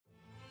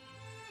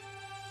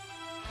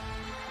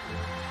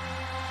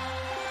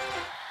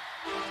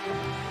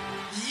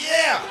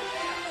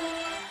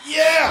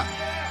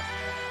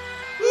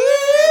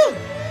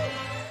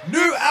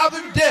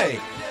day!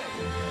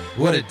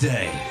 What a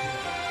day.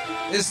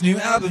 It's new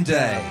album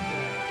day.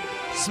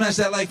 Smash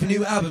that like for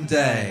new album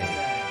day.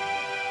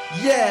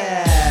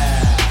 Yeah!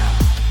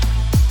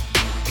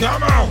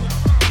 Come on!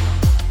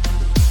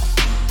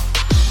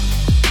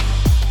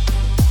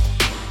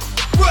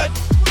 What?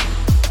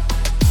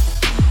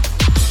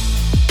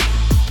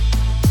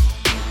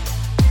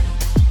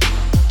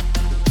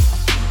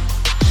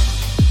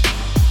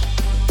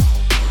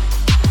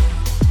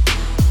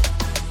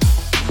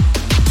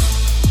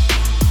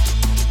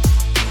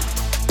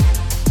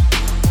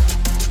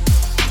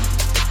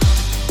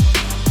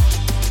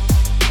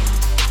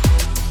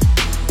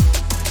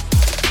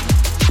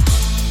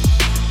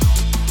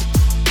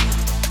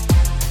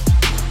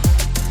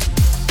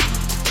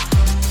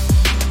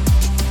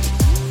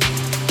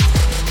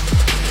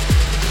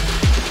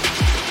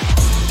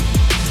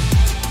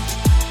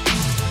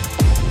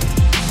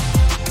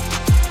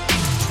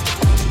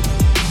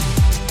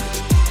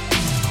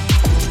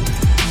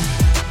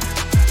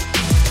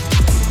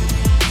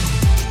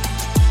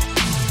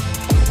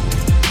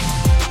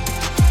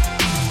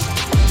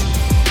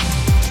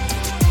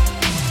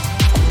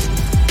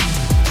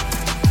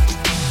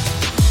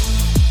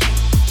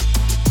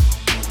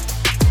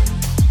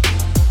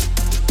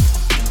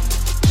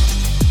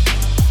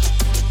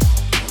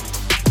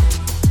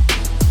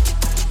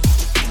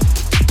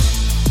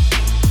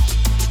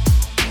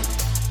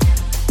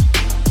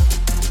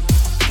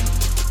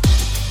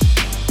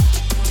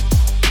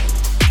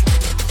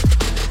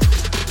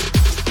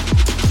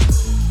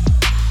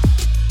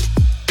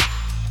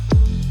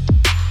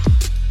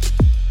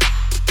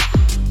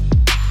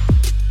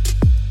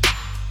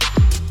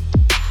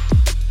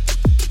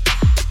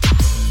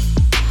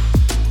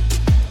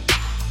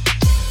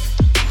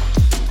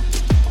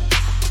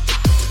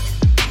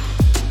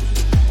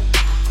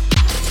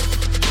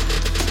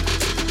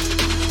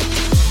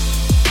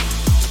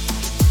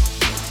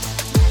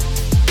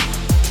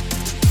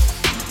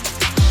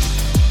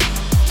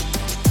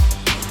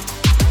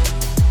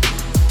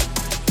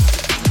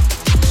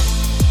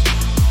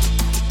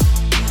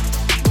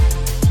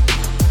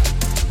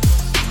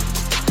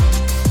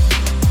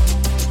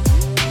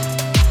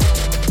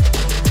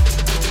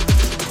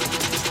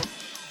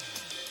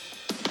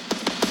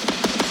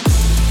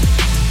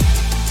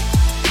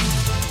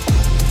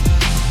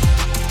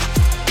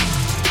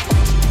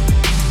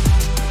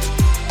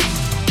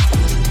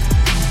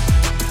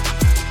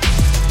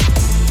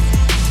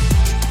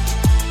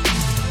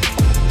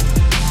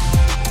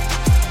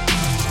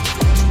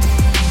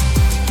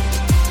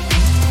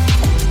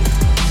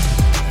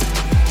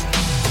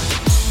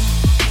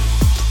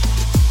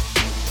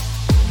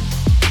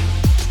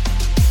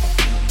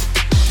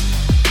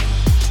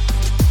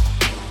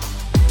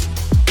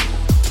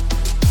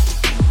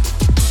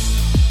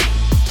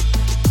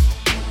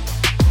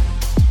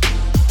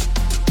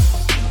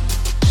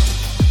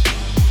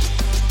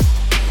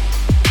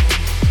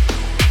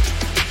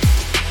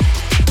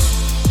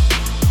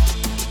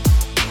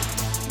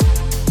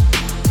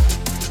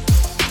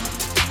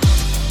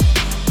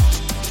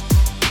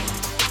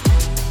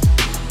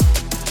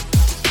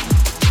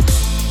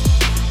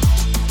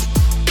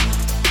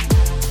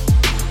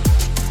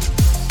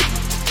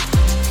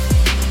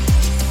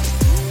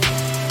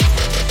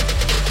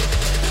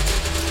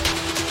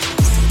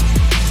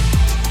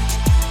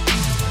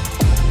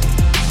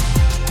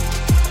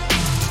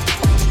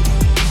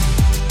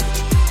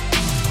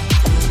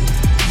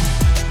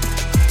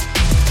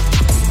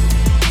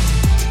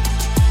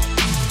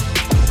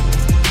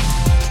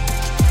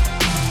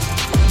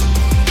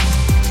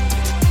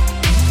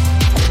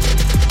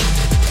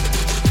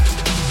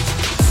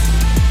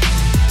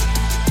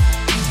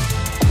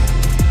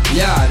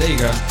 Yeah, there you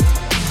go.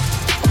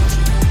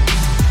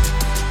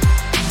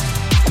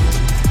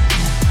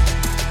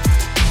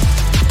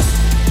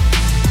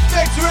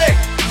 Victory!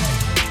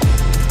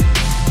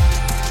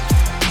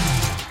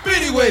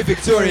 Beanie Wave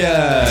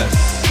victorious!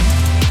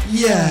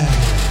 Yeah!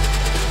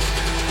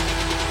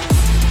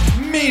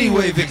 Meanie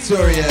Wave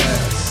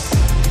victorious!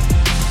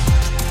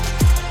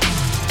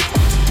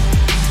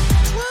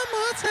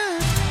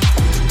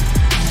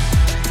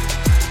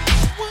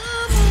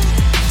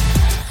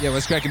 Yo,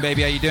 what's cracking,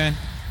 baby? How you doing?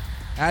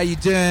 How you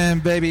doing,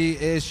 baby?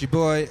 It's your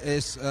boy.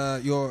 It's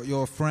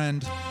your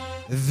friend,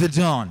 the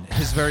Don,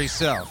 his very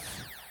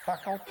self.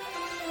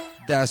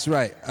 That's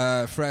right.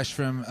 Fresh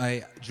from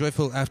a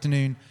joyful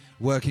afternoon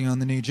working on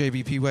the new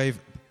JBP Wave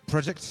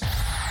project.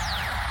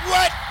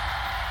 What?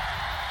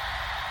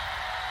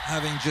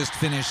 Having just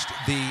finished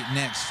the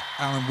next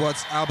Alan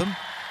Watts album.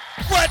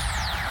 What?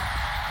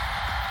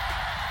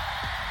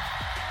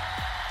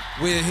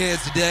 We're here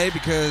today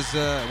because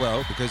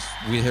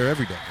we're here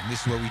every day, and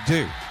this is what we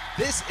do.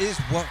 This is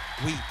what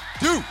we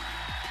do.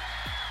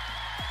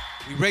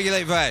 We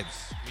regulate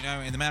vibes,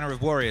 in the manner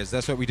of warriors.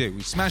 That's what we do.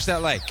 We smash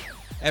that like.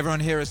 Everyone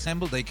here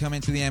assembled, they come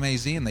into the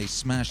MAZ and they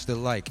smash the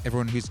like.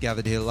 Everyone who's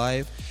gathered here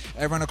live,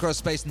 everyone across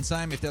space and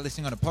time, if they're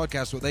listening on a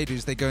podcast, what they do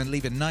is they go and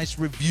leave a nice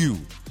review,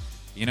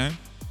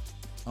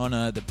 on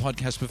the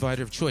podcast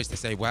provider of choice. They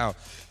say, wow,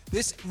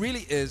 this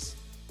really is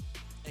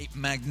A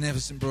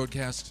magnificent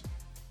broadcast.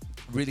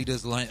 Really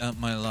does light up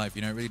my life.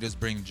 You know, it really does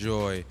bring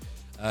joy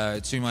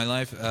to my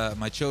life.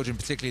 My children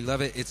particularly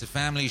love it. It's a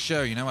family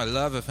show. You know, I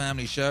love a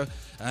family show.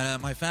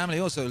 My family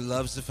also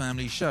loves the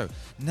family show.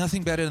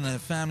 Nothing better than a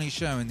family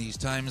show in these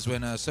times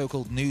when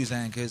so-called news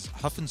anchors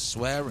huff and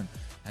swear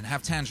and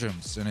have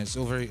tantrums, and it's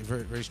all very,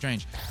 very, very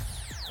strange.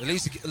 At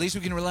least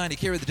we can rely on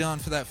Akira the Don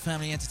for that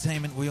family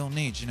entertainment we all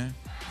need, you know?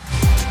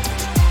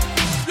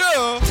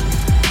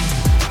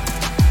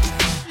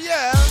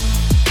 Yeah!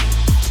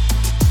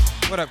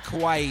 What up,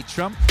 Kawaii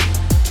Trump?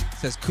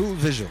 Says cool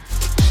visual.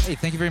 Hey,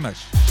 thank you very much.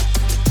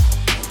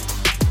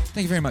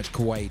 Thank you very much,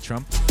 Kawaii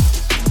Trump.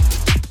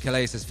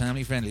 Calais says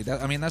family friendly.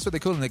 That's what they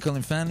call him. They call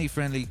him family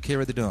friendly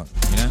Kira the Don,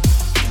 you know?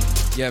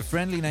 Yeah,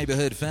 friendly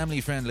neighborhood,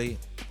 family friendly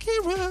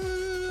Kira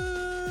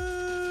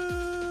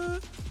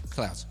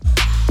Klaus.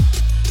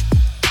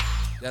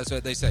 That's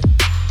what they say.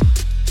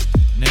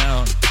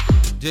 Now,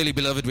 dearly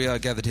beloved, we are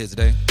gathered here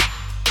today.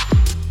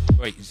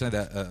 Wait, you say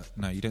that?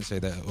 No, you don't say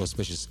that on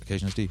auspicious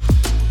occasions, do you?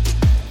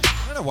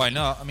 I don't know why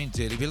not. I mean,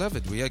 dearly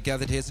beloved, we are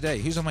gathered here today.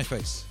 Who's on my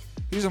face?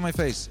 Who's on my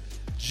face?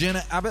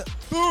 Jenna Abbott.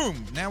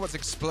 Boom! Now what's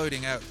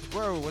exploding out?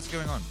 Whoa, what's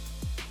going on?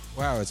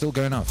 Wow, it's all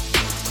going off.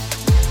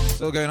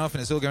 It's all going off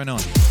and it's all going on.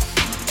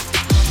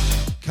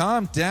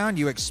 Calm down,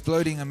 you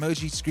exploding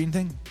emoji screen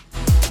thing.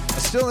 I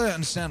still don't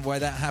understand why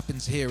that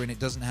happens here and it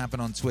doesn't happen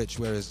on Twitch,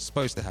 where it's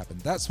supposed to happen.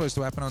 That's supposed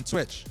to happen on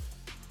Twitch.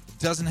 It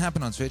doesn't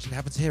happen on Twitch. It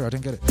happens here. I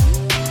don't get it.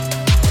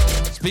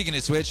 Speaking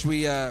of Twitch,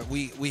 we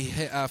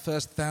hit our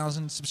first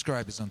 1,000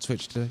 subscribers on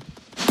Twitch today.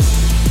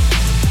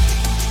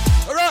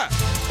 All right.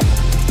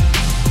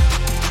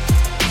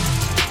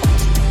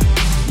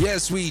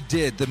 Yes, we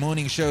did. The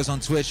morning shows on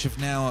Twitch have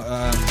now,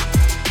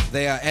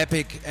 they are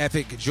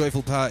epic,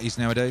 joyful parties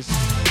nowadays.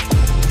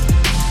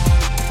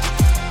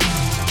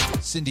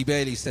 Cindy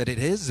Bailey said, it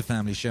is a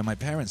family show. My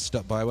parents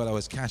stopped by while I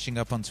was catching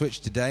up on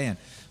Twitch today, and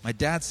my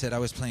dad said I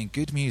was playing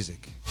good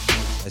music.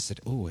 I said,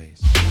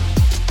 always.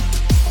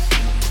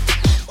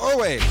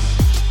 Always.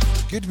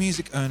 Good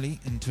music only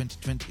in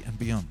 2020 and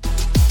beyond.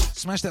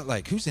 Smash that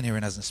like. Who's in here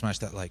and hasn't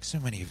smashed that like? So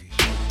many of you.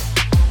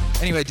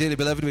 Anyway, dearly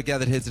beloved, we're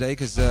gathered here today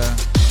because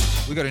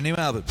we got a new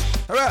album.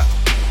 Hurrah!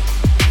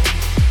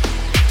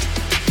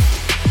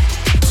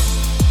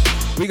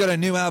 We got a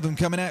new album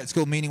coming out. It's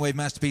called Meaning Wave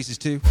Masterpieces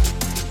 2.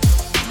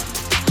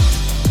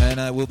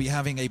 And we'll be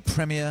having a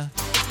premiere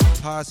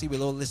party.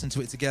 We'll all listen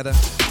to it together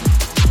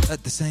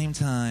at the same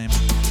time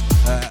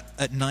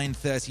at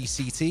 9:30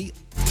 CT,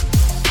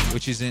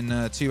 which is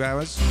in 2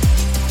 hours.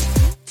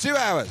 2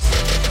 hours!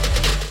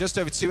 Just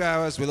over 2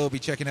 hours, we'll all be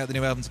checking out the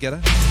new album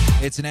together.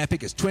 It's an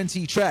epic. It's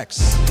 20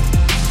 tracks.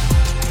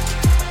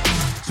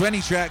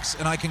 20 tracks,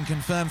 and I can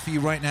confirm for you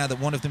right now that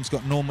one of them's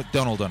got Norm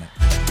Macdonald on it.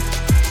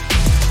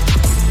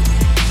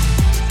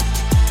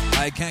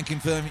 I can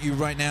confirm to you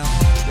right now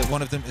that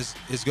one of them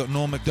has got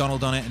Norm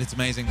Macdonald on it, and it's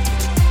amazing.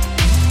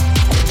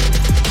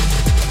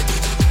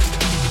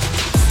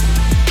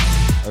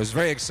 I was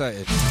very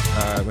excited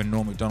when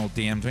Norm Macdonald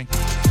DM'd me,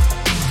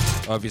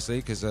 obviously,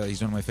 because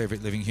he's one of my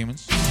favorite living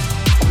humans.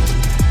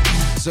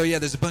 So yeah,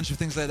 there's a bunch of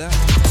things like that.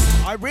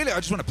 I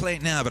just want to play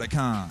it now, but I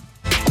can't.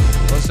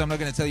 Also, I'm not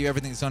going to tell you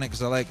everything that's on it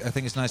because I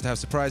think it's nice to have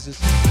surprises.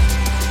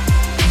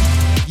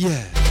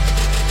 Yeah.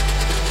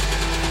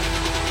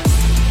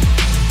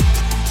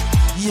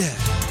 Yeah.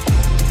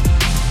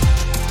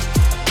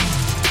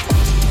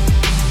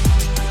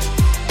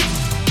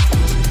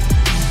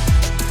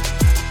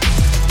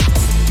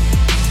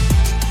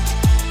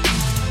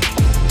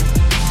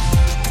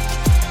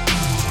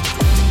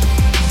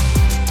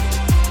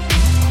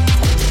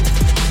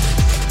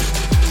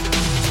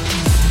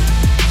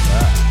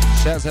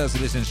 Shouts out to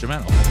this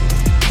instrumental.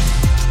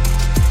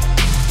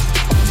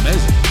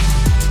 Amazing.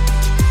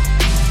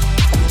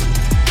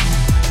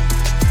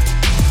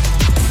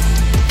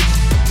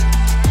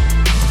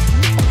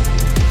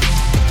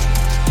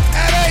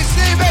 MAC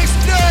makes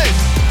noise!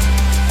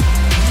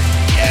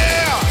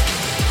 Yeah!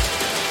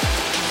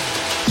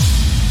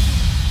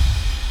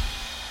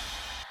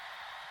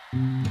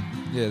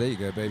 Yeah, there you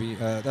go, baby.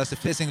 That's a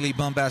fittingly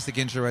bombastic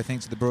intro, I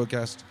think, to the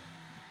broadcast.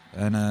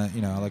 And, I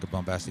like a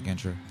bombastic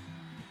intro.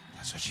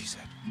 That's what she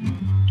said.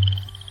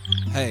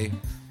 Hey.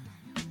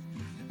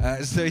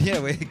 So yeah,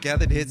 we're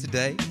gathered here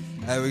today.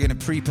 We're going to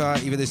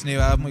pre-party with this new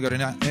album. We got a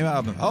new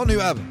album. Whole new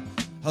album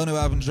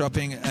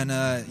dropping. And,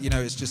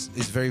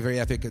 it's very, very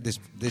epic at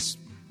this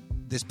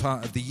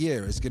part of the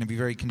year. It's going to be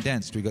very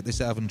condensed. We got this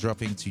album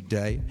dropping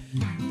today.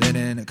 Then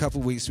in a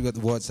couple of weeks, we got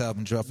the Watts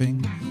album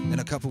dropping. Then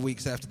a couple of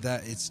weeks after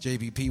that, it's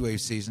JVP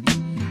Wave season.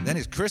 Then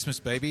it's Christmas,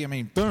 baby. I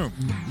mean, boom.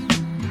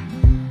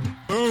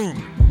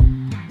 Boom.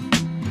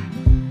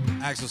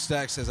 Axel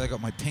Stack says, I got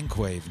my pink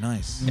wave.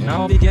 Nice. And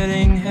I'll be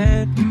getting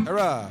head.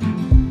 Hurrah.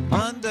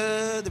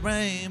 Under the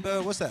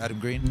rainbow. What's that, Adam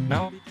Green?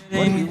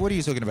 What are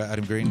you talking about,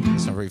 Adam Green?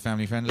 That's not very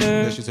family friendly.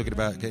 You're talking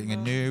about getting a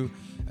new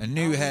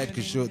head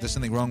because there's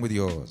something wrong with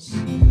yours.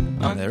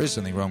 And there is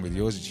something wrong with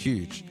yours. It's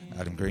huge,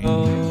 Adam Green.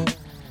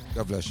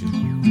 God bless you.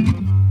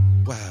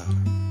 Wow.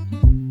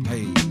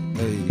 Hey.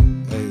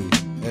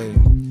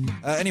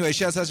 Anyway,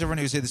 shout out to everyone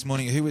who was here this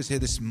morning. Who was here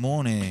this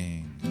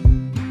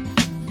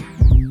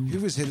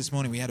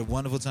morning? We had a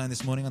wonderful time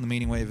this morning on the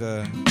Meaning Wave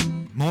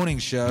morning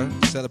show,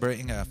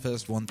 celebrating our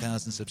first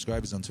 1,000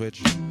 subscribers on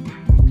Twitch.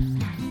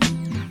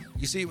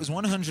 You see, it was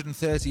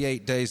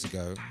 138 days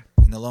ago,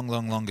 in the long,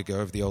 long, long ago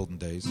of the olden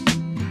days.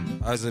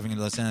 I was living in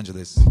Los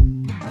Angeles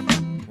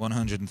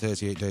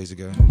 138 days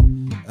ago.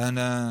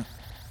 And,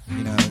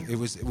 you know,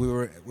 we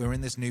were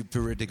in this new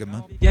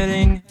paradigm.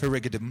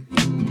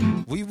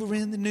 We were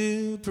in the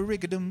new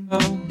paradigm.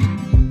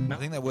 I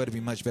think that word would be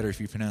much better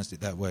if you pronounced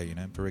it that way, you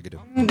know,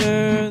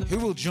 paradigm. Who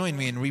will join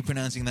me in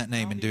repronouncing that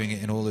name and doing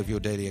it in all of your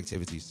daily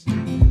activities?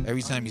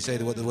 Every time you say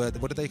the word,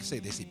 what do they say?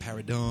 They say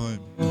paradigm.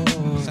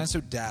 It sounds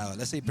so dour.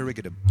 Let's say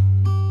paradigm.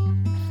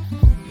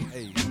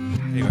 Hey,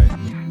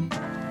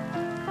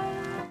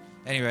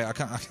 anyway, I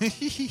can't.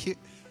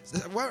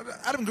 Well,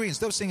 Adam Green,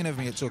 stop singing over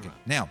me at talking.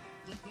 Now,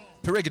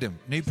 paradigm,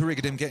 new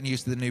paradigm, getting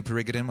used to the new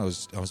paradigm. I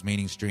was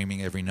meaning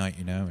streaming every night,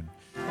 you know, and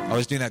I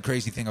was doing that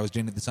crazy thing I was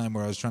doing at the time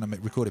where I was trying to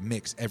record a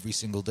mix every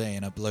single day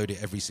and upload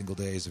it every single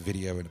day as a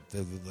video, and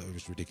it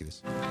was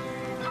ridiculous.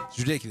 It's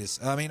ridiculous.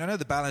 I mean, I know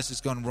the balance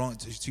has gone wrong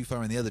too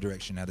far in the other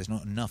direction now. There's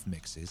not enough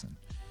mixes, and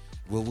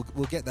we'll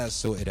get that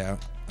sorted out.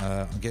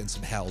 I'm getting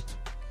some help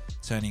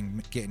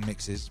getting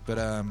mixes, but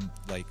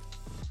like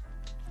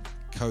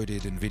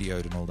coded and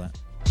videoed and all that.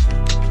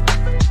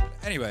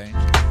 Anyway,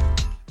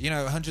 you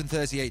know,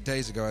 138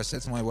 days ago, I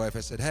said to my wife, I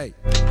said, hey,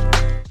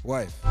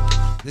 wife,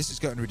 this has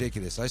gotten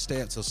ridiculous. I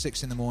stay up till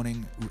 6 in the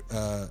morning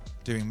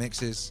doing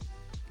mixes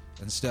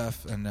and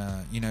stuff, and,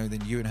 you know,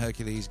 then you and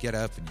Hercules get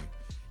up and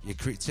you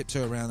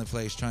tiptoe around the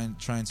place trying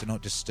to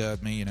not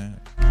disturb me, you know.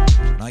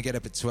 And I get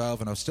up at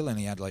 12, and I've still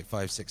only had like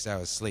 5-6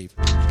 hours sleep,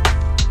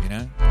 you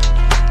know.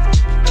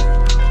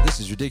 This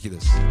is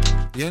ridiculous.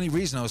 The only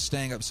reason I was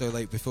staying up so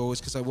late before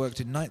was because I worked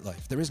in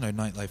nightlife. There is no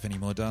nightlife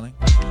anymore, darling.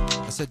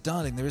 I said,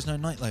 darling, there is no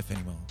nightlife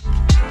anymore.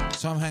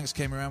 Tom Hanks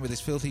came around with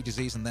his filthy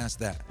disease, and that's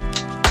that.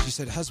 She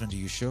said, husband, are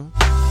you sure?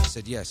 I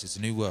said, yes, it's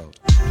a new world.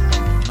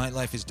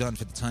 Nightlife is done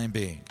for the time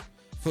being.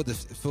 For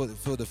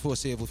the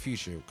foreseeable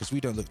future, because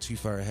we don't look too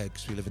far ahead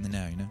because we live in the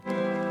now, you know?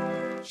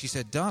 She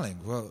said, darling,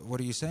 well, what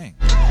are you saying?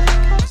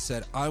 I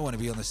said, I want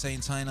to be on the same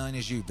timeline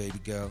as you, baby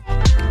girl.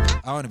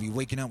 I want to be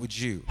waking up with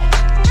you,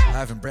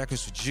 having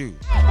breakfast with you,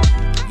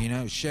 you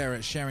know,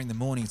 sharing the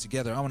morning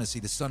together. I want to see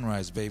the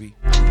sunrise, baby.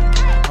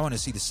 I want to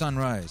see the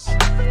sunrise.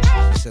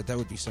 She said, that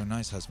would be so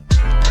nice, husband.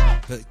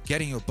 But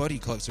getting your body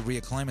clock to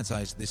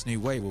reacclimatize to this new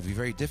way will be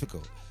very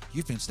difficult.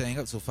 You've been staying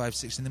up till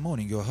 5-6 in the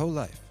morning your whole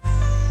life.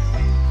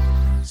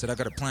 I said, I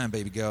got a plan,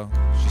 baby girl.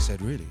 She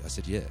said, really? I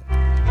said, yeah.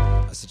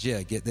 I said,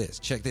 yeah, get this.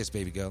 Check this,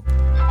 baby girl.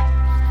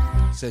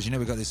 She says, you know,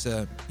 we got this,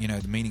 you know,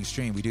 the meaning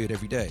stream. We do it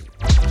every day.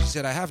 She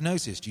said, I have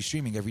noticed you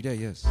streaming every day,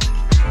 yes.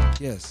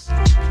 Yes,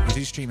 you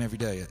do stream every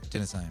day at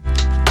dinner time.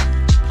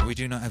 We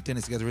do not have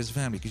dinner together as a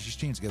family because you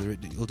stream together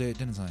all day at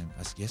dinner time.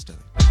 I said, yes,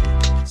 darling.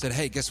 I said,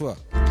 hey, guess what?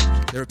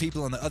 There are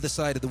people on the other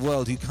side of the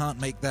world who can't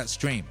make that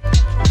stream.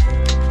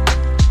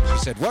 She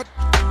said, what?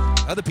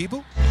 Other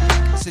people?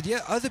 I said,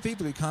 yeah, other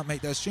people who can't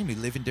make that stream, who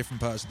live in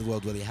different parts of the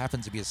world where they happen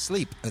to be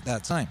asleep at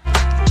that time.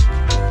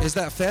 Is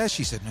that fair?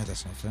 She said, no,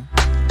 that's not fair.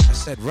 I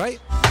said,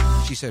 right?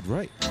 She said,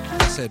 right.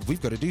 I said,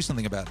 we've got to do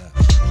something about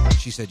that.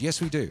 She said,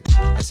 yes, we do.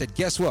 I said,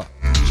 guess what?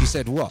 She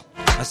said, what?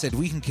 I said,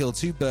 we can kill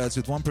 2 birds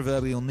with 1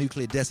 proverbial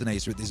nuclear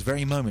detonator at this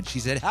very moment. She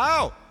said,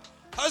 how?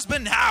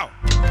 Husband, how?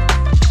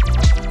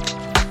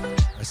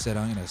 I said,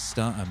 I'm going to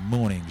start a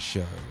morning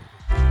show.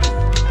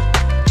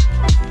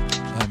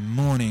 A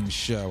morning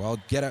show. I'll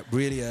get up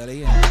really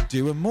early and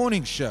do a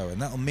morning show,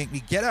 and that'll make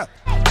me get up.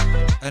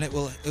 And it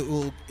will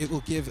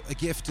give a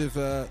gift of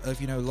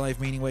you know, live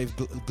meaning wave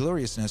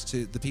gloriousness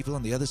to the people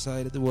on the other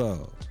side of the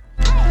world.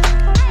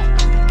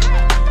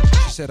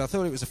 She said, I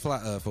thought it was a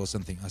flat earth or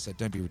something. I said,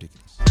 don't be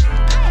ridiculous.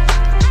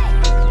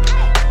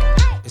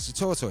 It's a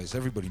tortoise.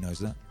 Everybody knows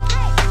that.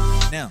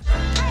 Now,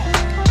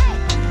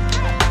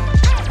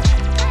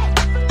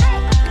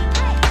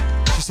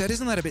 she said,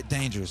 isn't that a bit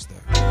dangerous, though?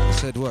 I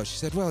said, what? She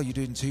said, well, you're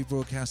doing 2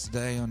 broadcasts a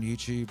day on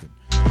YouTube and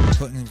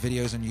putting in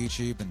videos on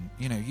YouTube, and,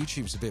 you know,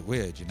 YouTube's a bit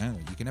weird, you know?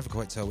 You can never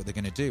quite tell what they're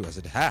going to do. I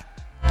said, ha!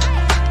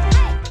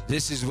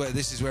 This is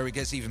where it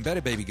gets even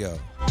better, baby girl.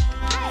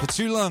 For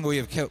too long, we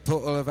have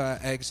put all of our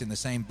eggs in the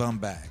same bum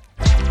bag.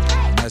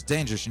 And that's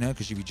dangerous, you know,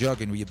 because you'll be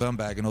jogging with your bum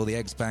bag and all the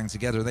eggs banged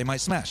together, and they might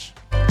smash.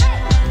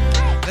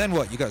 Then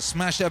what? You got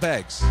smashed up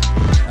eggs,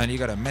 and you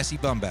got a messy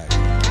bum bag.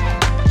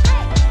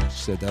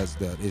 She said,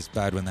 it's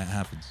bad when that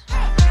happens.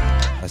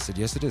 I said,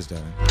 yes, it is,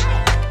 darling.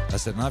 I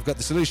said, and I've got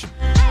the solution.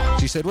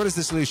 She said, what is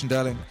the solution,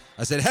 darling?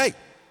 I said, hey,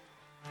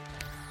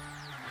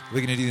 we're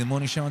going to do the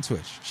morning show on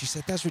Twitch. She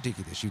said, that's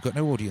ridiculous. You've got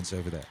no audience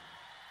over there.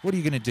 What are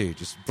you going to do?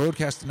 Just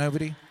broadcast to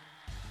nobody?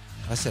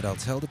 I said, I'll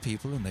tell the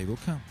people and they will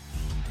come.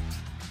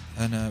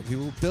 And we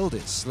will build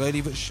it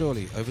slowly but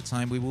surely. Over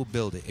time, we will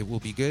build it. It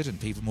will be good,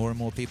 and more and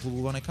more people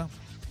will want to come.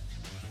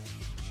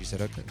 She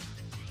said, okay,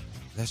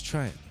 let's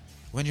try it.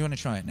 When do you want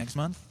to try it? Next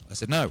month? I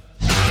said, no.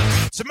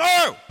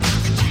 Tomorrow!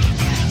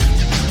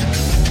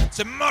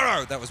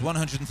 tomorrow. That was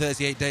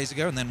 138 days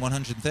ago, and then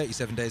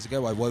 137 days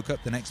ago, I woke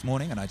up the next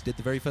morning and I did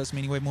the very first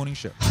Meaning Wave morning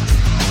show.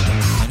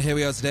 And here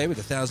we are today with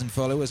 1,000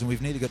 followers, and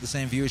we've nearly got the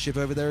same viewership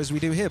over there as we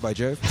do here, by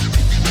Jove.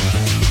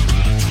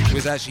 It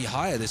was actually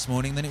higher this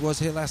morning than it was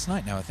here last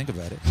night, now I think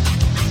about it.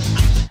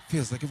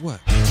 Feels like it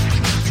worked.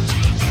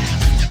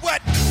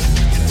 What?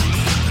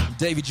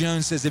 Davy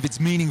Jones says if it's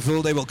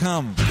meaningful, they will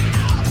come.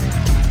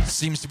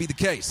 Seems to be the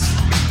case.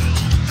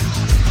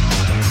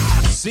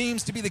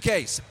 Seems to be the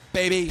case,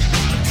 baby.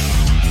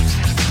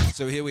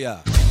 So here we are.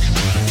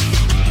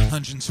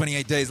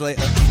 128 days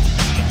later.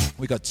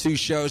 We got 2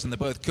 shows and they're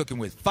both cooking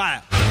with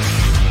fire.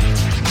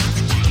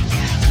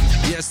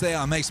 Yes, they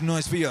are. Make some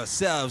noise for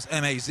yourselves,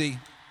 MAZ.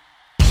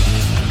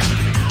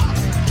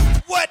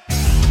 What?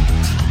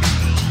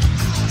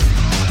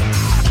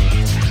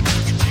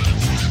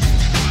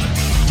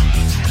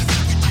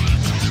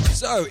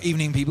 So,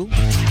 evening, people.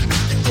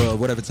 Or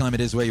whatever time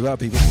it is where you are,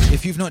 people.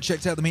 If you've not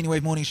checked out the Meaning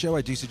Wave Morning Show,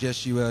 I do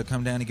suggest you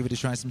come down and give it a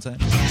try sometime.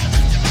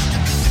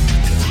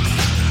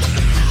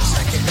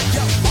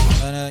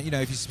 And,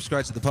 if you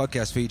subscribe to the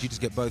podcast feed, you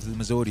just get both of them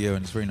as audio,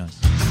 and it's very nice.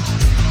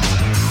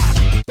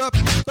 Bup,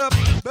 bup,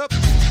 bup.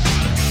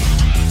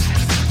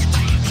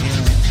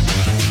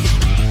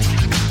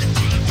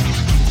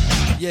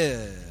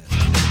 Yeah.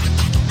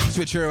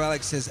 Twitch hero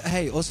Alex says,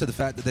 hey, also the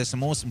fact that there's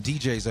some awesome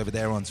DJs over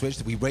there on Twitch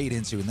that we raid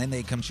into, and then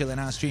they come chill in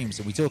our streams,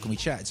 and we talk and we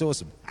chat. It's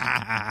awesome.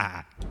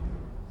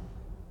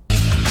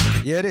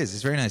 Yeah, it is.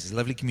 It's very nice. It's a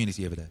lovely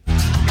community over there.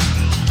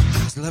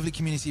 It's a lovely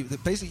community,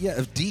 basically,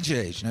 of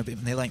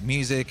DJs. They like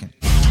music, and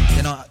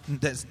they're not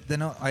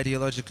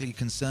ideologically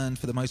concerned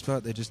for the most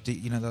part. They're just, they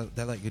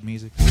like good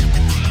music.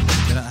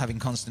 They're not having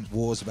constant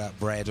wars about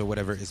bread or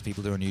whatever it is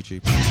people do on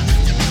YouTube.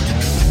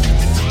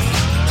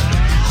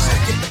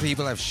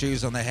 People have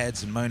shoes on their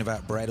heads and moan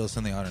about bread or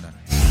something. I don't know.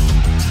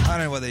 I don't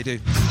know what they do.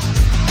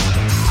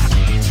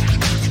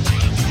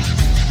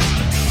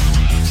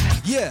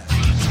 Yeah.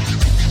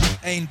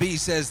 A and B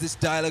says, this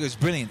dialogue is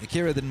brilliant.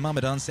 Akira the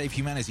Mamadan saved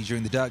humanity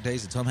during the dark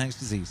days of Tom Hanks'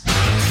 disease.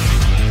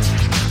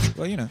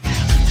 Well,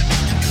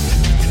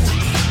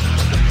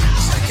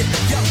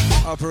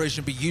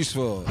 Operation Be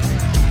Useful.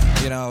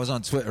 I was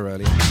on Twitter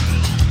earlier,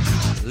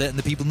 letting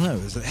the people know.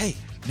 It was like, hey,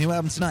 new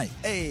album tonight.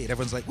 Hey, and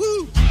everyone's like,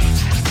 woo!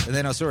 And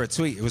then I saw a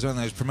tweet. It was one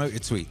of those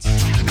promoted tweets.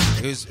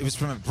 It was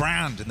from a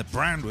brand, and the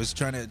brand was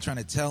trying to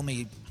tell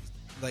me,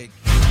 it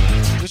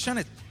was trying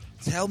to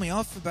tell me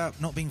off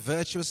about not being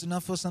virtuous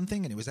enough or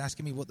something, and it was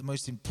asking me what the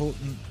most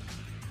important,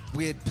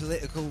 weird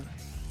political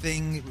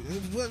thing. It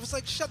was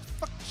like, shut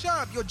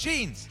up, your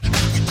jeans,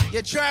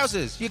 your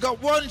trousers. You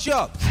got one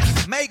job.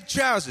 Make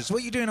trousers.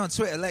 What are you doing on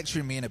Twitter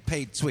lecturing me in a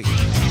paid tweet?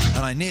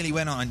 And I nearly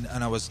went on,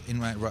 and I was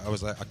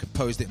like, I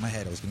composed it in my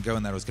head. I was going to go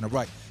in there, I was going to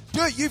write,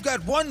 dude, you've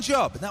got one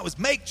job, and that was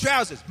make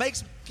trousers. Make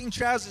some fucking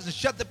trousers and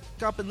shut the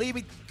fuck up and leave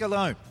me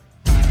alone.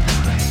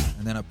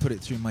 And then I put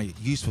it through my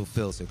useful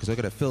filter, because I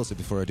got a filter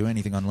before I do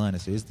anything online. I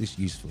said, is this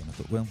useful? And I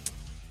thought, well,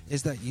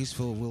 is that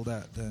useful? Will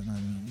that...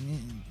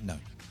 no.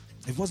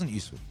 It wasn't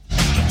useful.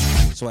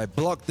 So I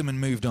blocked them and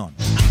moved on.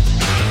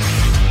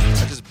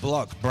 I just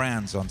blocked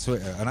brands on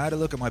Twitter, and I had a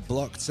look at my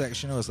blocked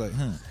section. I was like,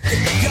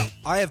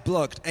 I have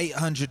blocked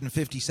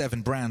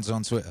 857 brands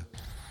on Twitter.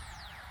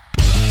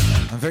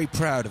 I'm very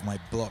proud of my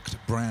blocked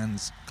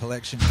brands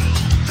collection.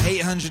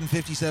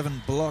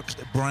 857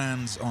 blocked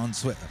brands on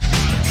Twitter.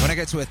 When I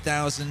get to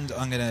 1,000,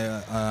 I'm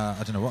gonna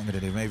I don't know what I'm gonna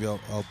do. Maybe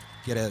I'll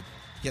get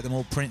them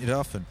all printed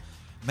off and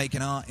make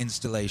an art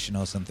installation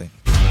or something.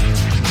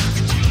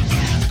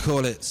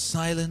 Call it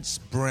Silence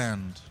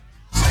Brand.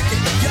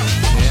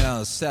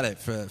 I'll sell it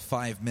for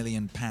 £5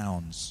 million.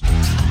 Pounds,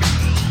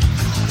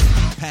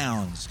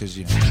 because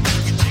you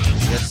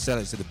have to sell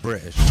it to the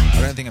British.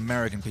 I don't think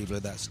American people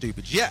are that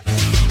stupid yet.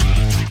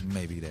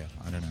 Maybe they are.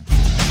 I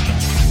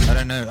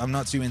don't know. I'm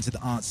not too into the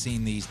art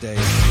scene these days.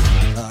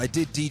 I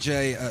did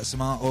DJ at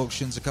some art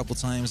auctions a couple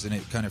times, and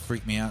it kind of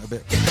freaked me out a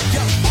bit.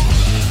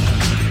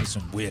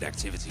 Some weird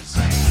activities.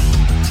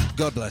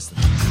 God bless them.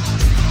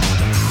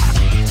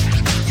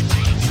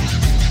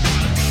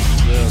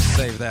 We'll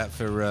save that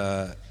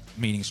for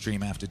Meaning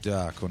Stream After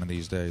Dark one of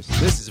these days.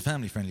 This is a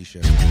family-friendly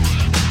show.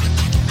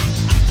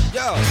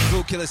 Yo,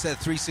 Cool Killer said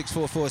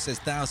 3644 says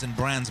 1,000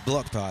 brands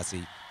block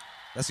party.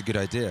 That's a good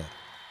idea.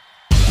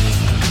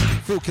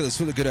 Fool Killer's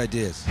full of good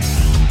ideas.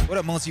 What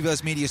up,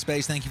 Multiverse Media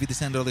Space? Thank you for the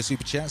 $10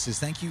 super chat. Says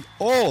thank you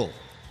all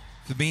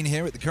for being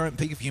here at the current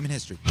peak of human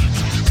history.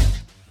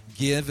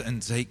 Give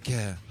and take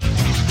care.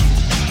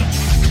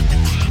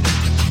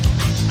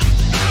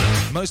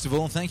 Most of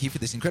all, thank you for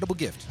this incredible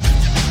gift.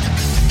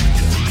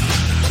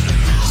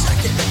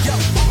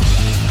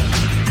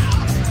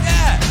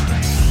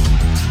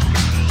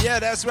 Yeah,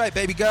 that's right,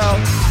 baby girl.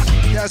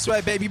 That's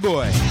right, baby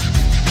boy.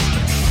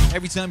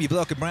 Every time you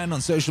block a brand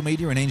on social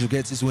media, an angel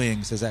gets his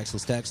wings, says Axel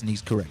Stax, and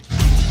he's correct.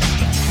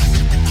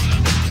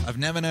 I've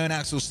never known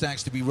Axel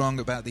Stax to be wrong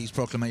about these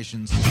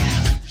proclamations.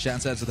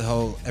 Shouts out to the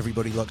whole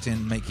everybody locked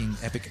in making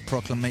epic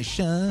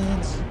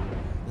proclamations.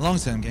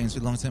 Long-term games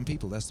with long-term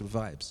people, that's the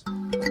vibes.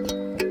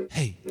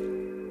 Hey.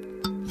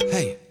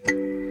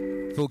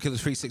 Cool Killer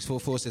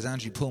 3644 says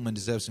Andrew Pullman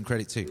deserves some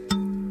credit too.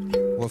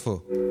 What for?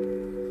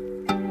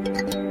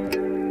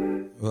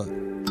 What?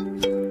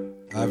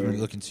 I haven't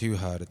been looking too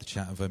hard at the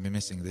chat. Have I been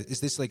missing?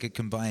 Is this like a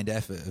combined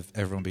effort of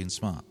everyone being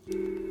smart?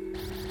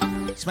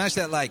 Smash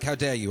that like. How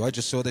dare you? I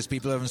just saw this.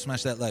 People haven't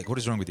smashed that like. What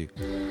is wrong with you?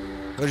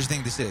 What do you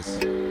think this is?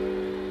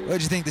 What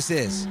do you think this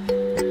is?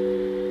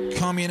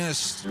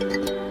 Communist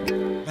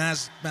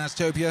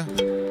Mastopia?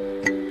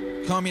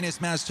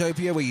 Communist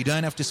Mastopia where you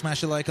don't have to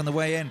smash a like on the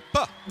way in?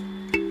 Bah!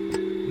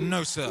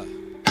 No, sir.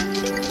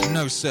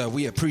 No, sir.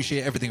 We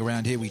appreciate everything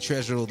around here. We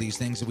treasure all these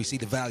things and we see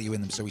the value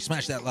in them. So we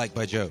smash that like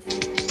by Jove.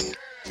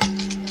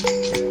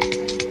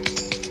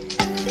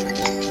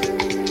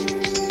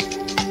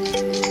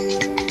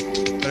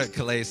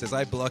 Calais says,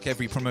 I block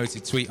every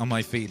promoted tweet on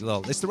my feed,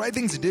 lol. It's the right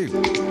thing to do.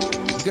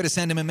 You've got to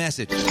send him a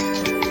message.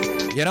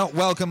 You're not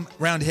welcome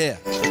round here.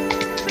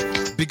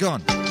 Be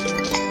gone.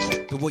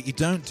 But what you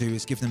don't do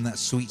is give them that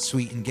sweet,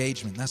 sweet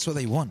engagement. That's what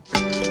they want.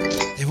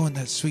 They want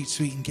that sweet,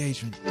 sweet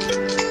engagement.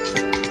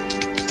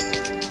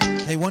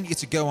 They want you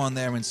to go on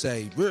there and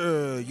say,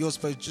 you're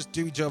supposed to just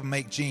do your job and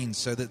make jeans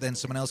so that then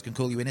someone else can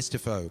call you an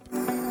istophobe.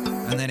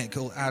 And then it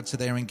will add to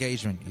their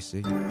engagement, you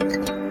see.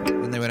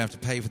 Then they won't have to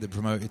pay for the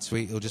promoted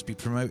tweet. It'll just be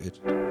promoted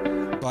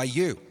by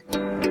you.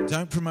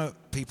 Don't promote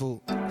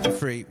people for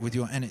free with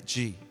your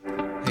energy.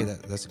 Hey,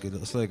 that's a good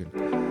little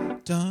slogan.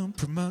 Don't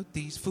promote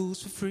these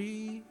fools for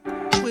free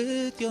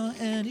with your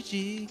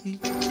energy.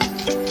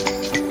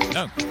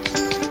 No.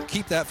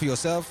 Keep that for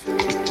yourself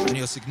and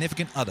your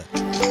significant other.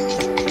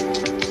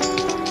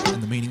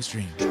 And the meaning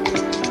stream.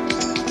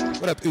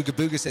 What up, Ooga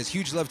Booga says,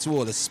 huge love to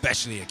all,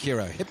 especially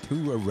Akira. Hip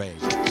hooray.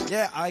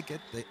 Yeah, I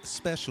get the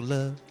special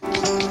love. I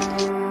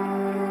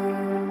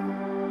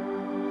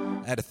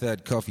had a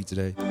third coffee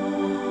today.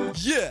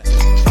 Yeah!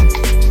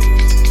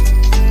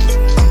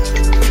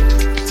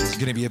 This is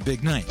going to be a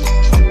big night.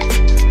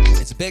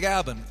 It's a big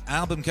album.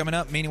 Album coming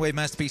up, Meaning Wave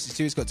Masterpieces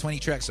 2. It's got 20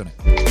 tracks on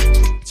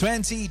it.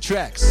 20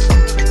 tracks.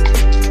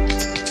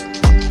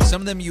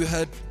 Some of them you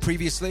heard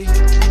previously.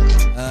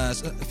 A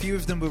few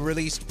of them were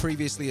released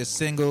previously as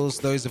singles.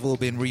 Those have all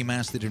been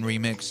remastered and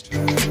remixed.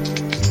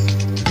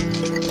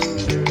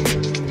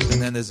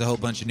 And then there's a whole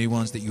bunch of new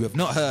ones that you have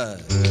not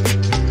heard,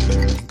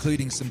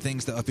 including some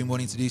things that I've been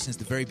wanting to do since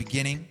the very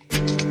beginning.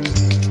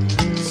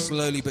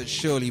 Slowly but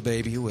surely,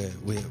 baby, we're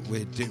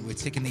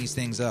ticking these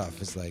things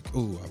off. It's like,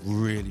 ooh, I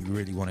really,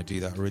 really want to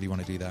do that. I really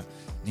want to do that.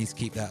 Need to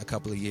keep that a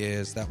couple of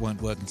years. That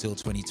won't work until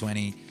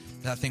 2020.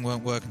 That thing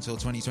won't work until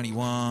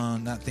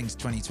 2021. That thing's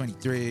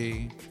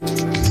 2023.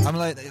 I'm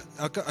like,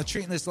 I'm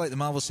treating this like the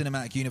Marvel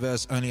Cinematic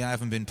Universe, only I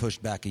haven't been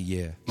pushed back a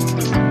year.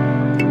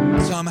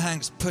 Tom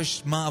Hanks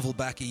pushed Marvel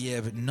back a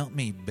year, but not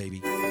me, baby.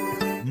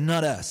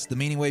 Not us. The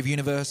Meaning Wave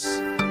Universe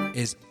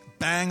is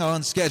bang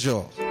on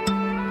schedule.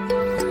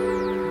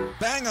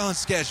 Bang on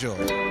schedule.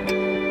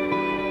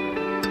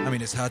 I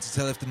mean, it's hard to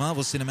tell if the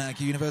Marvel Cinematic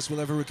Universe will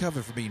ever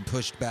recover from being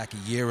pushed back a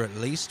year at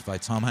least by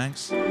Tom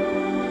Hanks.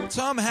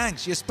 Tom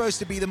Hanks, you're supposed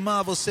to be the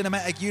Marvel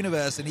Cinematic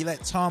Universe, and you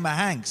let Tom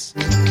Hanks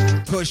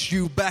push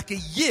you back a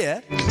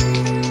year?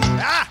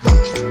 Ah!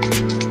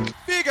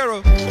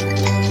 Figaro!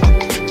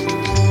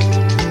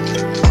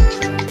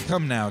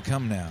 Come now,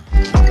 come now.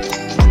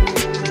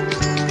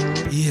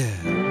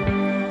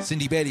 Yeah.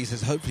 Cindy Bailey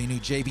says, hopefully new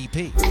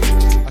JBP.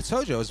 I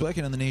told you I was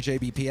working on the new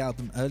JBP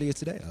album earlier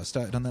today. I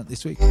started on that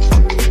this week.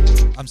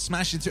 I'm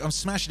smashing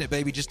it,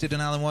 baby. Just did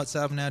an Alan Watts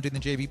album, now doing the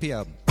JBP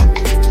album.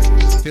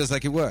 Feels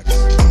like it works.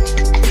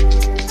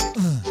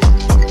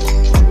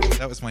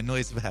 That was my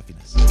noise of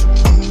happiness.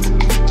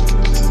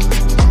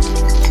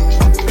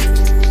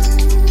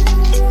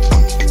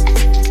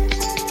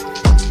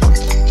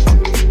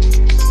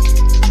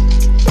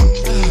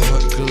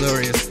 What a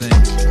glorious thing.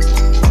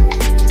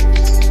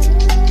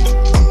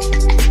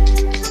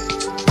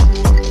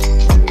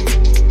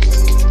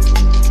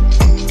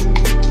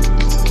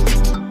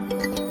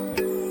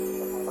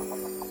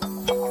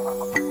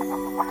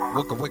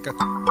 Wicca wicca.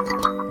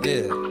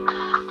 Yeah.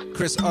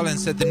 Chris Olin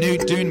said the new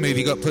Dune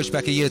movie got pushed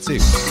back a year too.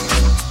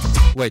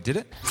 Wait, did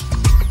it?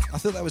 I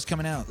thought that was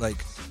coming out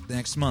like the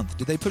next month.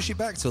 Did they push it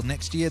back till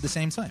next year at the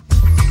same time?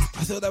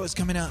 I thought that was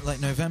coming out like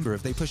November.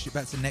 If they pushed it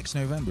back to next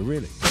November,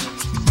 really?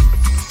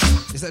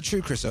 Is that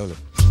true, Chris Olin?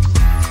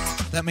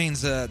 That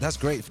means that's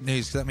great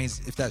news. That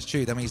means if that's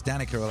true, that means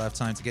Danica will have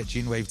time to get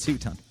Dune Wave 2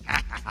 done.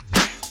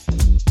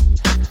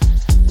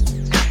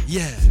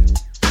 Yeah.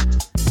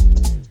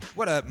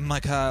 What up,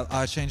 Michael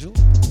Archangel?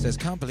 Says,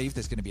 can't believe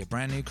there's going to be a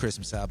brand new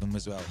Christmas album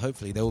as well.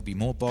 Hopefully there will be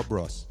more Bob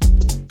Ross.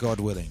 God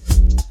willing.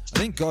 I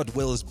think God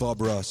wills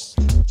Bob Ross.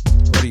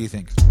 What do you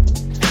think?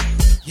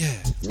 Yeah.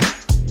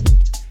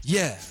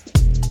 Yeah.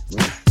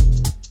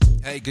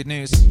 Hey, good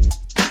news.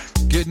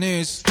 Good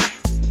news.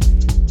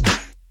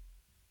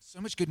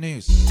 So much good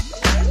news.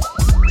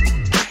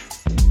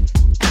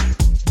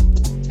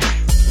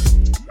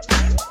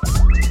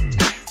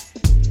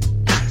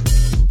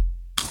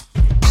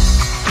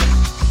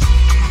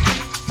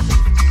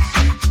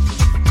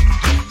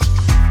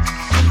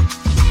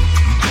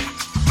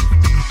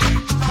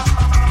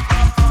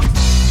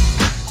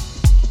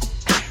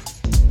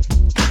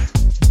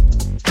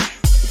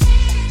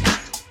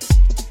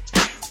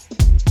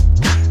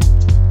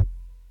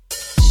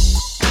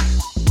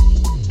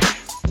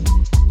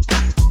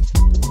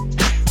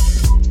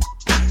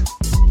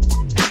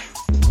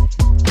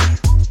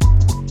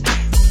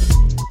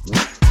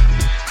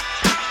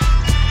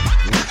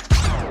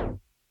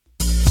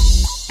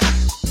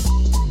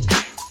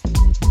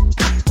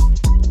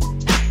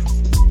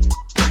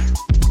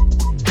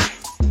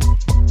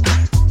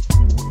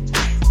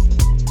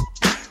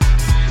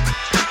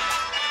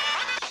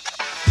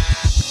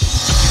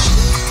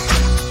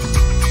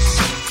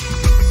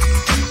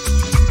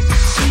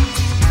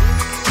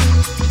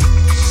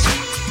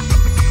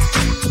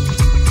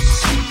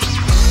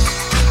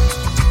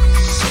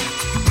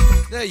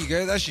 There you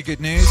go. That's your good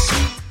news.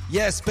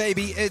 Yes,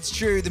 baby, it's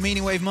true. The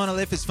Meaning Wave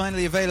monolith is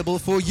finally available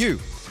for you.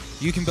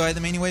 You can buy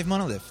the Meaning Wave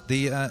monolith.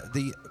 The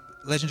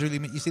legendary.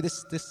 You see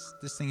this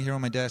thing here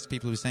on my desk.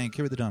 People who are saying,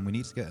 "Kira the Don, we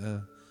need to get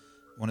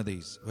one of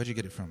these." Where'd you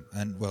get it from?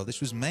 And well,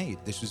 this was made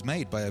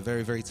by a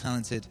very, very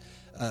talented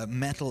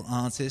metal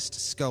artist,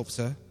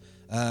 sculptor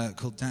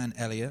called Dan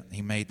Elliott.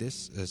 He made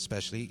this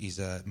especially. He's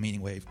a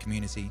Meaning Wave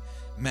community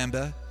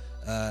member,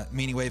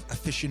 Meaning Wave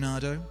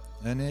aficionado,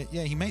 and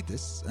yeah, he made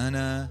this.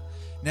 And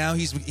now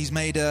he's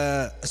made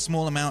a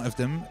small amount of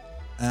them,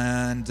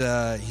 and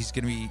he's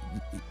going to be,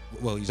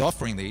 well, he's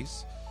offering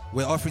these.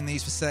 We're offering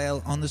these for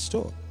sale on the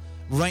store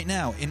right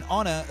now in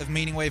honor of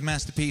Meaning Wave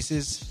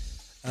Masterpieces,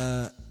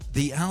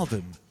 the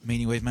album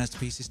Meaning Wave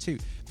Masterpieces 2,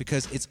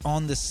 because it's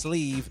on the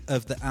sleeve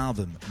of the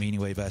album Meaning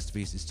Wave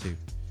Masterpieces 2.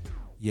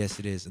 Yes,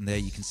 it is, and there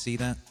you can see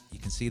that. You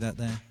can see that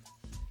there.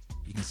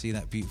 You can see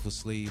that beautiful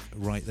sleeve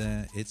right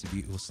there. It's a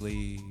beautiful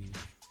sleeve,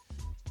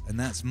 and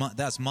that's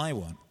my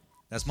one.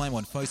 That's my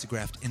one,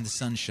 photographed in the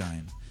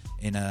sunshine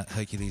in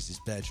Hercules'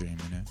 bedroom.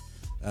 You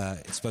know,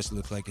 it's supposed to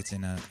look like it's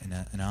in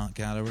an art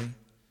gallery.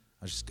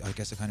 I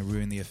guess I kind of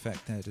ruined the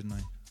effect there, didn't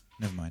I?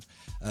 Never mind.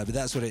 But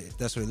that's what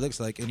it looks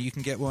like, and you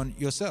can get one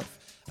yourself.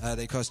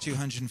 They cost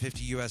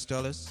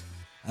 $250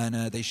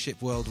 and they ship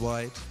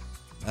worldwide.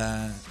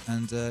 Yeah,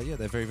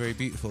 they're very, very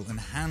beautiful and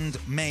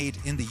handmade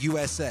in the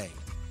USA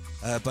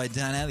by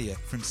Dan Elliott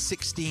from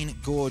 16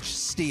 gauge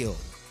steel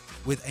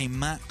with a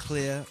matte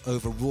clear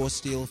over raw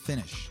steel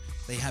finish.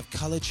 They have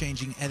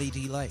color-changing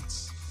LED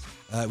lights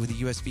with a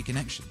USB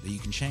connection that you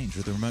can change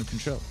with a remote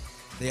control.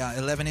 They are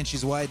 11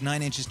 inches wide,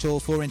 9 inches tall,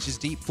 4 inches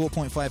deep,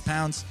 4.5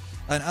 pounds.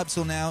 And up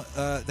till now,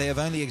 they have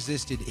only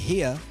existed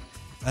here,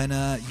 and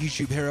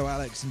YouTube Hero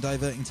Alex and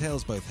Diverting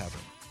Tales both have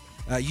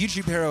them.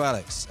 YouTube Hero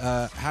Alex,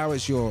 how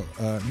is your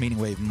Meaning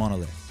Wave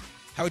monolith?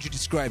 How would you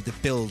describe the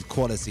build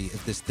quality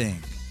of this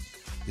thing,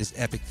 this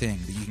epic thing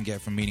that you can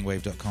get from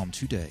meaningwave.com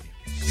today?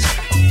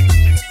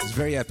 It's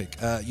very epic.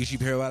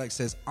 YouTube Hero Alex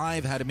says,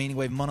 I've had a Meaning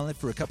Wave monolith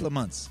for a couple of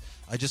months.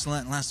 I just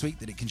learned last week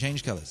that it can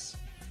change colors.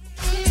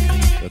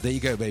 Well, there you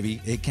go, baby.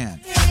 It can.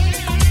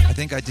 I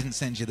think I didn't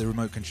send you the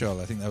remote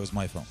control. I think that was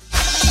my fault.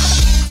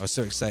 I was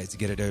so excited to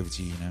get it over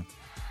to you, you know.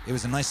 It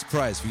was a nice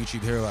surprise for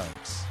YouTube Hero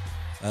Alex,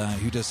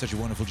 who does such a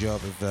wonderful job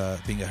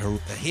of being a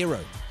hero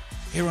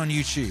here on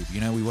YouTube.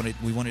 You know, we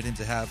wanted him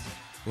to have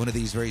one of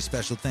these very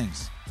special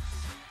things.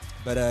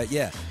 But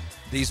yeah,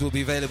 these will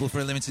be available for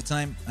a limited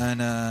time,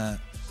 and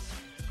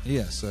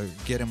yeah, so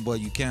get them while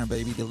you can,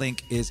 baby. The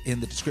link is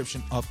in the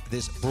description of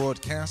this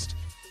broadcast,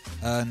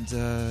 and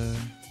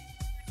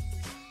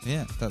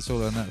yeah, that's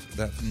all on that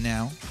for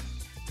now.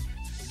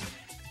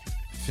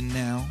 For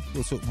now,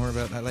 we'll talk more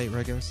about that later,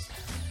 I guess.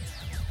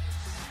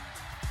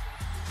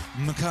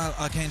 Mikhail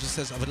Archangel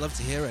says, I would love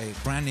to hear a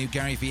brand new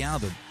Gary V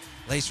album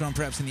later on,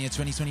 perhaps in the year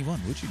 2021.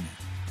 Would you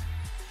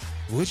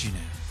know? Would you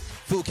know?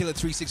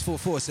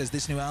 Foolkiller3644 says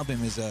this new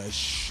album is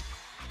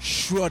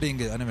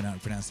Schrödinger's, I never know how to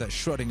pronounce that,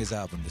 Schrödinger's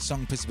album. The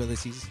song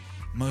possibilities,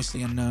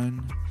 mostly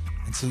unknown,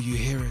 until you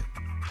hear it.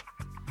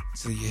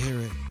 Until you hear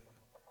it.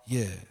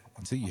 Yeah,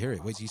 until you hear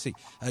it. Wait till you see.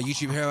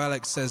 YouTube Hero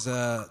Alex says,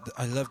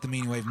 I love the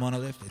Meaning Wave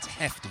monolith. It's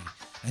hefty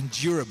and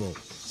durable,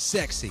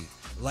 sexy,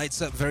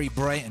 lights up very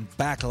bright, and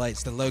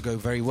backlights the logo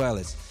very well.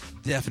 It's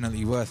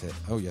definitely worth it.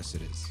 Oh, yes,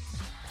 it is.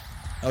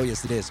 Oh,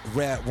 yes, it is.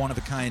 Rare,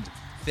 one-of-a-kind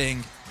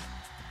thing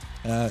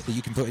that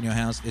you can put in your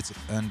house.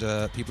 And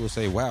people will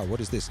say, wow,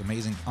 what is this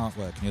amazing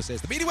artwork? And you'll say,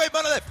 it's the Meaning Wave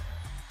monolith.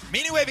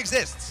 Meaning Wave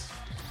exists.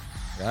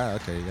 Ah,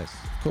 okay, yes,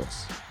 of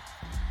course.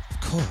 Of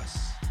course.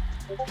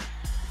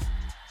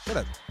 Shut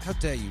up. How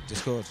dare you,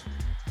 Discord?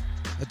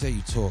 How dare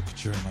you talk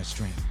during my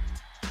stream?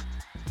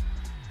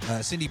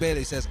 Cindy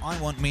Bailey says, I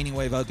want Meaning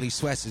Wave ugly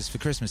sweaters for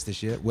Christmas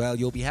this year. Well,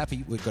 you'll be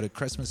happy. We've got a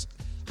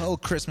whole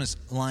Christmas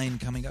line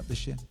coming up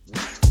this year.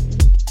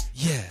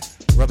 Yeah.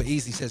 Robert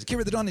Easley says,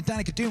 Kira the Don and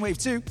Danica Doom Wave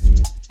 2.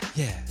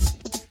 Yeah.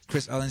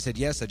 Chris Allen said,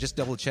 yes, I just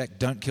double-checked.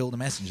 Don't kill the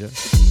messenger.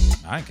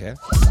 I don't care.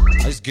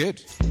 It's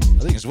good.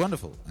 I think it's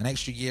wonderful. An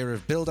extra year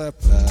of build-up.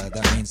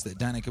 That means that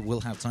Danica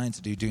will have time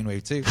to do Dune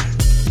Wave 2.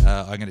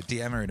 I'm going to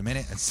DM her in a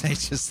minute and say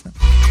just...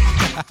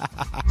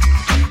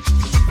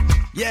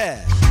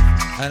 yeah.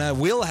 And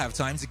we'll have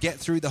time to get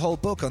through the whole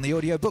book on the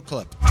Audio Book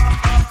Club,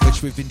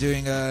 which we've been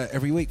doing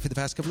every week for the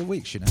past couple of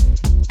weeks, you know.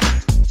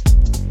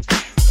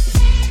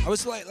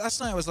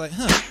 Last night I was like,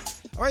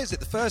 why is it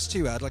the first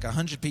two had like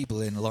 100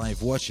 people in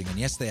live watching, and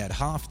yesterday had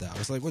half that? I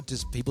was like, what,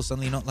 does people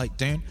suddenly not like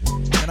Dune?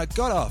 And I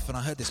got off and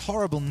I heard this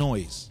horrible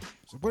noise.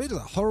 So what is that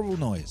horrible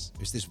noise? It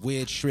was this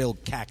weird shrill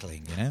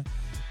cackling, you know?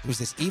 It was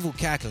this evil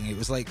cackling. It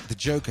was like the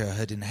Joker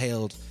had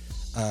inhaled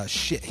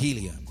shit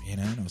helium, you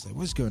know? And I was like,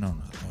 what's going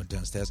on? I went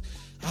downstairs.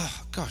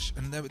 Oh, gosh.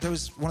 And there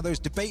was one of those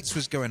debates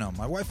was going on.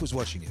 My wife was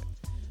watching it.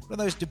 One of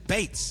those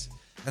debates.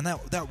 And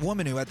that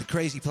woman who had the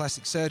crazy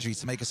plastic surgery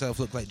to make herself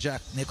look like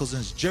Jack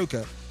Nicholson's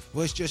Joker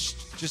was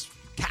just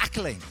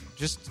cackling,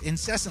 just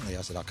incessantly.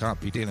 I said, I can't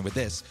be dealing with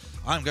this.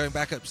 I'm going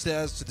back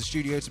upstairs to the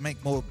studio to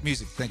make more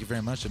music. Thank you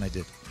very much. And I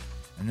did.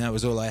 And that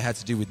was all I had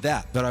to do with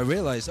that. But I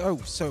realized,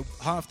 so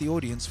half the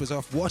audience was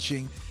off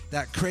watching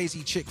that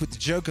crazy chick with the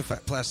Joker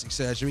plastic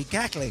surgery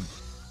cackling.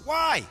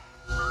 Why?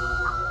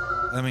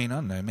 I mean, I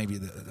don't know, maybe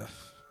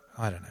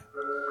I don't know.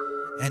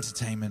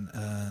 Entertainment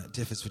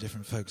differs for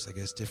different folks, I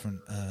guess. Different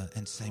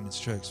entertainment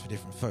strokes for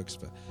different folks.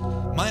 But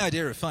my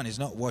idea of fun is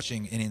not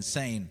watching an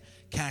insane,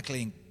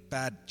 cackling,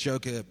 bad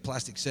Joker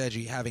plastic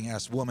surgery having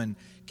ass woman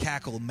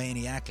cackle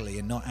maniacally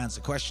and not answer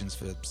questions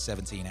for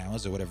 17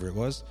 hours or whatever it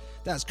was.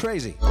 That's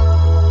crazy.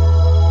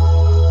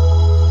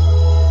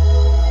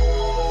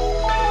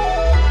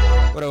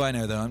 What do I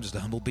know, though? I'm just a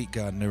humble beat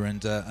gardener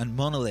and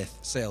monolith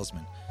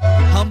salesman.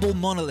 Humble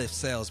monolith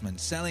salesman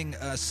selling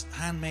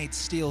handmade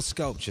steel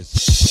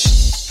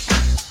sculptures.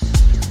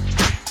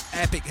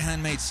 Epic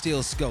handmade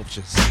steel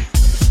sculptures.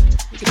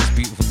 Look at this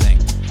beautiful thing.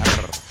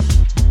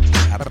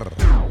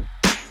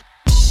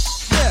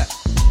 Yeah.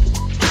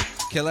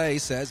 Calais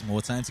says,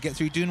 more time to get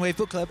through Dune Wave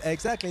Book Club.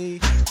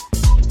 Exactly.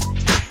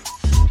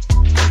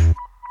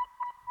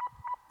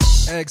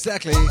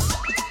 Exactly.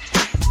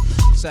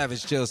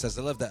 Savage Jill says,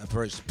 I love that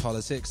approach to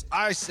politics.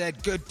 I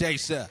said, good day,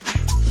 sir.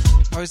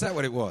 Oh, is that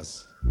what it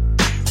was?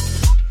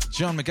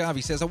 John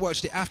McGarvey says, I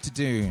watched it after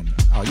Dune.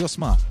 Oh, you're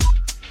smart.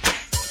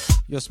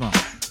 You're smart.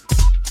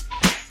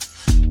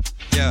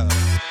 Yeah.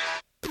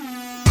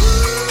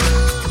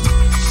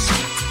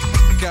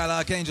 Kyle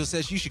Archangel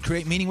says, you should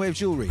create Meaning Wave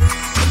jewelry.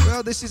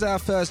 Well, this is our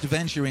first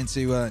venture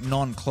into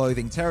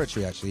non-clothing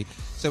territory, actually.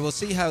 So we'll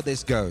see how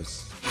this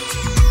goes.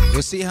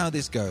 We'll see how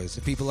this goes.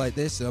 If people like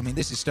this, I mean,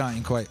 this is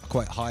starting quite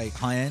high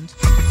end.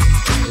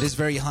 It is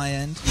very high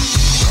end.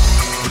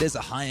 It is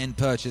a high-end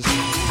purchase,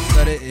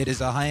 but it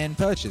is a high-end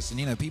purchase. And,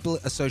 you know, people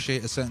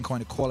associate a certain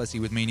kind of quality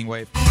with Meaning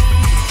Wave.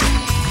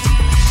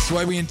 That's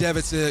why we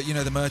endeavor to, you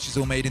know, the merch is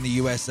all made in the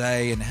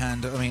USA and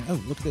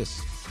look at this.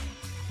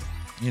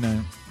 You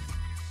know,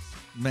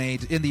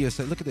 made in the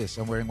USA. Look at this.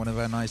 I'm wearing one of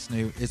our nice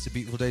new It's a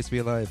Beautiful Day to Be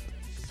Alive.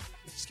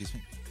 Excuse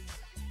me.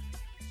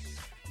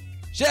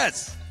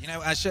 Shirts! You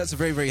know, our shirts are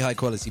very, very high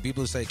quality.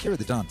 People say, Kira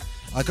the Don,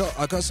 I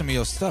got some of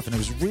your stuff and it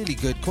was really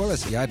good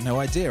quality. I had no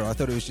idea. I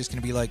thought it was just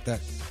going to be like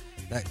that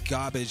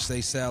garbage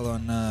they sell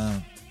on,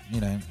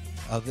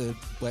 other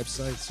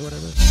websites or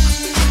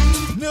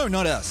whatever. No,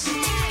 not us.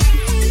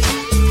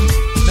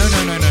 No.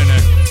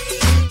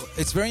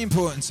 It's very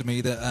important to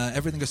me that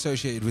everything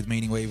associated with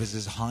Meaning Wave is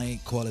as high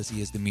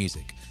quality as the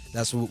music.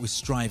 That's what we're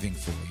striving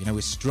for. You know,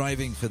 we're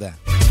striving for that.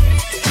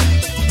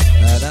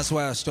 That's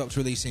why I stopped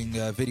releasing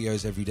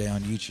videos every day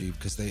on YouTube,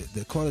 because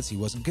the quality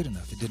wasn't good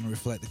enough. It didn't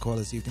reflect the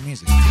quality of the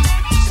music.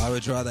 I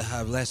would rather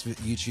have less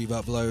YouTube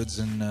uploads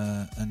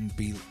and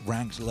be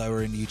ranked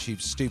lower in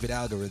YouTube's stupid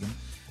algorithm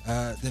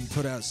than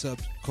put out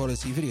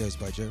sub-quality videos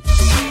by Joe.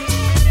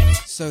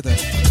 So then.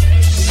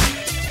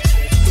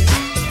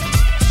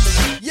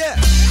 Yeah!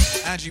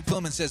 Andrew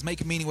Pullman says, make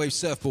a Meaning Wave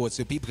surfboard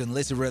so people can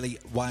literally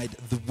ride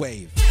the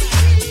wave.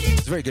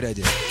 It's a very good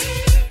idea.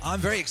 I'm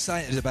very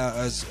excited about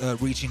us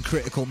reaching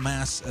critical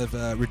mass of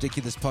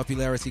ridiculous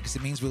popularity, because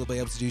it means we'll be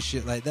able to do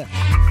shit like that.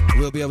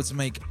 We'll be able to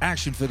make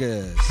action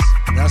figures.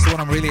 That's the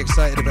one I'm really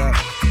excited about.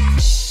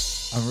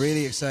 I'm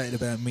really excited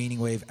about Meaning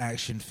Wave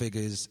action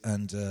figures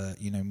and,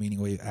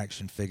 Meaning Wave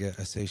action figure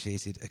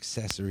associated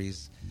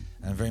accessories.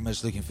 I'm very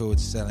much looking forward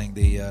to selling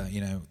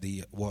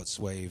the Watts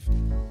Wave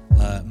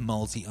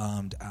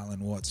multi-armed Alan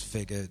Watts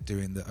figure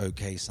doing the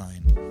OK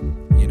sign.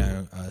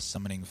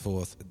 Summoning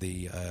forth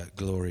the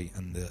glory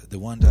and the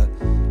wonder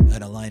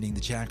and aligning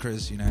the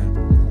chakras,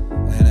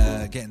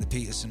 and getting the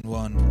Peterson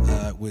one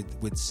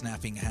with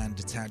snapping hand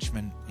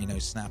attachment,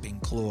 snapping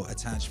claw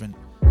attachment.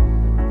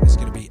 It's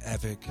going to be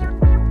epic.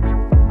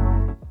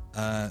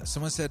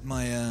 Someone said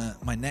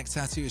my neck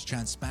tattoo is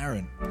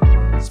transparent.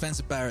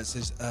 Spencer Barrett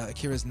says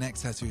Akira's neck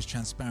tattoo is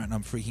transparent and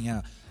I'm freaking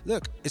out.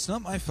 Look, it's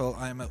not my fault.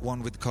 I am at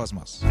one with the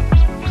cosmos.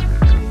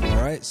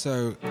 Alright,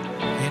 so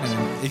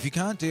if you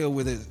can't deal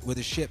with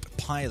a ship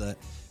pilot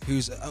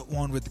who's at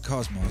one with the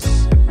cosmos,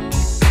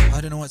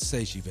 I don't know what to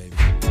say to you, baby.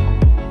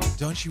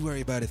 Don't you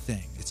worry about a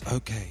thing. It's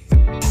okay.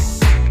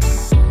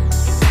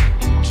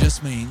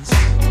 Just means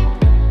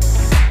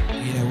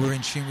we're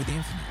in tune with the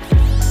infinite.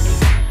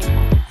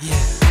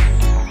 Yeah.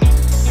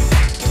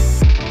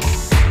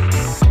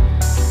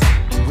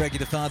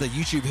 Regular Father,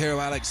 YouTube hero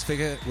Alex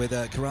figure with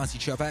a karate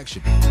chop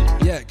action.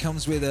 Yeah, it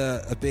comes with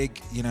a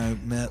big,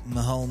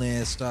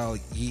 Mjolnir style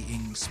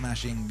yeeting,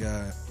 smashing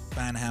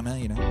ban hammer,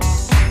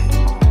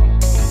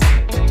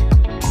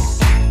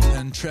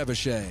 and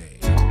trebuchet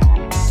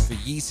for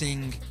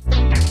yeeting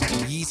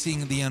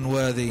the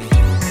unworthy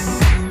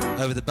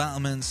over the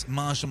battlements.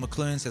 Marshall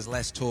McLuhan says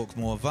less talk,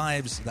 more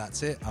vibes.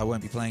 That's it. I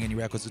won't be playing any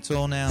records at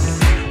all now.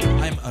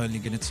 I'm only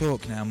going to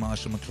talk now,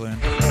 Marshall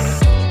McLuhan.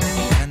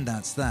 And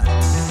that's that.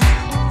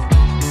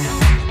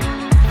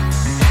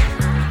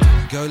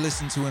 Go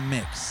listen to a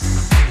mix.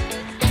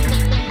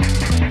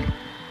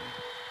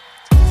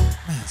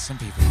 Man, some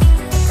people.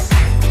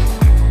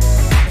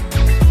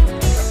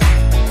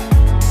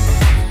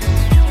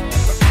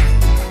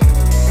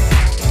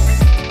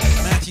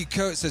 Matthew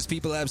Coates says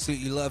people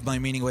absolutely love my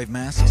Meaning Wave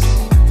masks.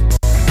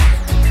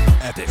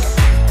 Epic.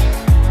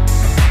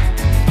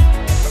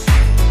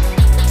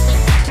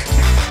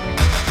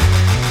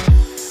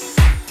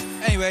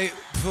 Anyway,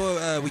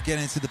 before we get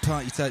into the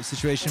party type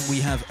situation, we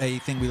have a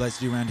thing we like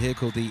to do around here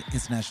called the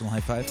International High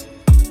Five.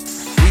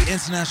 The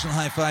International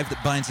High Five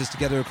that binds us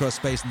together across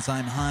space and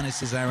time,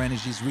 harnesses our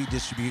energies,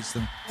 redistributes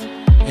them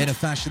in a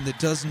fashion that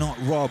does not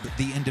rob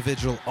the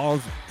individual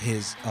of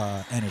his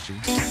energy.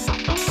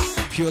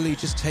 Purely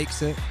just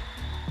takes it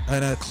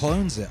and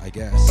clones it, I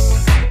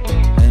guess,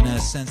 and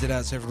sends it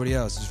out to everybody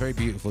else. It's very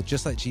beautiful,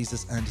 just like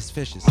Jesus and his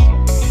fishes. For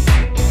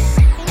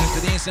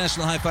the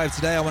International High Five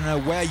today, I want to know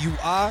where you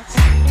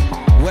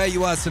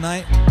are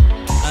tonight.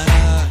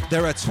 And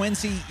there are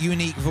 20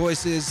 unique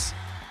voices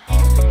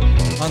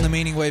on the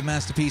Meaning Wave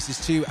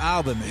Masterpieces 2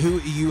 album. Who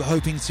are you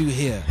hoping to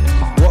hear?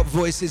 What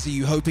voices are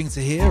you hoping to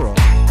hear? Or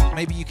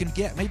maybe you can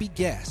guess. Maybe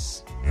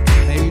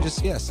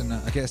just guess. And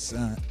I guess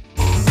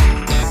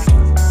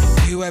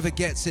whoever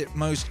gets it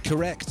most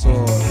correct,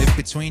 or if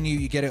between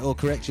you get it all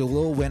correct, you'll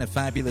all win a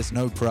fabulous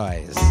no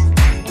prize.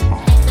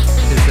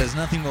 Because there's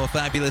nothing more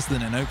fabulous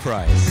than a no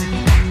prize.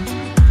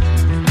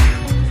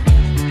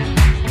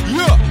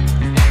 Yeah!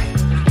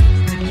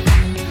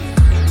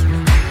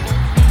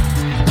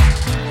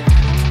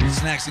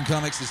 Snacks and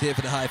Comics is here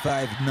for the high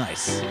five.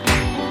 Nice.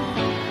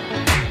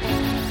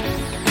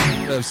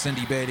 So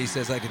Cindy Beatty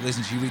says, I could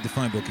listen to you read the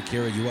phone book.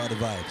 Akira, you are the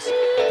vibes.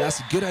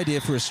 That's a good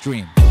idea for a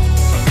stream.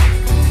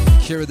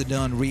 Akira the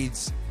Don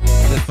reads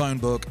the phone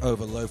book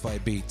over lo-fi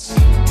beats.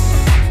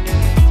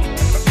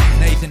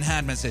 Nathan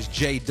Hadman says,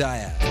 Jay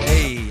Dyer.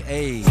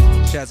 Hey.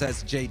 Shouts out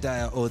to Jay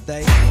Dyer all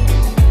day.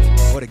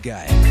 What a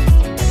guy.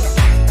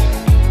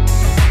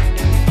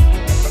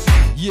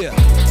 Yeah.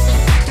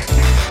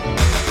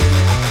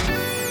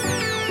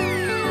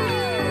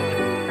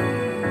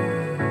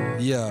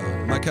 Yo,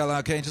 Michael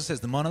Archangel says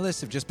the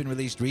monoliths have just been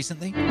released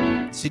recently.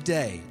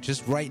 Today,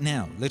 just right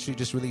now. Literally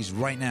just released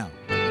right now.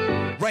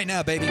 Right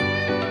now, baby.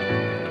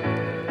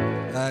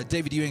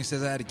 David Ewing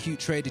says, I had a cute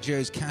Trader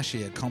Joe's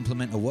cashier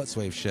compliment a What's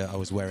Wave shirt I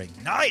was wearing.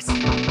 Nice!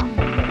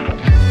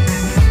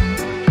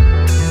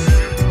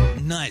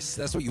 Nice,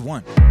 that's what you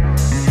want.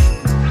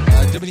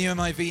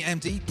 WMIV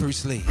MD,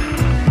 Bruce Lee.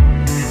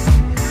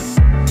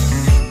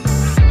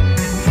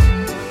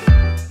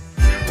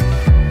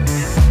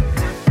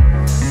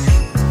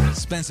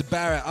 Spencer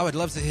Barrett, I would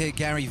love to hear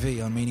Gary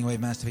V on Meaning Wave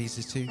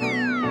Masterpieces 2.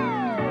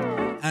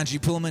 Andrew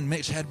Pullman,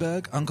 Mitch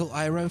Hedberg, Uncle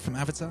Iroh from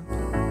Avatar.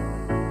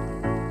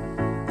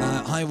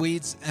 Hi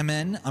Weeds,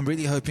 MN. I'm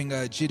really hoping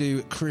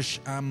Jiddu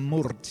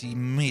Krishnamurti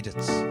made it.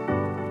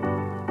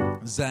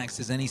 Zach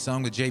says any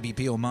song with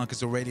JBP or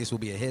Marcus Aurelius will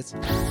be a hit.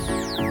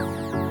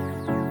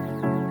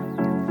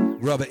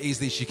 Robert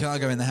Easley,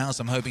 Chicago in the house.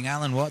 I'm hoping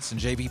Alan Watts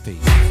and JBP.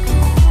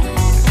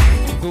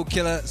 Bull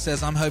Killer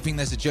says I'm hoping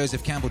there's a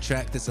Joseph Campbell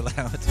track that's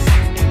allowed.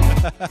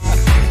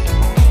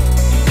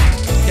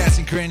 Cats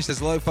and Cringe says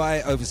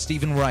lo-fi over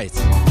Stephen Wright.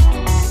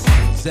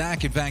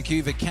 Zach in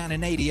Vancouver,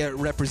 Canada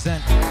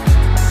represent.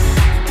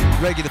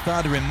 Regular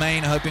Father in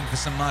Maine, hoping for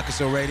some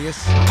Marcus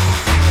Aurelius.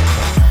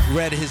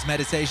 Read his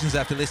meditations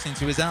after listening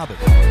to his album.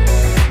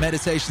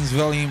 Meditations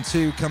Volume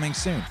 2 coming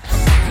soon.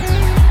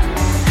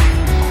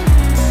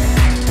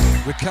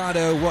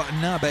 Ricardo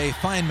Watanabe,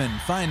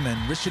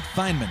 Feynman, Richard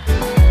Feynman.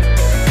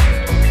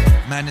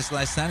 Madness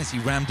Lies Sanity,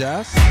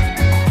 Ramdas.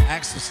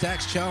 Axel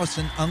Stacks,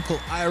 Charleston, Uncle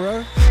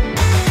Iroh.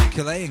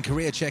 Calais in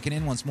Korea checking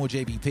in, wants more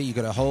JBP. You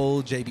got a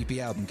whole JBP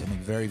album coming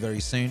very, very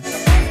soon.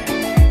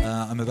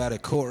 I'm about a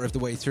quarter of the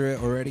way through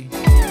it already.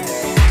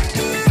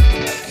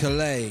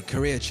 Calais,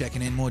 Korea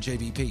checking in, more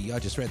JBP. I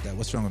just read that.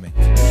 What's wrong with me?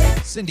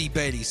 Cindy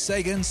Beatty,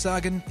 Sagan.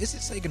 Is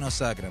it Sagan or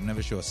Sagan? I'm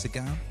never sure.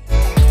 Sagan?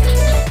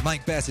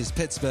 Mike Bessis,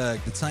 Pittsburgh.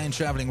 The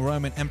time-traveling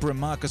Roman Emperor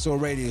Marcus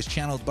Aurelius,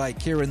 channeled by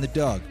Kieran the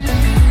Dog.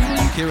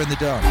 Kieran the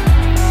Dog.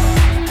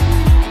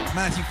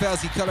 Matthew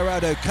Felsey,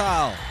 Colorado.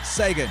 Carl,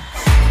 Sagan.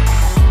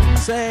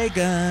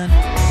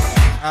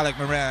 Alec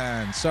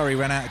Moran. Sorry,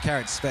 ran out of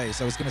carrot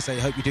space. I was going to say,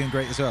 hope you're doing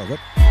great as well. What?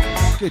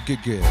 Good.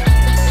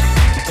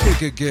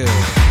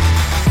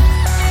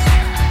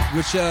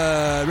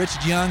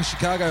 Richard Young,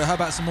 Chicago. How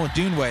about some more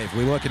Dune Wave?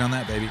 We're working on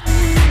that, baby.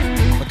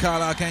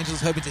 Mikhail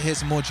Archangel's hoping to hear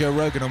some more Joe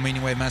Rogan on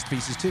Meaning Wave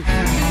Masterpieces too.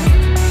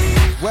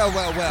 Well.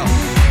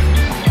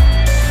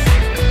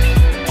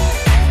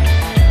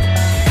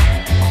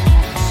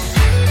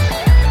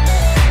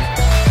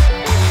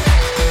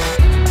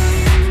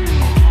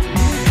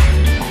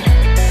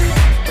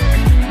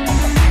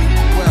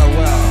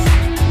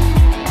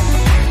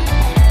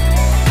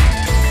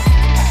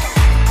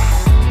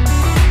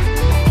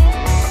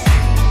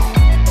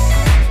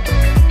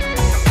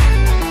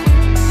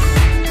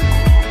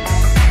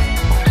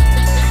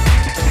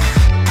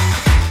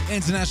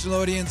 International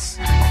audience,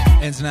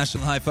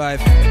 international high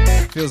five.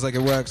 Feels like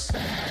it works.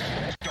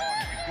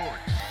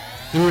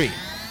 3,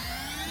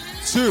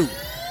 2,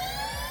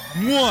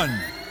 1.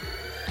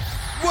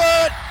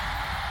 What?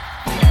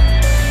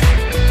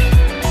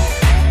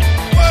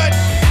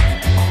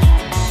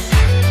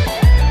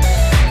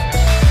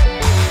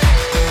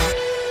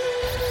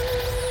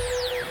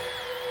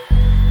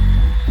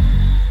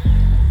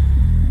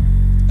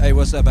 Hey,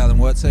 what's up, Alan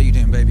Watts? How you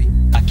doing, baby?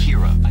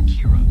 Akira.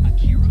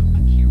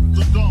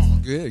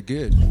 Good,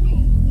 good.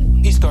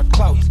 He's got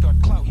clout. He's got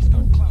clout. He's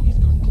got clout. He's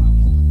got clout.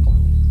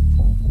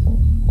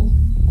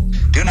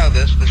 Do you know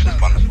this? This is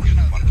wonderful.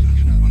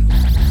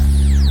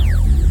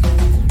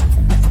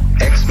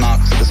 X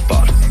marks the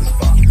spot.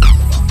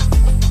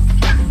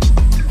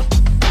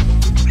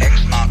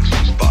 X marks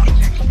the spot.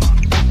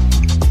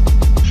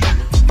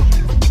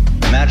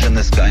 Imagine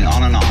this going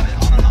on and on.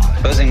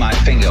 Supposing my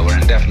finger were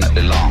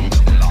indefinitely long.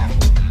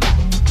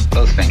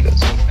 Both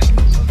fingers.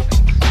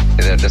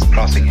 They're just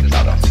crossing each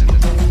other.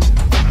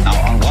 Now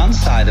on one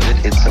side of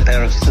it, it's a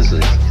pair of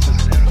scissors.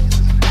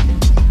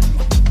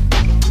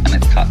 And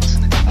it cuts.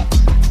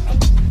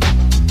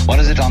 What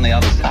is it on the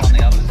other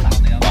side?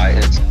 Why,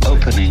 it's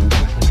opening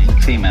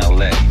female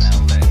legs.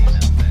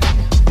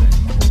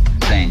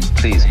 Saying,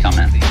 please come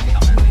in.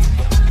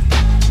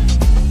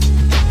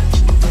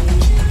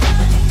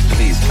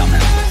 Please come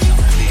in.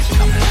 Please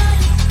come in.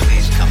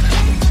 Please come in.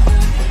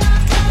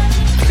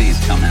 Please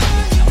come in.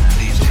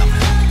 Please come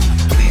in.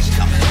 Please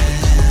come in.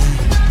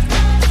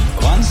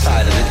 One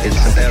side of it is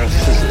a pair of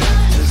scissors.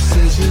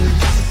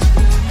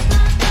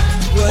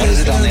 What is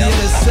it on the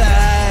other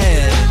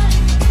side?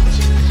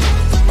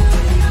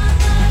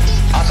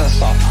 Utter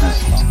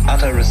softness,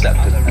 utter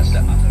receptiveness.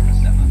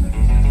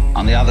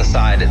 On the other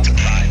side, it's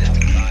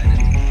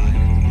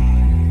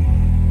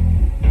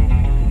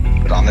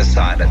but on this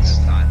side, it's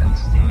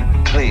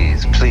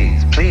please,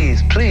 please,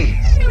 please, please.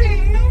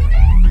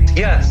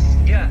 Yes,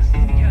 yes,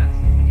 yes,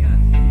 yes.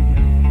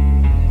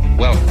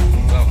 Well,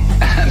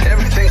 and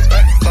everything's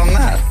based on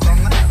that.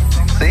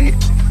 See?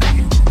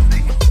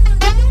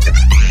 It's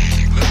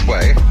this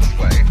way.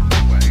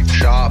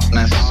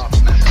 Sharpness,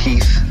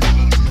 teeth,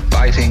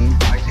 biting,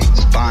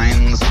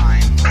 spines,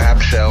 crab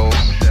shells,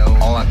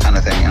 all that kind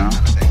of thing, you know?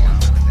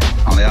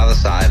 On the other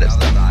side, it's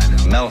the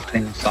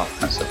melting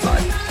softness of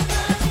life.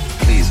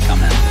 Please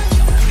come in.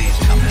 Please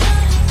come in.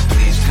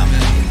 Please come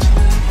in.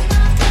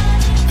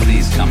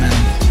 Please come in.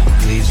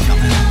 Please come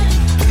in.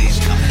 Please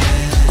come in.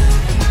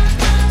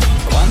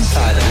 One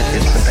side of it,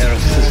 it's a pair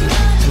of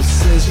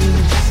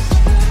scissors.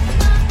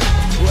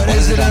 What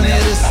is it on the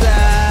other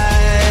side?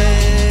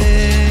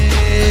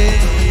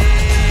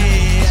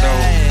 So,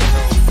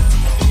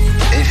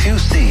 if you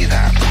see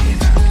that,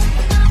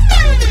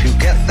 if you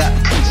get that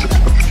principle,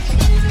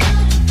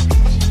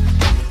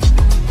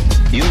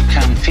 you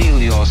can feel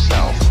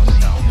yourself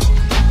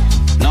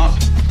not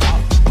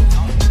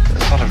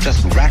sort of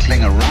just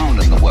rattling around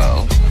in the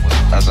world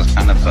as a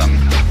kind of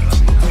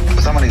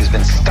somebody who's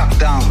been stuck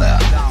down there.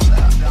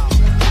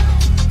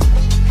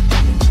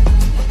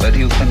 But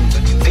you can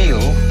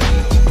feel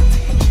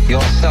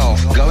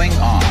yourself going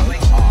on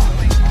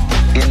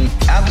in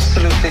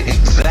absolutely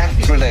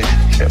exact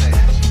relationship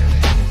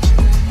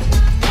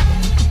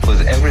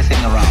with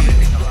everything around you.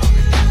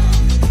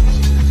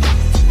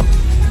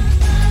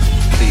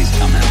 Please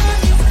come in.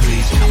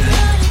 Please come in.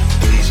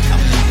 Please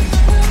come in.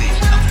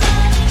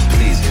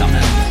 Please come in. Please come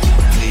in.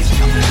 Please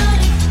come in.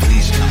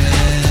 Please come in.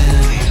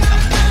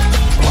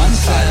 One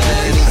side of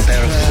it is a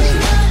pair of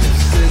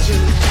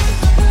scissors.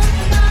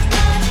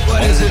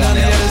 What is it on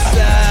the other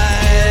side?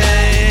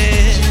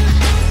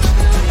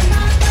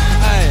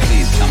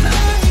 Please come in.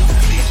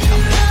 Please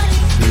come in.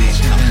 Please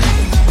come in.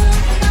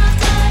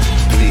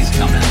 Please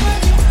come in.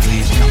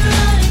 Please come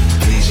in.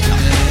 Please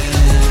come in.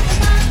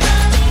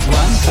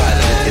 One side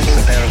of it is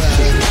a pair of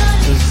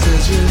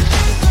scissors.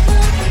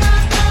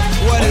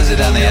 What is it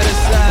on the other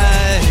side?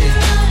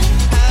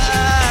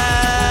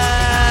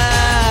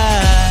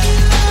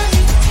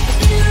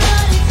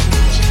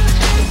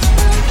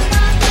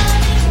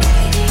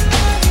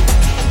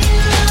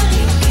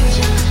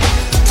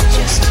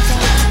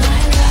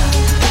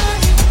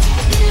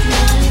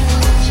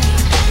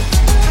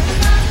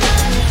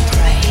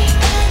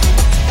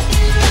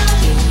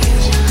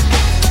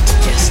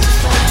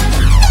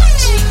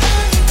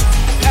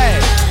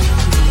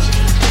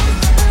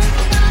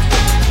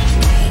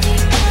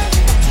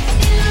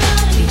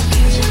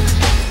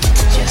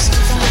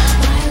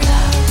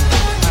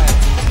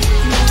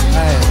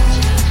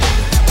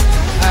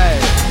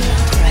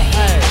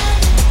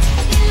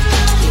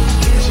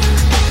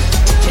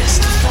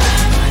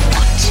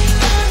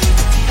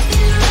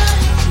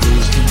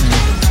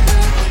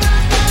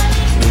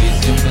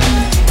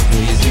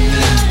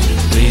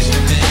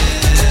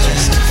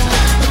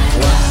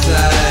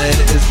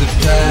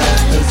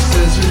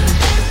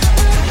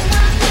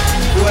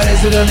 What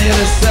is it on the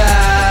other side?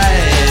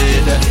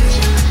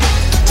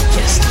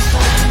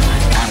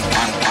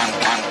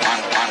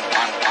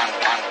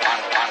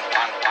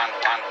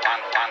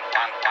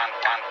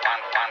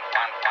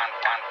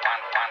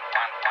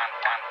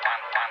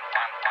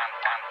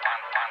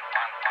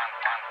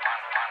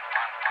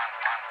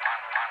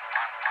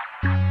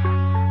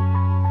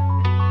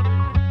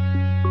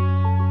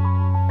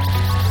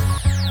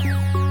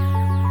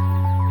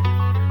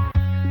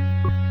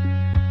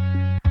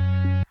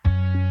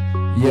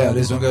 Yeah,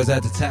 this one goes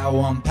out to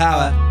Taiwan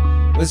Power.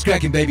 What's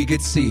cracking, baby? Good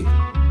to see you.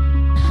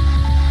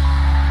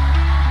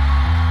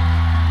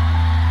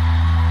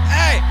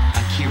 Hey!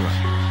 Akira.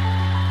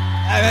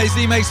 Hey,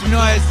 AC, make some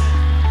noise.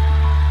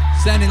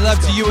 Sending love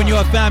to you and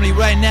your family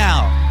right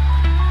now.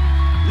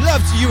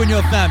 Love to you and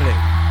your family.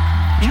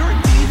 You're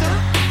either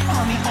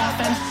on the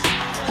offense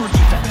or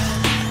defense.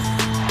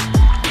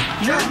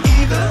 You're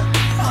either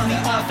on the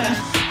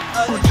offense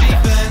or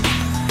defense.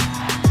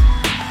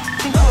 I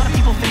think a lot of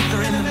people think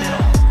they're in the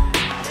middle.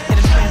 It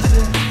is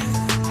transit.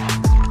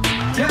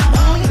 You're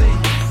only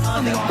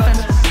on the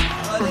offense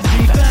or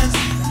defense.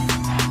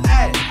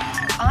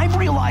 I've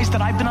realized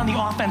that I've been on the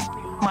offense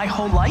my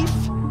whole life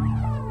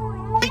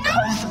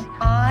because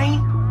I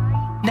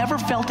never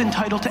felt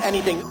entitled to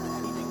anything.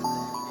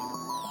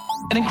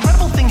 An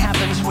incredible thing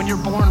happens when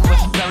you're born with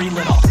very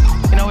little.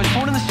 You know, I was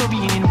born in the Soviet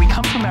Union, we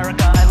come to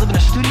America, I live in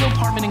a studio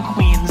apartment in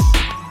Queens.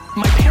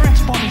 My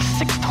parents bought me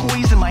 6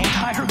 toys in my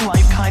entire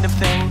life kind of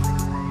thing.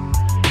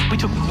 We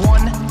took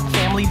 1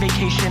 family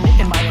vacation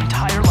in my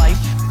entire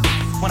life.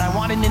 When I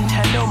wanted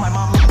Nintendo, my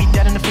mom looked me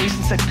dead in the face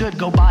and said, good,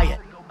 go buy it.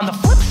 On the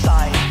flip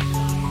side,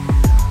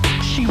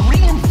 she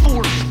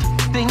reinforced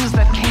things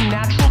that came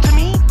natural to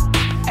me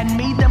and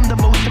made them the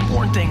most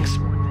important things.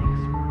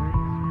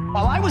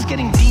 While I was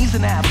getting D's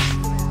and F's,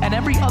 and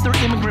every other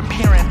immigrant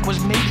parent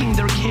was making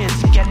their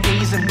kids get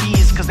A's and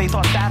B's because they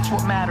thought that's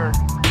what mattered,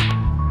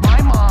 my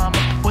mom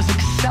was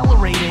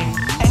accelerating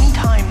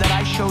anytime that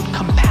I showed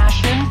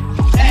compassion,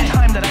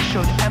 anytime that I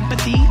showed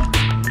empathy,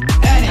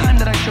 anytime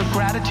that I showed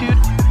gratitude.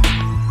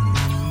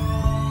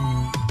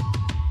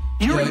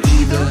 You're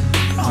either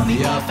on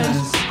the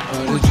offense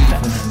or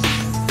defense.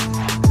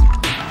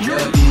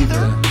 You're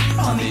either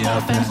on the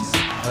offense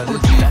or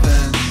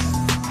defense.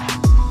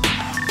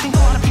 I think a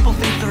lot of people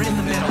think they're in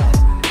the middle.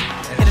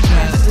 It is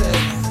transit.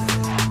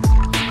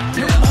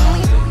 You're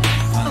only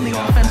on the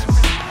offense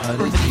or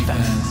the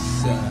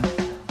defense.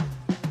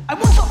 I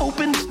once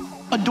opened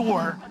a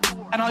door,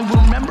 and I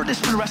will remember this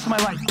for the rest of my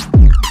life.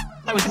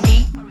 I was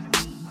 8.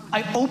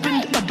 I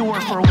opened a door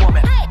for a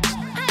woman.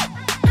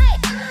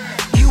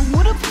 You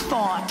would have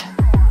thought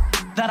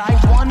that I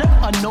won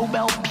a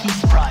Nobel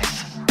Peace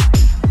Prize.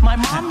 My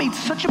mom made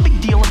such a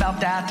big deal about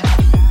that.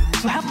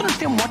 You have to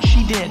understand what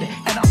she did,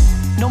 and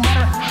no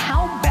matter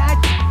how bad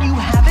you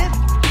have it,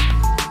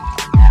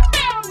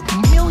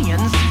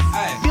 millions,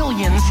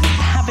 billions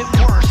have it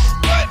worse.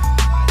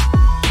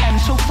 And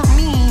so for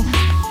me,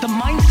 the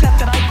mindset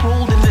that I've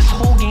rolled in this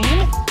whole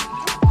game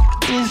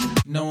is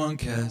no one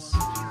cares.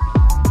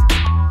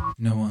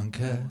 No one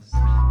cares.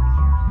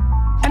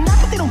 And not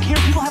that they don't care,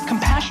 people have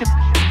compassion,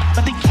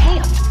 but they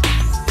can't.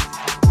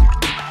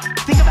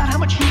 Think about how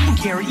much you can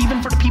care,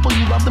 even for the people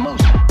you love the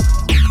most.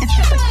 It's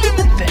just a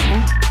human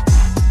thing.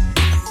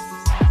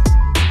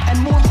 And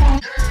more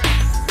importantly,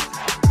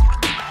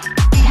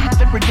 we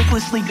have it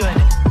ridiculously good.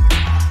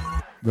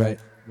 Right.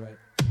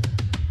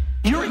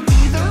 You're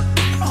either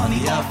on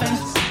the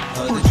offense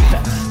or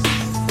defense.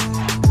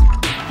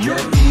 You're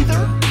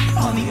either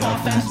on the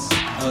offense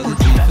or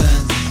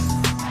defense.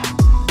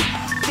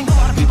 I think a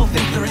lot of people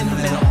think they're in the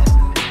middle.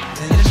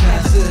 It is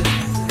transit.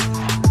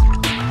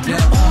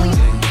 You're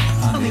only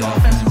on the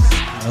offense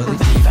or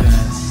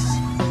defense.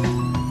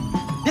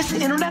 This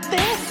internet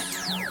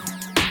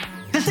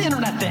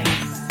thing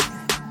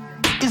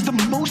is the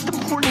most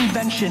important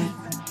invention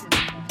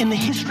in the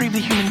history of the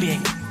human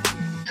being.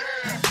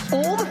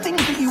 All the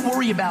things that you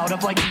worry about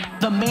of like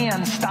the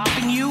man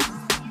stopping you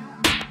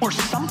or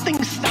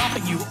something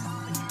stopping you,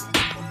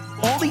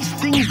 all these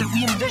things that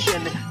we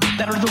envision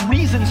that are the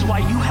reasons why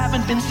you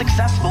haven't been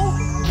successful,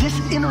 this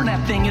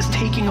internet thing is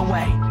taking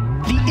away.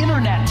 The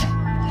internet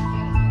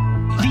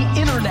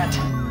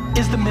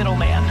is the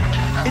middleman.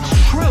 It's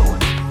true.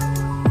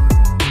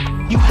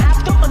 You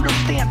have to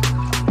understand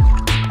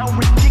how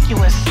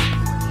ridiculous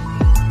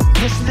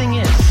this thing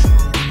is.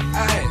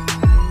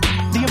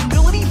 The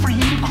ability for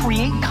you to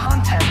create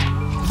content,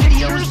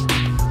 videos,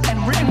 and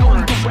written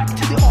word direct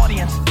to the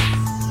audience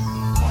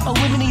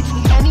eliminates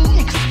any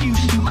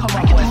excuse you come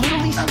up with. I can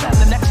literally spend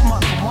the next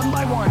month, one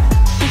by one,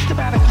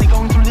 systematically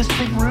going through this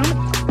big room,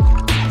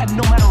 and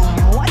no matter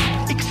what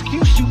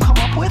excuse you come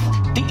up with,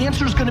 the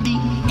answer is going to be,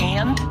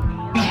 and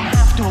we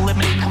have to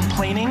eliminate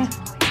complaining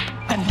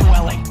and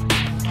dwelling.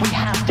 We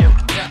have to.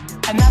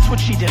 And that's what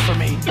she did for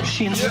me.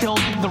 She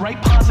instilled the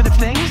right positive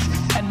things,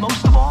 and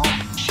most of all,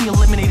 she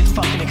eliminated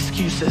fucking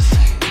excuses.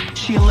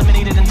 She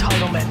eliminated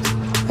entitlement.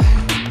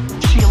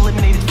 She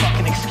eliminated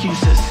fucking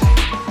excuses.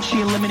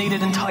 She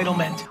eliminated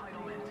entitlement.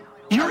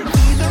 You're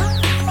either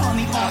on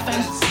the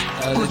offense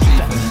or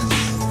defense.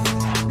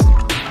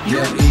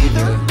 You're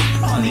either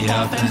on the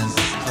offense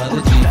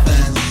or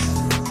defense.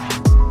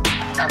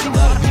 I think a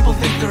lot of people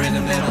think they're in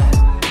the middle.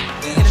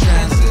 In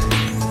transit.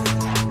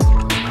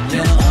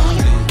 You're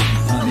only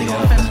on the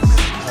offense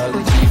or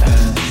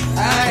defense.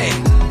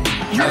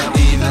 You're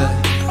either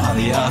on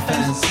the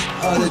offense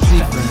or the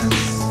defense.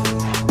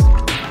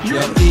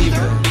 You're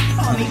either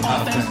on the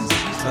offense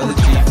or the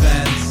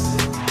defense.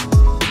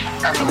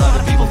 A lot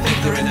of people think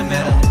they're in the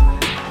middle.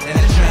 In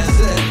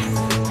transit.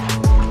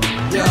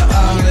 You're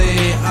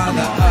only on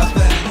the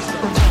offense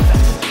or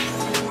defense.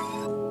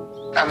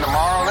 And the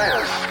moral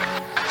is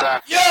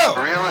that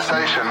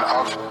realization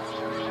of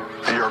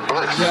your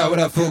bliss Yo, what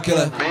up, Fool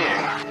Killer?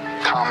 being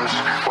comes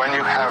when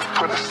you have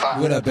put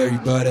aside What up,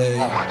 everybody?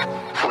 moment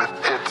with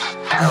its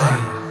terror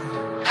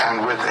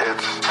and with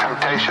its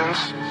temptations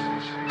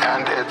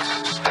and its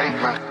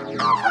statement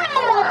of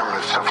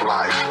requirements of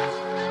life.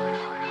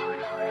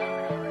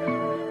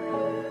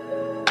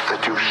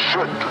 That you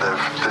should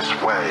live this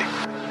way.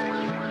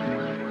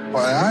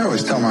 Well, I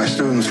always tell my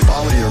students,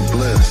 follow your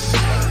bliss.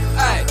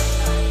 Hey.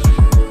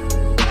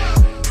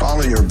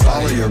 Follow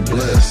your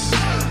bliss.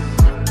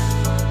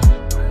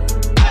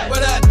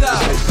 What up, dog?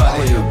 Say,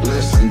 follow your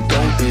bliss and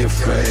don't be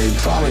afraid.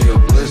 Follow your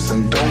bliss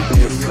and don't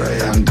be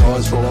afraid. And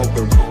doors will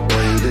open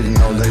where you didn't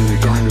know they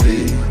were going to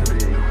be.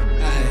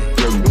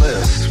 Your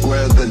bliss,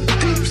 where the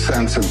deep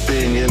sense of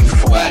being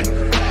informed,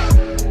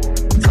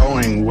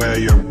 going where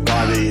your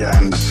body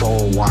and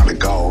soul want to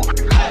go.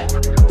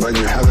 When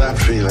you have that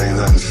feeling,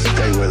 then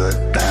stay with it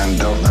and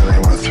don't let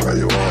anyone throw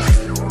you off.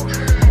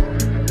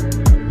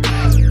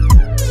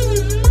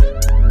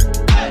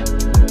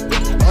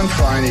 One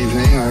fine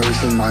evening, I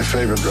was in my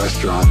favorite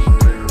restaurant.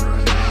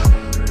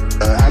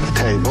 At a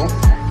table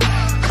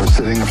were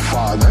sitting a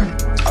father,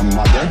 a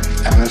mother,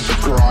 and a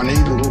scrawny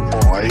little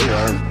boy,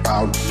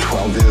 about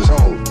 12 years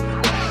old.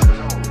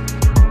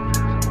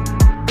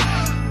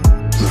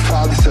 The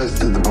father says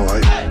to the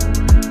boy,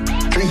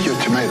 "Drink your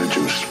tomato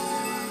juice."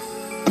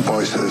 The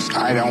boy says,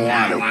 "I don't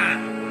want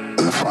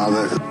to." The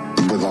father,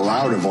 with a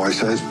louder voice,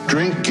 says,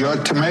 "Drink your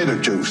tomato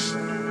juice."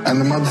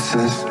 And the mother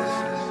says,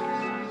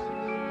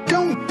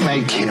 "Don't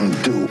make him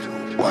do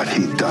what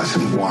he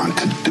doesn't want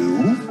to do."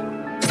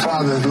 The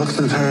father looks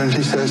at her and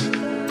he says,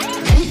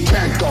 "He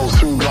can't go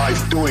through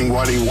life doing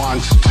what he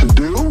wants to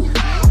do.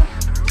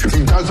 If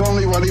he does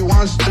only what he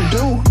wants to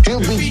do,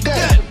 he'll be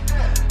dead.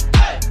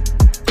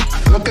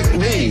 Look at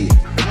me.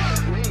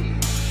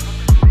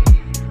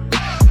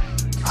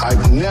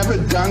 I've never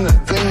done the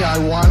thing I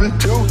wanted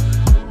to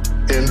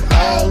in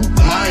all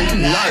my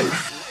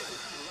life."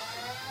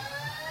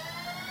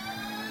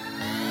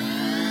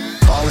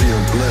 Follow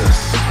your bliss.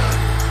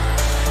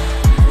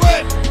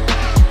 What?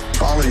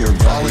 Follow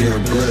your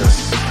bliss.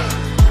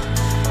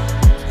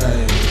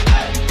 Hey.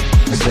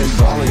 I say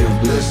follow your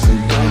bliss and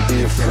don't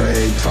be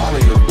afraid.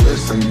 Follow your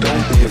bliss and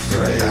don't be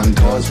afraid. And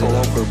doors will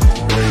open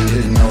where you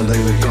didn't know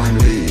they were going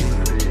to be.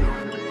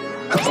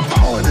 A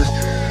poet is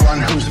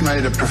one who's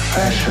made a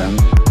profession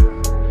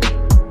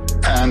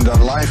and a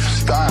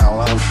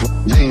lifestyle of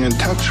being in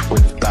touch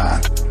with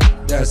that.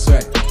 That's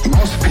right.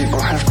 Most people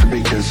have to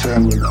be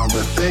concerned with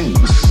other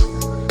things.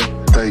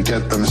 They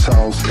get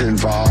themselves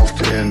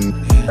involved in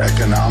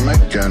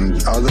economic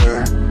and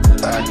other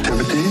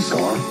activities,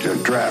 or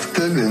you're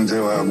drafted into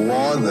a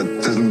war that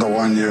isn't the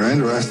one you're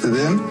interested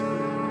in.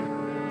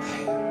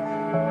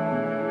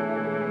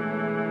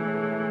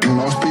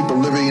 Most people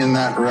living in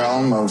that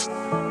realm of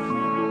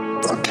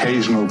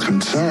occasional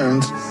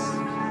concerns,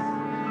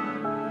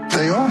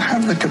 they all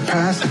have the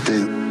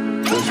capacity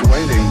that's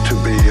waiting to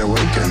be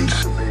awakened.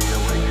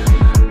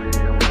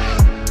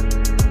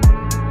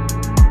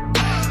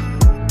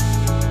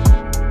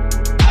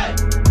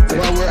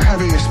 Well, we're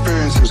having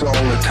experiences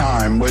all the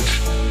time, which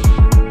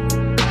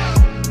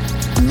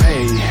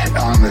may,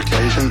 on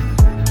occasion,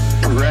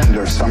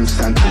 render some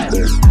sense of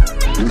this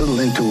little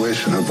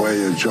intuition of where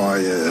your joy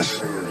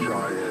is.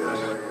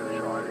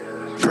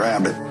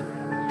 Grab it.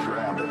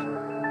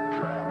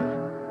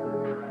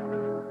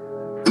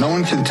 No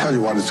one can tell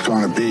you what it's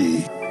going to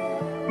be.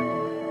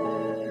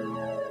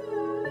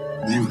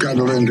 You've got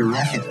to learn to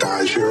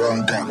recognize your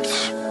own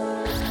depths.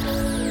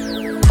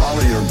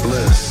 Follow your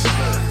bliss.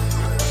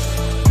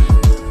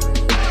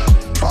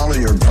 Follow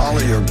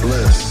your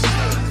bliss.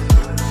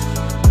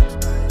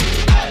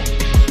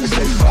 I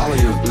say follow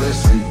your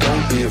bliss and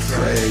don't be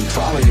afraid.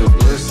 Follow your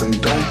bliss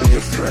and don't be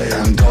afraid.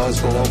 And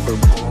doors will open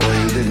where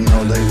you didn't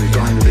know they were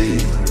going to be.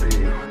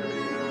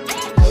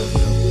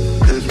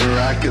 It's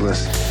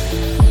miraculous.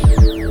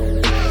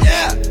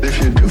 If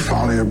you do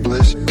follow your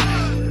bliss,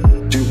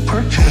 you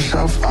put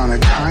yourself on a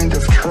kind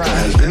of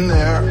track in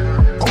there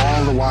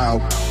all the while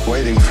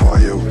waiting for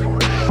you.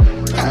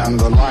 And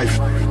the life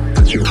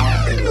that you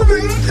want to be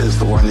living is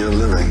the one you're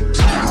living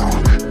somehow.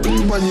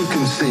 When you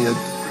can see it,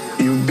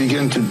 you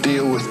begin to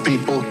deal with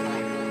people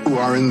who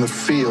are in the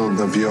field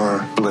of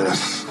your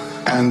bliss.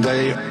 And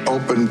they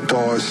open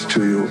doors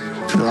to you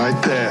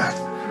right there,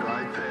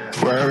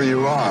 wherever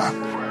you are.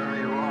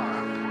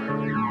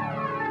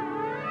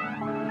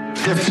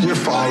 If you're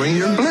following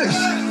your bliss,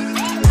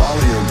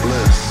 follow your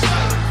bliss.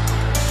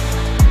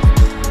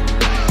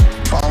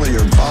 Follow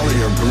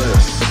your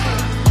bliss.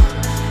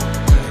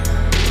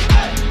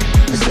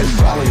 I said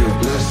follow your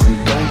bliss and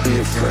don't be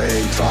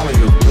afraid. Follow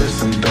your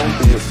bliss and don't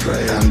be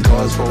afraid. And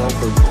doors will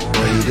open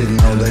where you didn't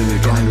know they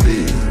were going to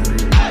be.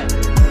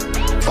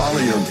 Follow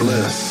your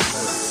bliss.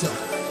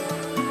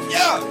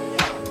 Yeah.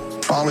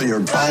 Follow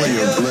your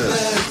bliss.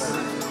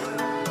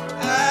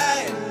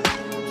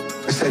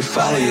 I say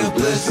follow your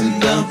bliss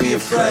and don't be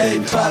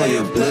afraid. Follow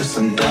your bliss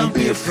and don't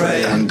be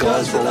afraid. And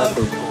doors will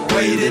open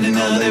where you didn't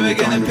know they were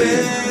gonna be.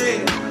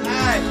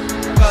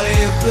 Follow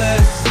your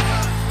bliss.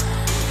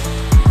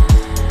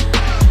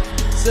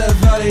 So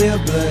follow your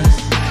bliss.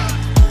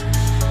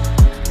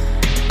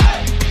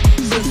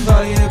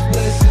 follow your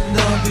bliss and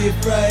don't be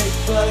afraid.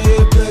 Follow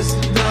your bliss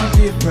and don't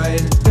be afraid.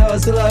 The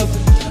doors will open.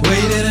 We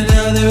didn't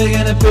know they were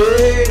gonna be.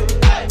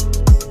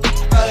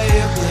 Follow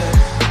your bliss.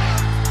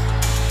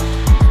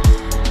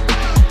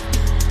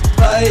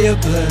 Follow your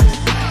bliss.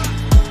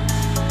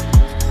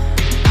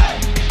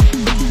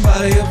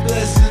 Follow your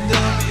bliss and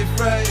don't be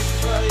afraid.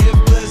 Follow your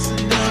bliss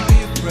and don't be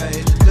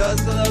afraid. The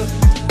doors will open.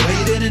 We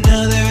didn't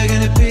know they were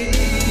gonna be.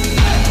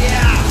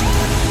 Yeah.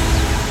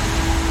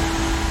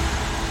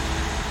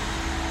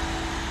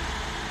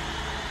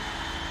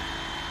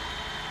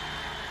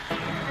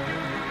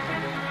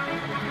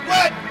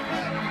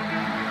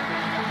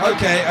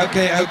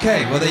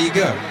 Okay. Well, there you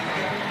go.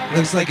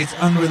 Looks like it's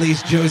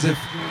unreleased Joseph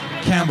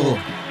Campbell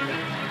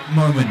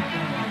moment.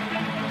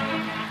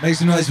 Make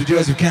some noise for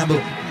Joseph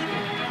Campbell.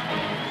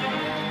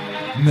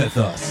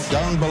 Mythos.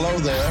 Down below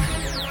there,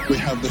 we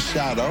have the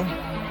shadow,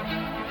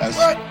 as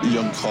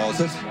Jung calls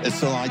it.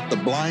 It's like the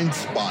blind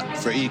spot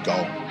for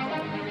ego.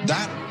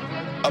 That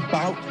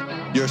about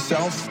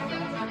yourself,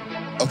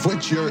 of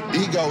which your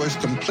ego is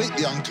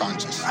completely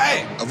unconscious,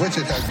 of which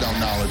it has no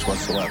knowledge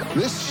whatsoever.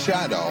 This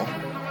shadow,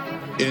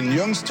 in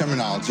Jung's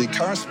terminology,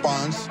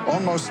 corresponds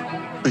almost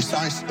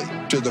precisely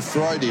to the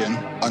Freudian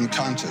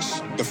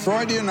unconscious. The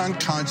Freudian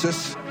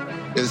unconscious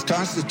is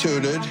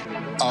constituted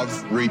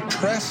of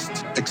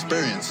repressed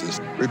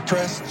experiences,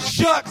 repressed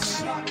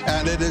shocks.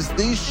 And it is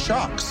these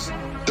shocks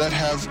that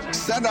have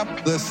set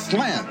up the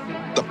slant,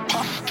 the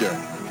posture,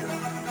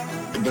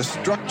 the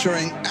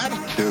structuring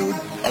attitude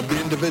of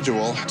the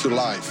individual to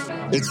life.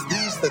 It's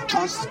these that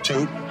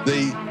constitute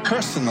the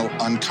personal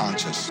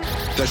unconscious.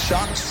 The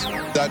shocks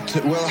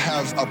that will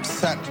have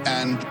upset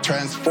and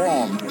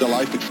transformed the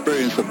life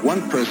experience of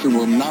one person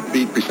will not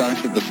be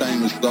precisely the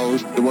same as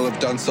those that will have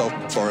done so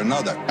for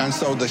another. And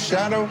so the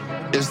shadow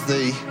is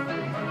the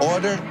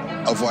order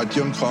of what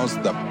Jung calls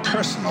the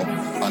personal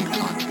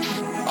unconscious.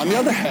 On the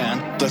other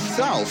hand, the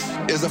self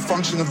is a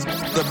function of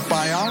the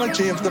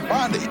biology of the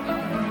body.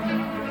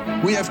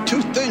 We have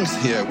two things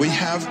here. We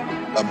have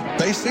a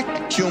basic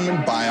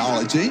human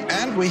biology,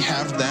 and we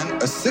have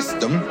then a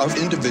system of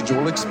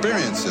individual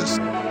experiences,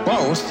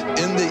 both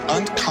in the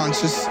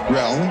unconscious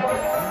realm.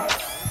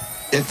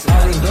 It's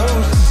out of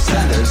those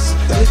centers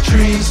that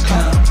dreams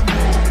come,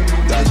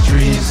 that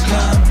dreams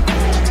come,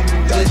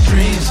 that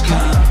dreams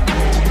come.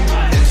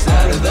 It's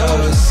out of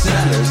those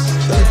centers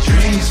that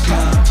dreams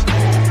come,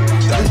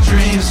 that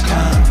dreams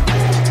come,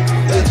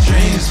 that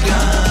dreams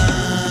come.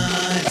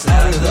 It's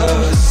out of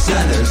those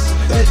centers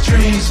that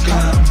dreams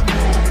come,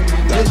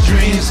 that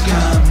dreams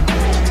come,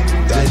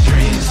 that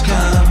dreams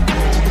come.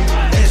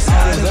 It's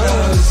out of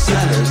those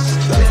centers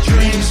that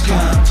dreams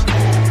come,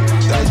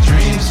 that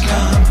dreams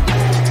come,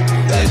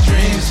 that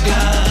dreams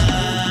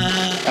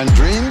come. And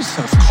dreams,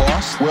 of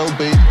course, will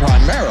be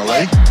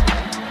primarily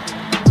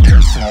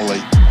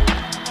personally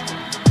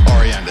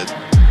oriented.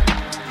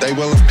 They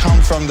will have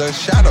come from the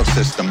shadow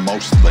system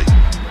mostly,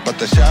 but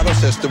the shadow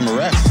system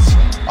rests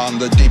on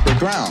the deeper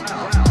ground.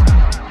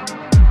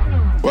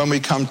 When we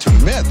come to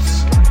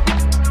myths,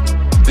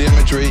 the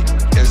imagery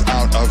is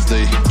out of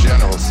the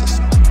general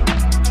system.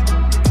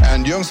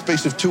 And Jung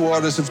speaks of two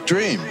orders of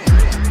dream.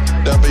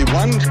 There'll be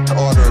one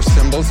order of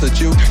symbols that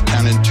you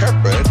can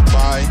interpret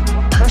by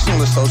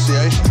personal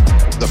association,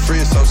 the free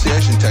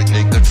association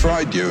technique that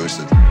Freud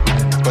used.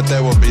 But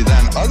there will be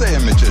then other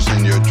images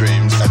in your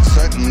dreams at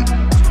certain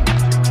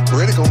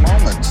critical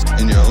moments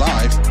in your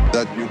life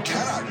that you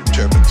cannot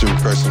interpret through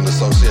personal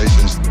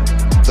associations.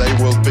 They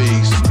will be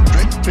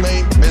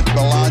strictly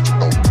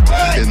mythological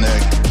in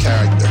their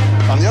character.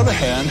 On the other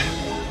hand,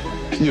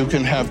 you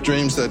can have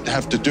dreams that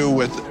have to do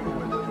with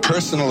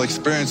personal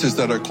experiences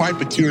that are quite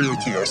peculiar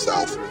to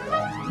yourself.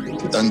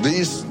 And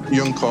these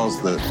Jung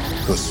calls the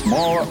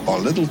small or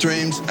little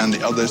dreams, and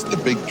the others the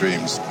big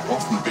dreams.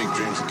 Often big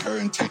dreams occur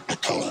in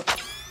technicolor.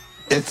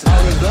 It's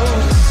out of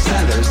those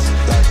centers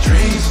that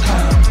dreams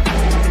come,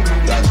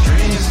 that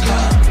dreams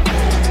come,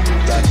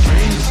 that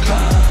dreams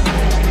come.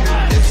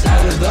 It's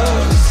out of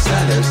those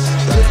centers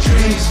that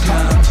dreams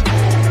come,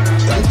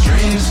 that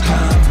dreams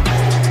come,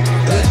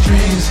 that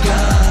dreams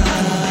come.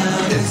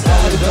 It's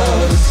out of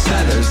those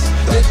centers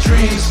that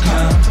dreams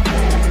come,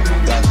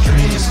 that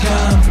dreams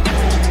come,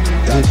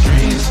 that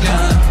dreams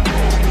come.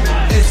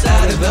 It's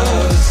out of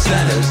those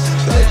centers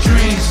that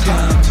dreams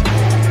come,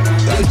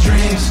 that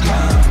dreams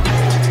come,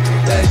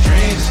 that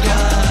dreams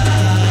come.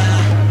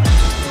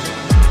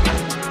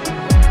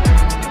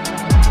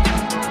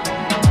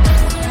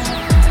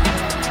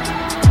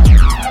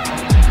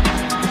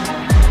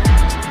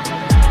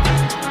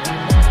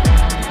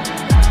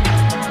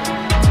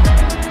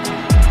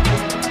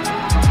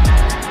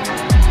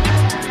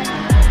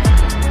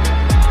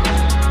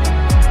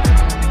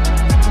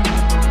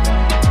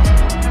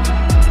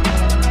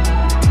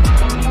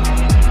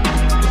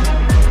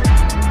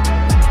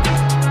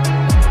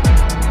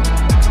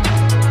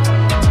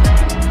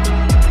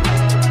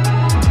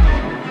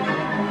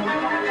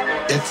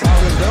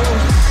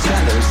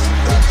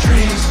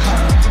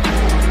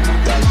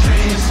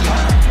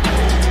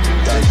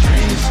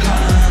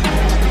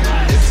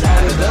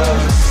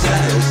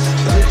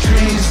 That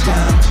dreams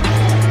come,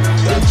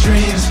 the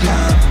dreams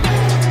come,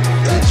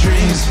 the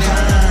dreams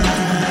come.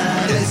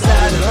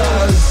 Inside of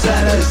those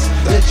centers,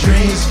 the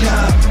dreams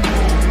come,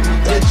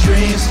 the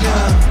dreams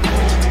come,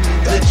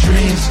 the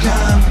dreams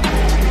come.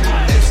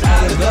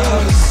 Inside of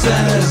those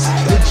centers,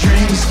 the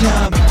dreams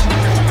come,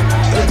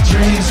 the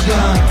dreams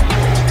come,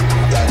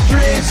 the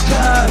dreams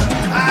come.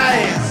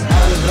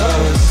 Out of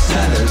those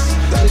centers,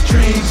 the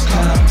dreams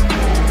come,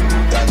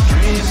 the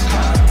dreams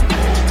come,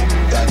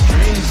 the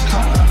dreams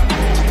come.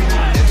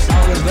 It's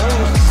out of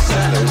those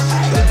centers,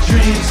 the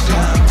dreams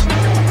come,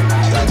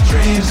 the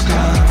dreams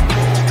come,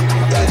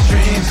 the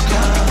dreams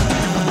come.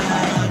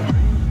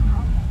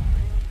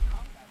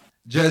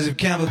 Joseph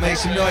Campbell, make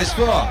some noise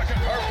for.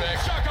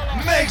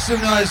 Make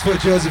some noise for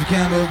Joseph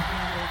Campbell.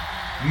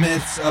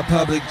 Myths are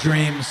public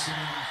dreams.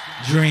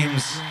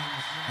 Dreams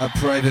are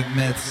private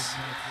myths.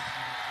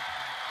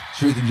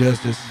 Truth and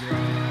justice.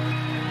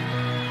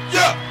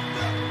 Yeah!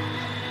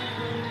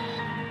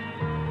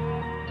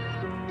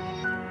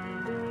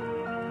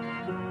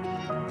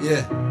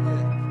 Yeah.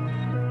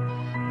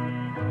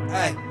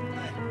 Hey.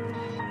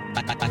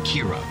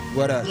 Akira.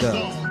 What up,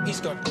 though?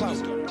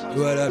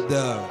 What up,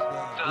 though?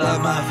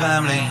 Love my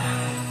family.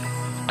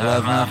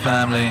 Love my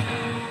family.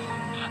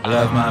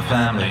 Love my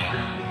family.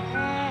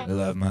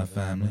 Love my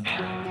family.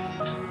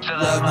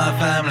 Love my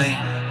family.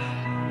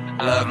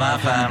 Love my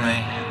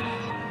family.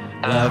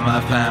 Love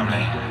my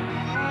family.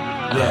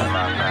 Love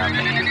my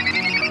family.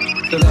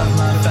 Love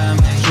my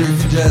family.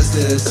 Truth and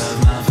justice.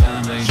 Love my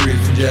family.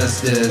 Truth and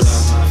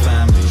justice. Love my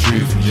family.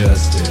 Truth and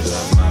justice.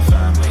 Love my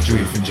family.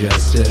 Truth and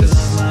justice.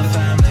 Love my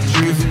family.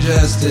 Truth and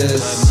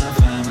justice. Love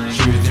my family.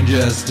 Truth and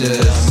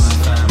justice. Love my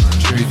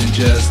family. Truth and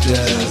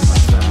justice.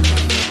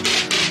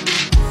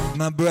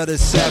 My brother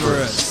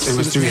Severus. It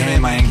was through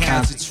him I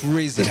encountered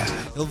Teresa,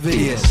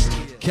 Elvidius,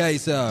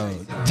 Queso,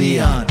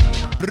 Dion,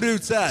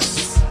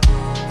 Brutus,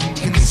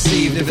 and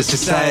conceived of a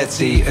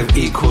society of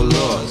equal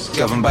laws,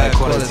 governed by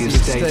equality of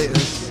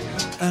status,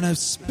 and of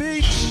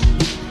speech,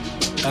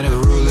 and of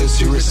rulers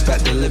who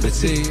respect the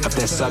liberty of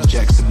their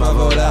subjects above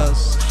all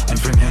else, and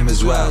from him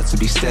as well to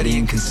be steady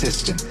and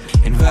consistent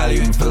in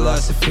valuing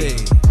philosophy,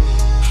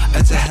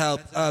 and to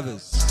help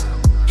others,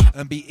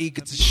 and be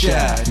eager to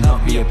share,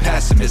 not be a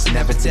pessimist,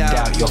 never to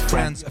doubt your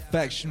friend's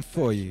affection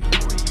for you.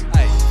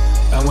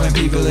 And when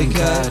people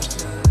incurred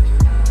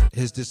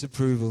his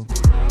disapproval,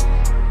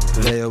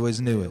 they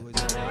always knew it.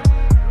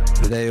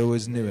 They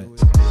always knew it.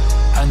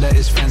 And that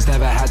his friends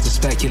never had to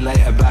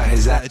speculate about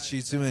his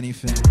attitude to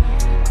anything.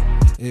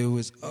 It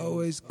was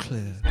always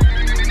clear.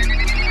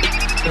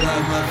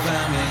 Love my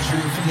family,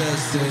 truth and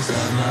justice.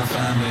 Love my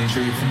family,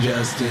 truth and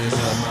justice.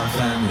 Love my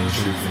family,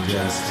 truth and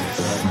justice.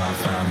 Love my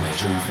family,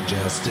 truth and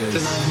justice.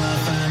 Love my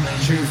family,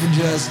 truth and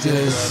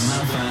justice. Love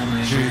my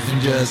family, truth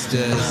and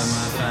justice. Love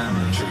my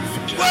family, truth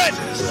and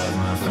justice. Love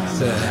my family.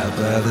 To help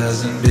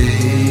others and be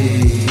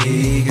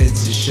eager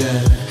to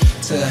share.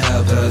 To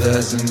help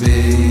others and be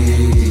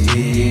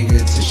eager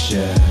to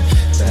share.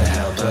 To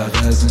help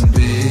others and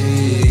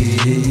be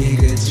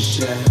eager to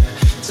share.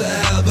 To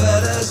help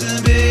others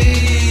and be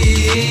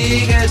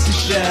eager to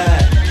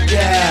share.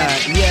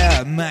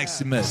 Yeah,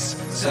 Maximus.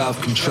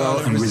 Self-control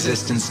and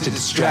resistance to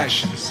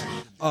distractions.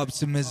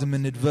 Optimism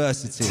in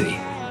adversity.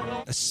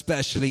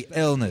 Especially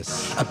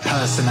illness. A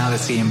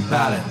personality in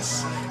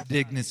balance.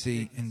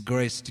 Dignity and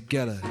grace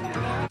together.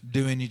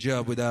 Doing your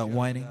job without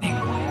whining.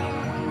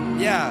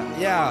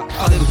 Yeah.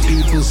 Other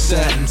people's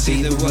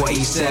certainty that what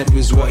he said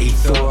was what he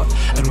thought,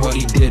 and what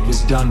he did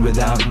was done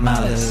without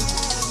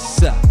malice.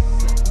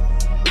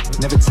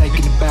 Never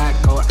taken aback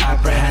or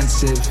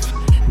apprehensive,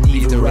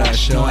 neither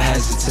rash nor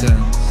hesitant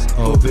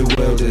or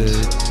bewildered.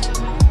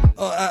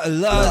 Or at a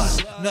loss,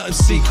 not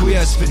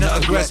obsequious, but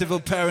not aggressive or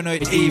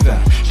paranoid either.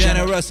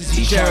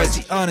 Generosity,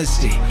 charity,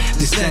 honesty.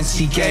 The sense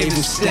he gave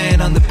of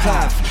staying on the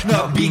path,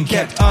 not being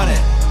kept on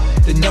it.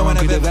 That no one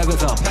could have ever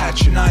felt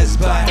patronized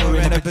by, or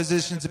in a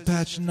position to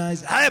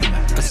patronize him.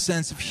 A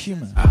sense of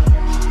humor.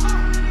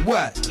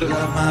 What?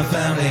 Love my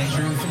family,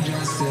 truth and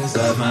justice.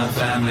 Love my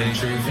family,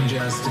 truth and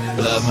justice.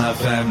 Love my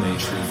family,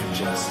 truth and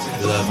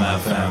justice. Love my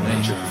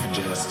family, truth and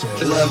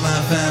justice. Love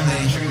my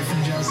family, truth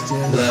and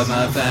justice. Love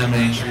my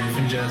family, truth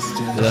and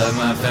justice. Love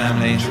my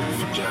family,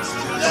 truth and justice.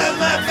 Love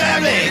my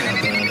family.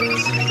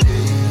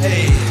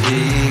 Hey,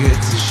 eager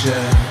to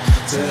share,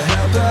 to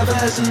help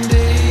others and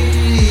be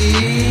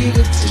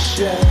eager to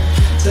share,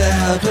 to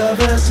help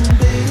others and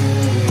be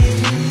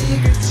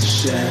eager to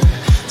share,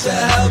 to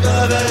help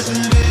others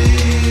and be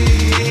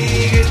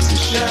eager to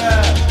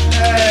share.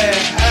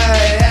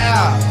 Hey,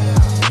 yeah.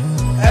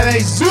 Hey,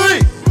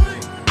 sweet.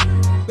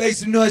 Make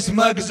some noise for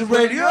Marcus and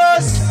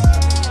Radios.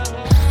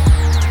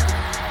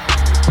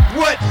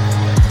 What?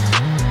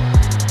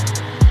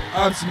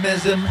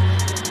 Optimism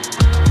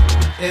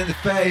in the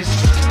face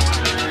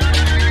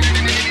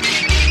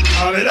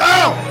of it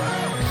all.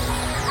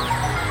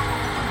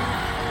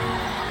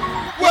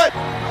 What?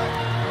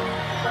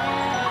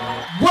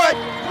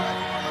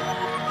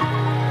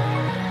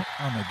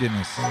 Oh my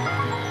goodness.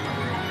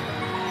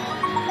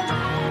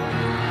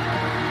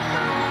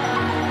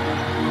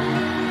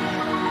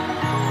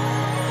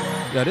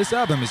 Yeah, this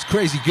album is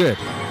crazy good.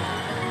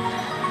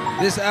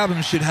 This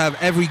album should have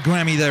every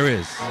Grammy there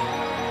is.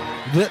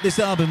 That this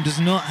album does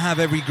not have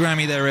every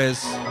Grammy there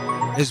is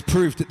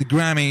proof that the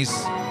Grammys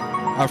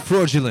are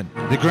fraudulent.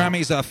 The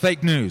Grammys are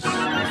fake news,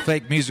 a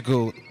fake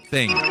musical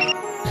thing.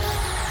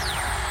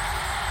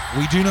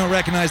 We do not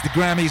recognize the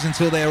Grammys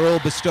until they are all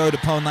bestowed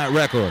upon that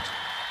record.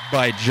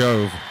 By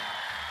Jove.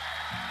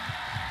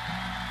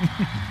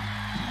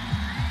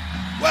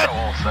 Well,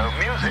 also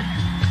music.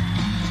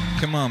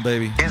 Come on,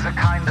 baby. Is a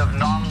kind of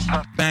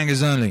non-perfect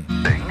Bangers only.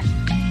 thing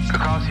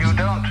because you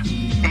don't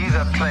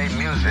either play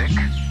music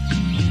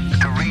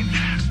to reach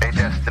a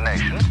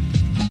destination,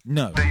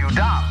 No. or you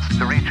dance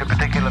to reach a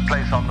particular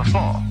place on the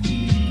floor.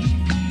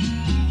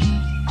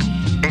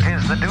 It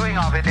is the doing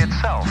of it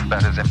itself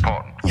that is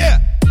important. Yeah.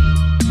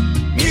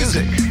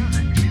 Music.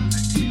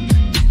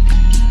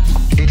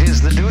 It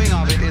is the doing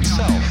of it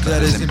itself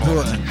That is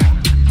important.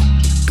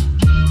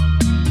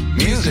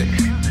 Music.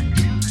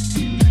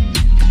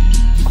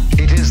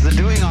 It is the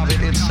doing of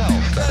it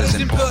itself that is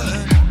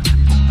important.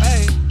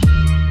 Hey.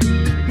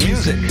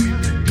 Music.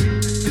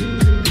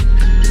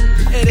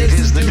 It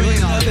is the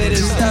doing of it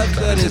itself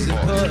that is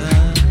important.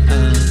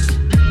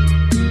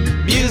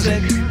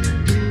 Music.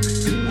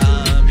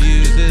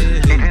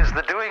 Music. It is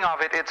the doing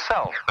of it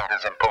itself that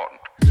is important.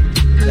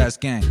 That's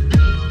gang.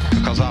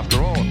 Because after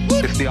all,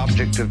 if the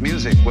object of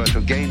music were to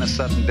gain a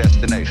certain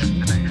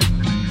destination,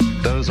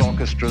 those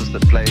orchestras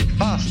that played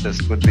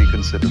fastest would be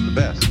considered the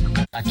best.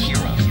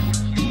 Akira.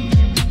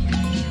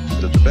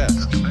 The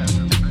best.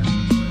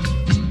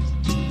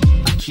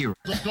 Akira.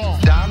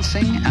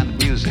 Dancing and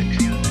music,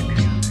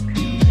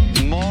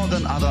 more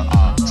than other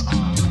arts,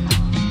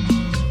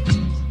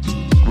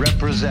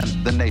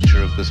 represent the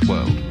nature of this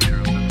world.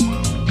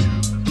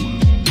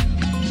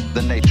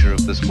 The nature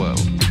of this world.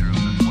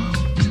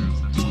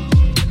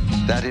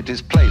 That it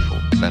is playful,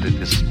 that it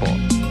is sport.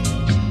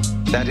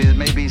 That it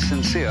may be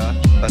sincere,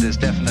 but is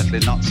definitely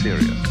not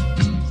serious.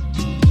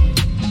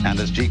 And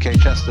as G.K.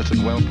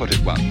 Chesterton well put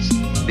it once,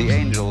 the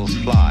angels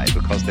fly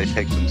because they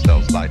take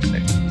themselves lightly.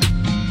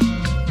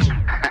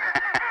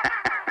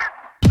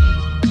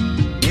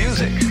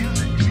 Music.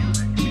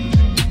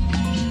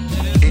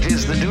 It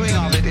is the doing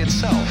of it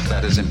itself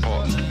that is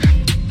important.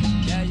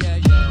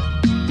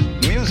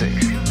 Music.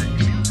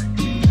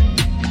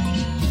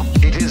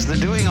 It is the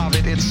doing of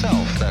it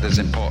itself that is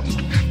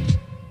important.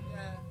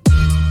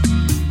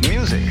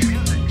 Music.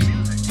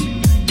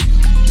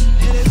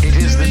 It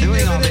is the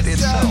doing of it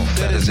itself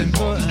that is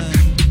important.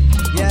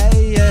 Yeah,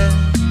 yeah.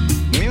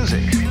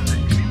 Music.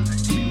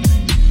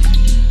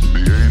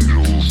 The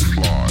angels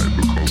fly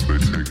because they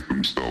take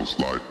themselves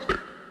lightly.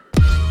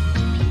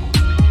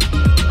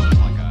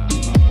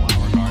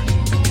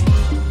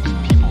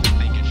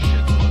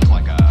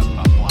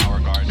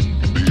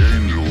 The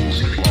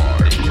angels fly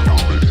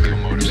because they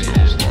take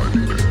themselves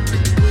lightly.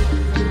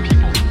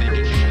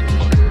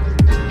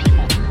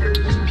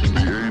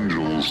 The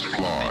angels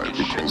fly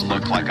because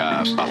Look like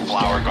a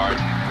flower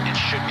garden. It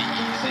should be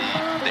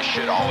easy. They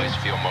should always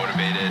feel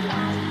motivated.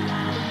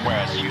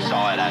 Whereas you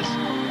saw it as,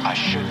 I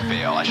should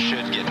fail, I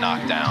should get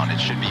knocked down, it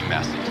should be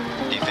messy.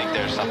 Do you think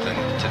there's something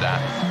to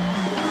that?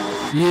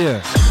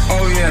 Yeah.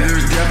 Oh yeah,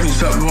 there's definitely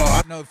something. Well,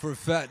 I know for a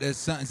fact there's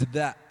something to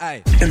that.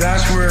 Hey. and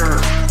that's where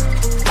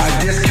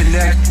I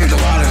disconnect with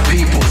a lot of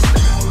people.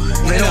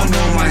 They don't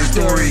know my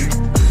story.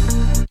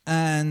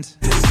 And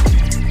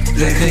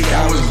They think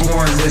I was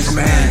born this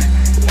man.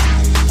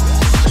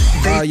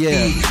 They Oh, yeah.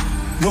 see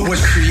what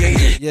was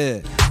created. yeah.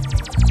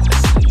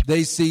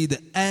 They see the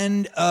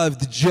end of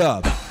the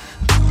job.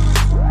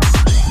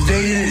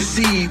 They didn't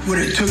see what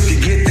it took to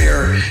get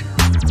there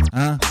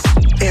Huh?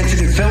 and to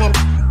develop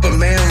a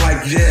man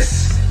like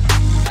this.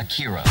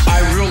 Akira. I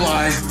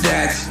realized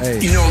that,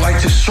 Hey.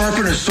 like to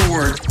sharpen a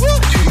sword,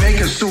 to make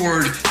a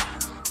sword,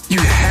 you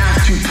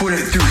have to put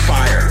it through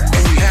fire.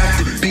 And you have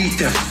to beat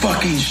the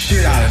fucking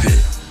shit out of it.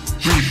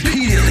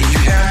 Repeatedly, you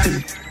have to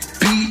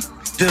beat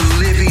the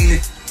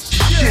living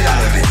shit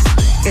out of it.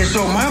 And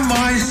so my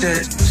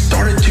mindset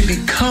started to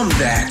become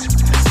that.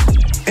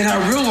 And I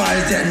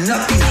realized that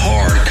nothing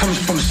hard comes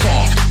from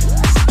soft.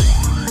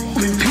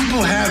 When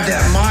people have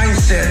that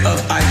mindset of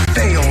I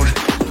failed,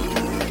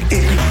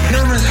 it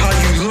determines how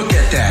you look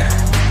at that.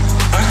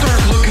 I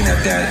started looking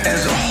at that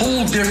as a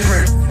whole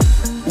different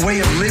way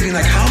of living.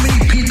 Like, how many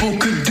people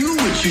could do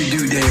what you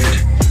do, David?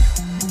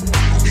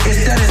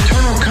 It's that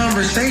internal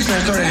conversation I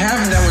started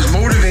having that was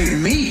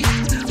motivating me.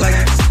 Like,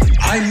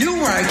 I knew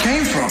where I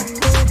came from,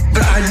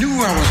 but I knew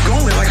where I was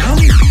going. Like, how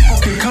many people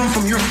can come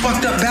from your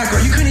fucked up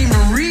background? You couldn't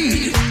even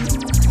read.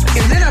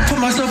 And then I put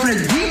myself in a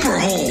deeper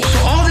hole. So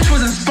all this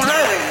was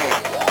inspiring me.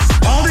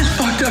 All this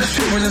fucked up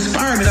shit was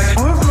inspiring me. Like, I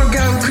went from a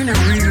guy who couldn't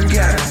read, who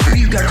got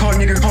beat, got called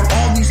nigger, called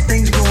all these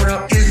things growing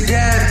up. His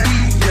dad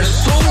beat the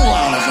soul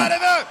out of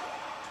him.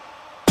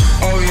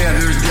 Oh yeah,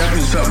 there's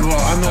definitely something. Well,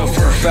 I know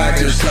for a fact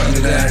there's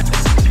something to that.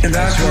 And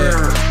that's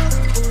where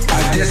I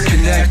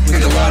disconnect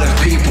with a lot of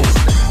people.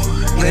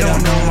 They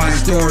don't know my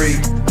story.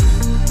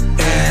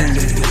 And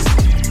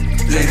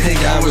they think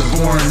I was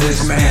born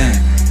this man.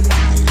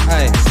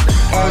 Hey.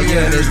 Oh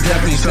yeah, there's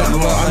definitely something.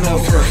 Well, I know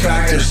for a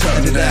fact there's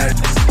something to that.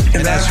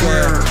 And that's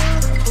where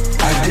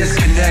I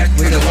disconnect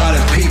with a lot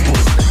of people.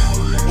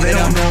 They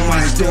don't know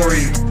my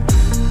story.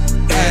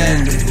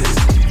 And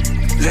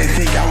they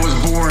think I was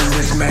born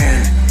this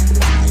man.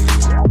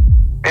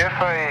 If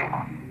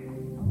a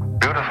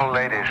beautiful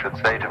lady should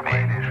say to me,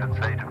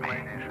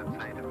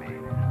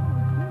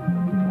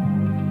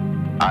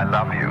 I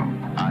love you,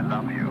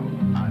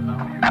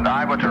 and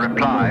I were to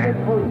reply,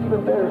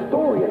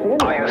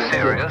 are you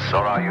serious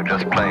or are you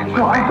just playing with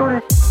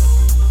me?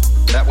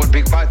 That would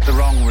be quite the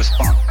wrong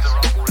response.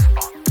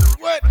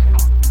 What?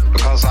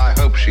 Because I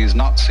hope she's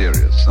not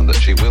serious and that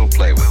she will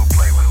play with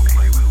me.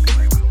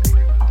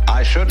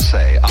 I should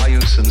say, are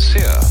you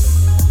sincere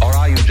or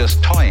are you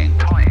just toying?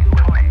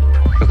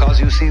 Because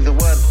you see, the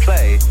word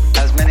play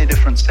has many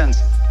different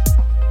senses.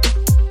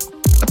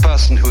 The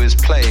person who is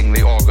playing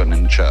the organ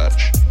in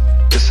church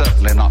is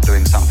certainly not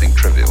doing something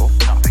trivial.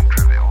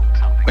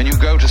 When you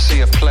go to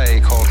see a play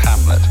called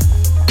Hamlet,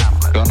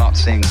 you're not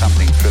seeing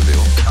something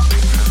trivial.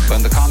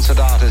 When the concert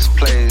artist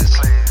plays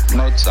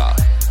Mozart,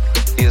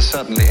 he is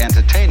certainly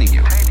entertaining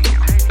you,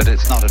 but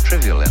it's not a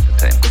trivial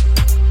entertainment.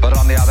 But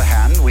on the other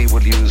hand, we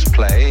would use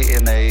play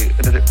in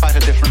quite a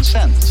different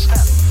sense,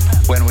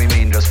 when we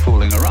mean just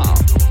fooling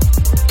around,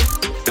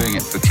 doing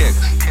it for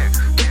kicks.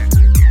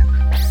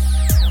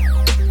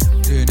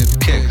 Doing it for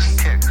kicks.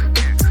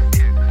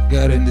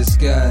 God in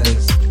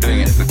disguise.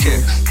 Doing it for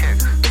kicks.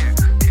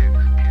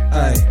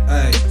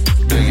 Aye.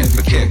 Doing it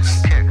for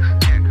kicks.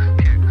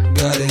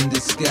 God in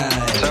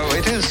disguise. So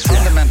it is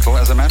fundamental,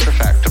 as a matter of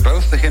fact, to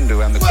both the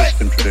Hindu and the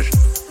Christian tradition,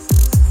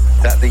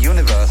 that the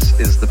universe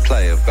is the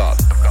play of God.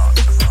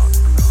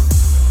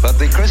 But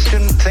the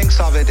Christian thinks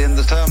of it in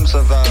the terms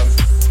of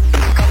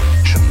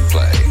action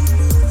play,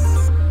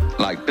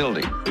 like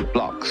building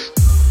blocks.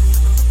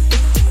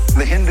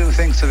 The Hindu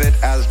thinks of it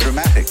as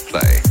dramatic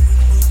play,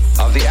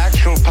 of the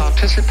actual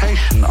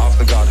participation of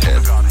the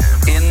Godhead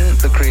in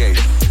the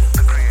creation,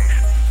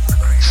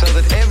 so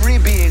that every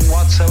being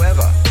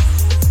whatsoever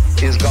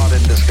is God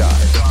in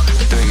disguise,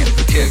 doing it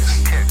for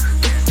kicks.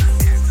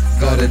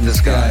 God in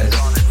disguise.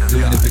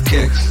 Doing it for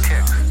kicks.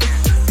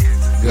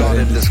 God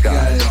in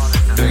disguise,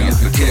 doing it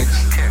for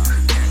kicks.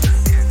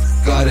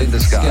 God in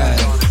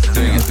disguise.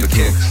 Doing it for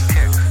kicks.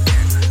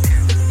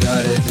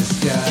 God in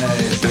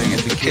disguise. Doing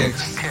it for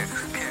kicks.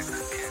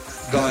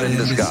 God in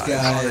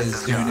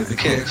disguise. Doing it for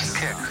kicks.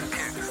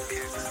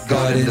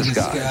 God in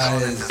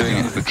disguise. Doing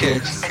it for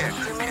kicks.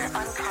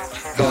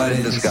 God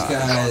in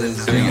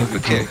disguise. Doing it for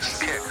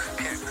kicks.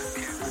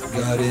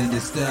 God in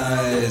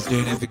disguise.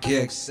 Doing it for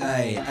kicks.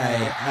 Aye.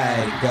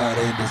 God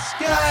in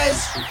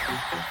disguise.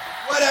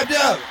 What up,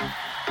 dog?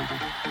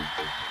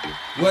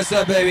 What's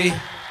up, baby?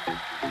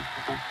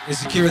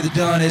 It's Akira the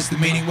Don. It's the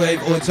Meaning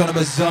Wave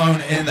Autonomous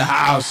Zone in the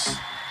house.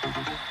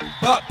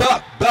 Bop.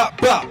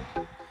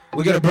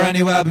 We got a brand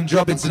new album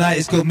dropping tonight.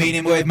 It's called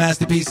Meaning Wave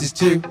Masterpieces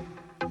 2.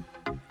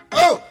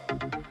 Oh!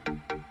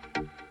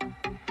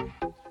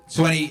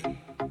 20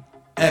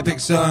 epic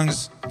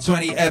songs,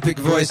 20 epic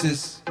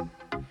voices,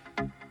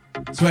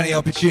 20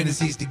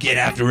 opportunities to get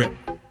after it.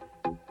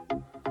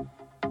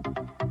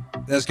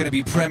 That's going to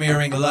be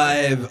premiering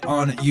live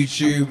on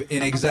YouTube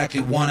in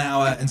exactly 1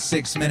 hour and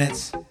 6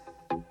 minutes.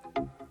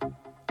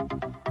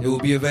 It will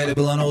be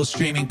available on all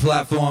streaming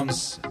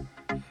platforms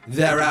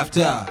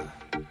thereafter.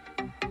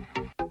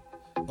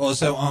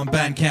 Also on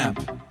Bandcamp.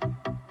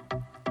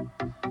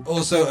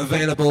 Also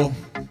available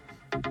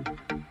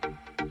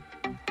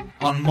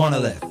on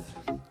Monolith.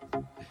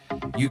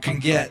 You can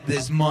get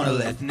this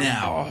Monolith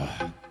now,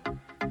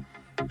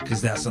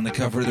 because that's on the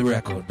cover of the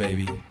record,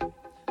 baby.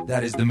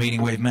 That is the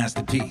Meaning Wave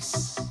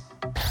masterpiece.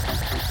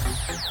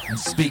 And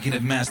speaking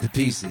of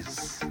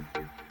masterpieces,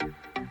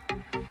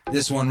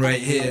 this one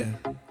right here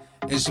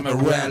is from a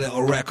rare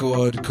little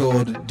record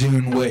called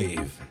Dune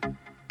Wave.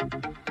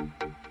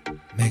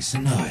 Make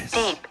some noise.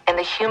 Deep in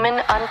the human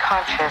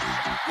unconscious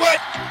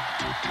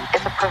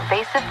is a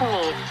pervasive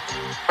need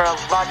for a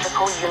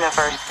logical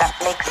universe that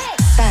makes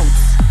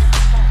sense.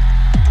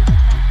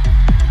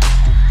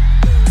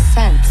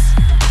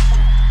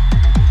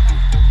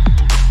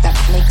 That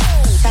makes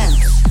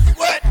sense.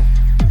 What?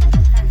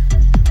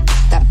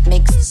 That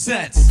makes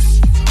sense.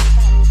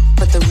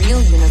 But the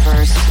real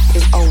universe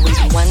is always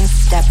one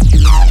step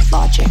beyond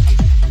logic.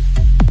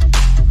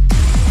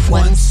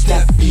 One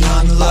step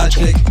beyond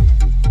logic.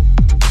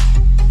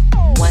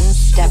 One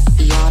step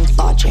beyond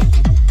logic.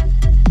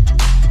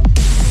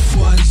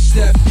 One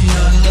step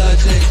beyond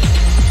logic.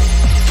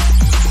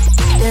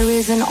 There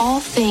is in all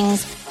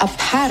things a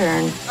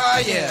pattern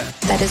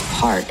that is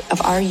part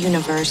of our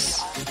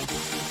universe.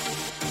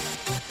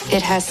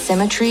 It has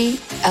symmetry,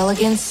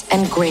 elegance,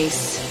 and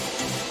grace.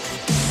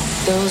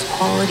 Those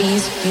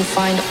qualities you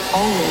find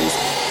always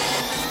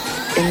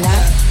in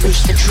that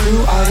which the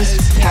true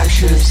artist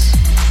captures.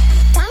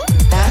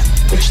 That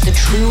which the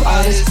true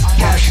artist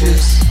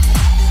captures.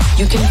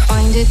 You can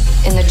find it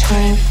in the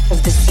turn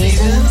of the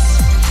seasons.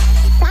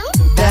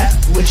 That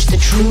which the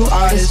true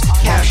artist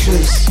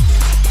captures.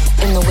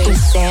 In the way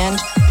sand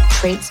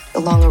traits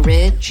along a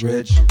ridge.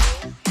 In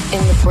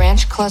the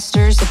branch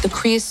clusters of the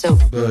creosote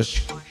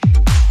bush.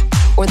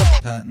 Or the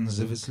patterns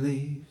of its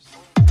leaves.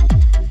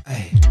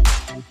 Hey.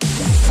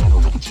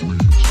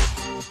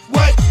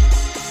 What?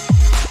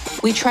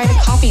 We try to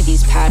copy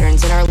these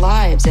patterns in our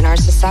lives, in our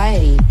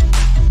society.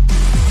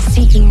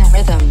 Seeking the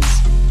rhythms,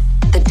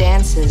 the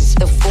dances,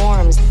 the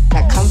forms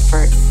that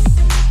comfort.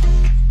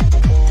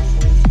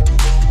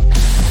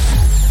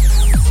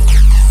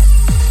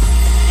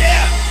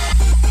 Yeah!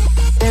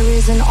 There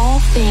is in all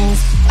things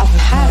a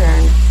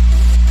pattern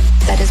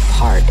that is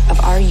part of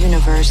our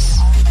universe.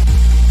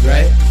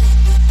 Right?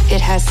 It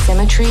has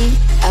symmetry,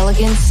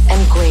 elegance,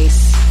 and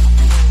grace.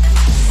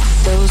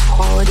 Those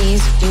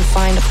qualities you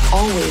find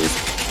always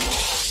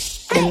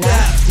in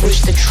that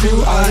which the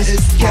true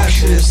artist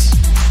captures.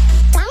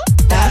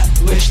 That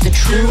which the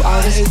true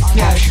artist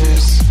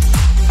captures.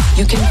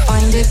 You can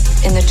find it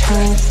in the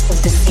turning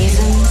of the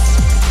seasons.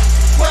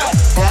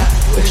 That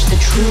which the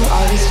true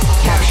artist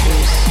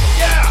captures.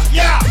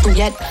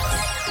 Yet,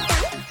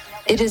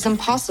 it is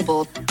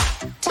impossible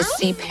to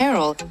see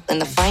peril in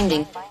the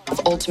finding of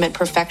ultimate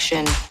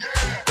perfection.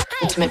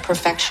 Ultimate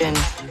perfection.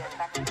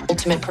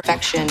 Ultimate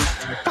perfection.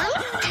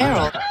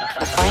 Peril,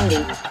 the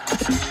finding.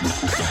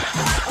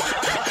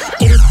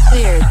 It is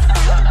clear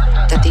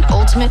that the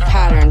ultimate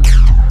pattern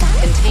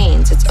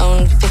contains its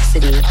own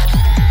fixity.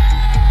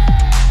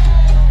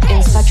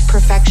 In such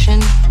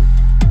perfection,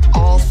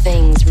 all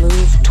things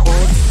move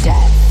towards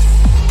death.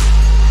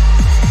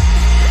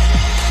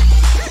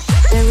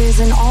 There is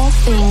in all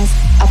things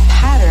a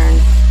pattern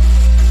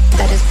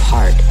that is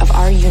part of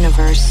our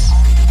universe.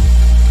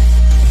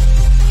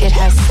 It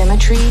has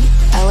symmetry,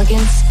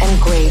 elegance, and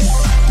grace.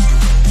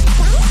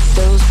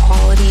 Those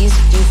qualities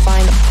you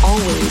find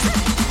always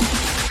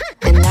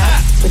in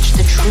that which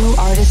the true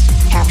artist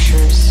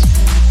captures.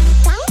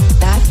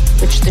 That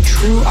which the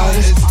true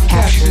artist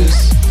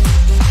captures.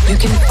 You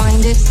can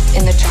find it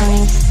in the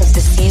turning of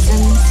the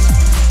seasons.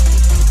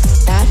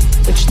 That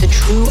which the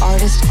true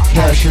artist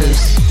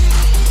captures.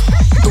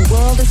 The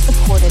world is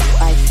supported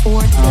by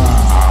four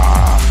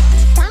things.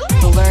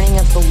 The learning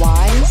of the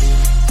wise,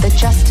 the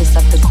justice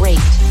of the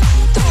great,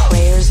 the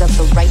prayers of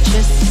the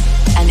righteous,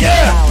 and the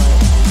power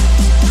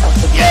of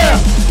the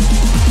brave.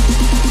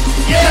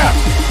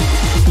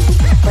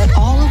 But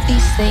all of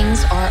these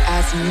things are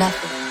as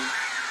nothing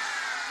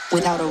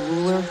without a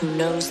ruler who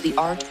knows the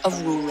art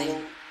of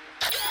ruling.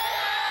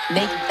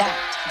 Make that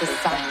the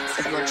science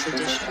of your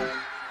tradition.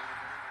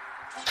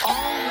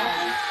 All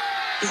life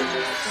is in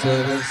the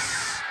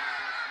service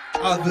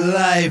of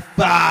life.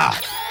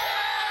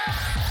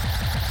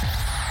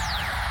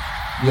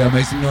 Yeah,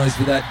 make some noise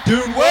for that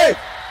Dune wave.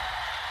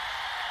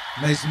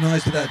 Make some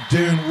noise for that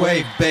Dune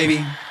wave,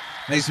 baby.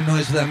 Make some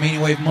noise for that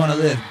Meaning Wave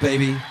monolith,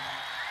 baby.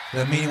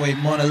 That Meaning Wave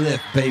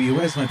monolith, baby.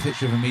 Where's my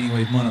picture of a Meaning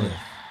Wave monolith?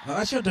 Oh,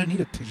 actually, I don't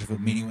need a picture of a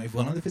Meaning Wave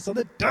monolith. It's on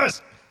the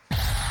desk.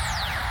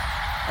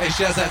 Hey,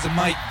 shouts out to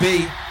Mike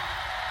B.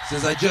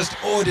 Says, I just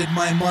ordered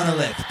my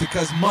monolith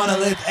because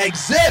monolith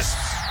exists.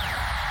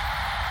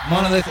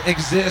 Monolith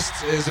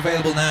exists. Is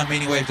available now at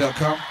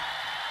meaningwave.com.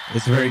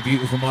 It's a very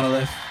beautiful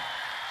monolith.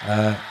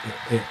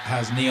 It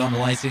has neon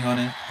lighting on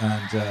it,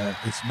 and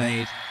it's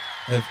made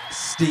of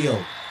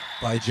steel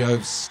by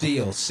Jove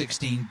Steel,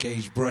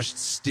 16-gauge brushed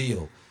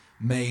steel,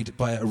 made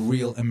by a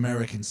real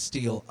American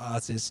steel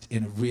artist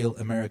in a real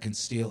American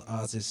steel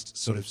artist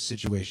sort of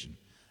situation.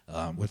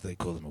 What do they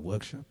call them, a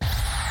workshop?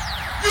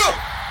 Yo!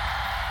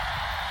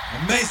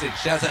 Amazing!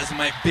 Shout out to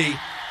Mike B.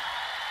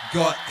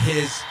 Got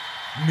his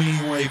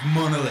Meaning Wave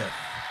monolith.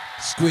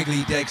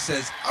 Squiggly Dig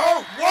says,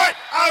 oh, what?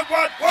 I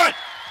want what?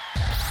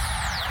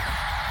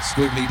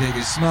 Squiggly Dig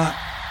is smart.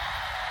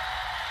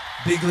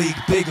 Big League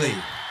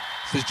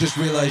says, just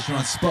realized you're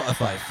on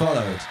Spotify.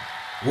 Followed.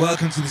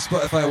 Welcome to the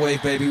Spotify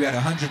wave, baby. We had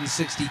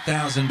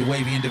 160,000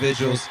 wavy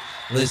individuals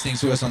listening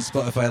to us on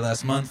Spotify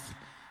last month.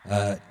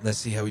 Let's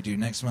see how we do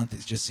next month.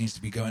 It just seems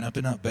to be going up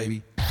and up,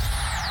 baby.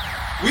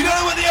 We don't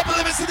know what the upper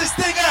limits of this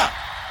thing are.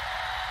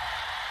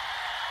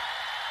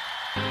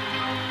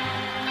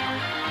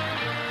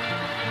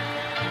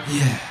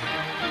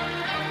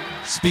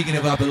 Yeah. Speaking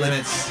of upper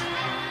limits,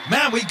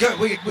 man,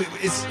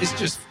 it's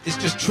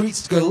just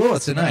treats galore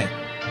tonight.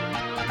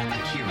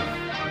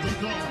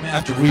 I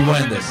have to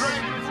rewind this.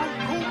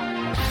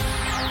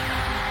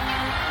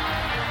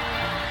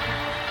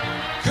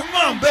 Come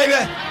on,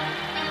 baby!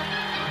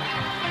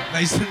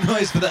 Make some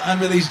noise for the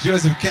unreleased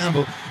Joseph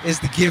Campbell. It's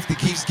the gift that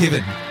keeps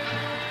giving.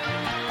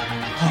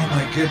 Oh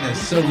my goodness,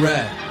 so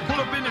rare.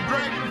 Pull up in the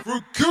dragon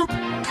fruit coop.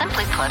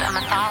 Simply put, a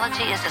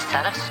mythology is a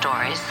set of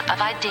stories, of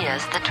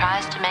ideas that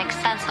tries to make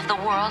sense of the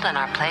world and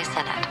our place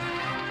in it.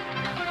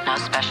 No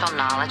special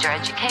knowledge or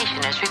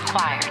education is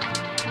required.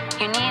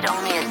 You need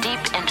only a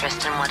deep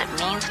interest in what it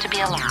means to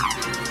be alive.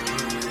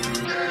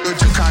 There are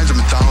two kinds of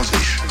mythology.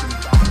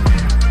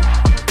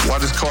 What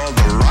is called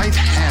the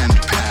right-hand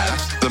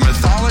path, the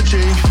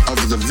mythology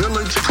of the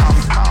village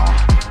compound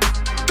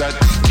that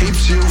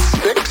keeps you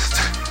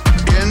fixed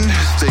in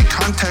the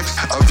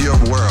context of your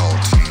world.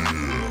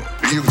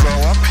 You grow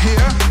up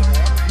here,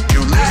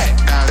 you live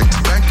as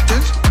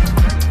expected.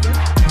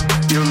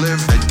 You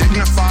live a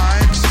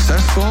dignified,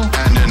 successful,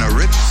 and in a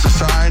rich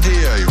society,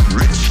 a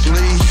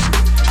richly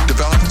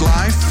developed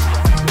life.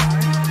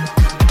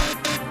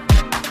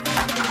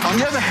 On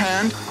the other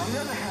hand,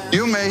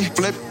 you may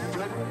flip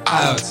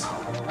out.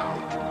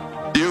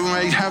 You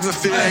may have a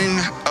feeling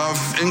of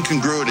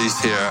incongruities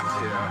here.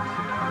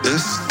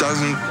 This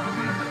doesn't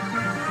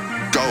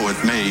go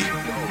with me.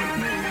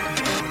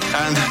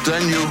 And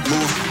then you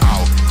move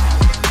out.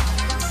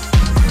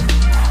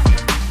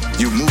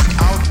 You move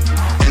out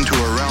into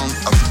a realm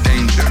of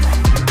danger.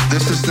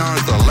 This is known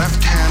as the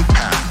left-hand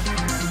path.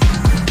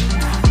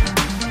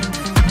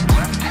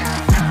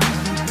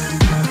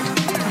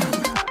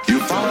 You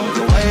follow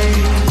the way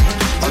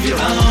of your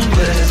own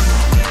bliss,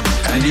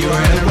 and you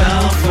are in a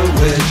realm for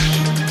which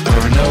there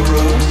are no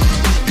rules.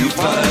 You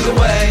follow the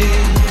way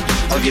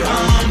of your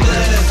own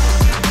bliss,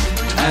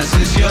 and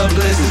since your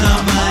bliss is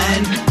not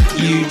mine,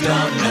 you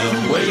don't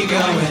know where you're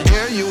going.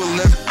 Here you will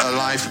live a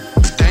life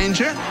of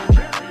danger,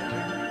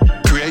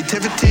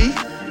 creativity,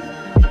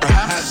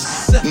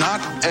 perhaps not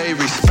a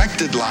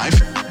respected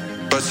life,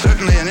 but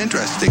certainly an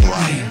interesting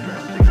one.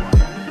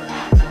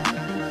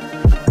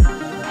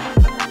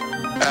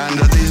 And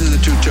these are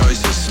the two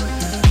choices.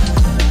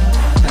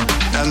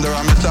 And there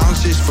are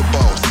mythologies for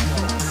both.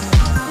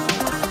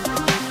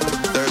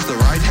 There's the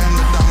right-hand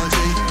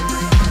mythology,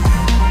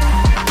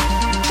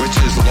 which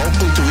is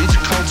local to each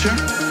culture.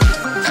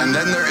 And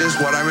then there is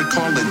what I would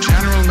call the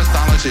general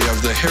mythology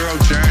of the hero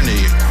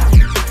journey,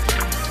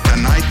 the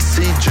night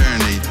sea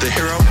journey, the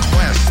hero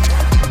quest,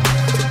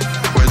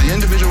 where the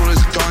individual is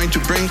going to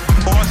bring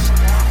forth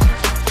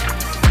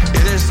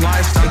in his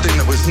life something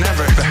that was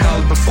never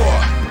beheld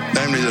before,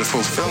 namely the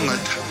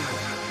fulfillment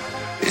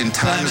in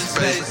time and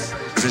space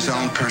of his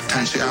own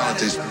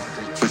potentialities,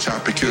 which are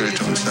peculiar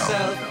to himself.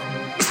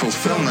 The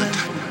fulfillment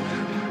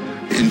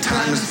in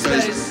time and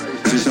space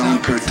of his own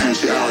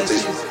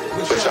potentialities,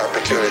 which are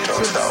peculiar to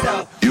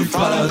himself. You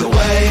follow the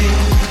way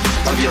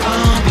of your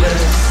own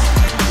bliss,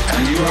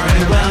 and you are in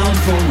a realm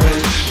for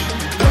which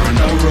there are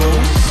no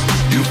rules.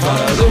 You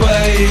follow the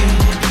way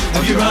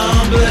of your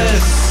own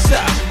bliss,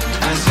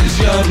 and since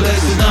your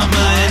bliss is not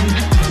mine,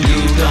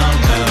 you don't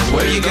know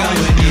where you're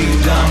going.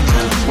 You don't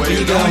know where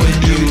you're going.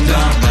 You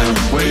don't know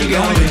where you're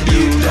going.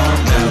 You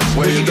don't know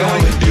where you're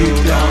going. You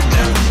don't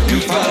know. You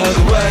follow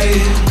the way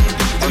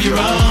of your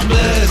own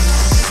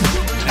bliss,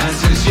 and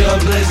since your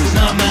bliss is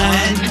not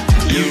mine,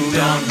 you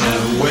don't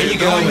know where you're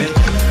going.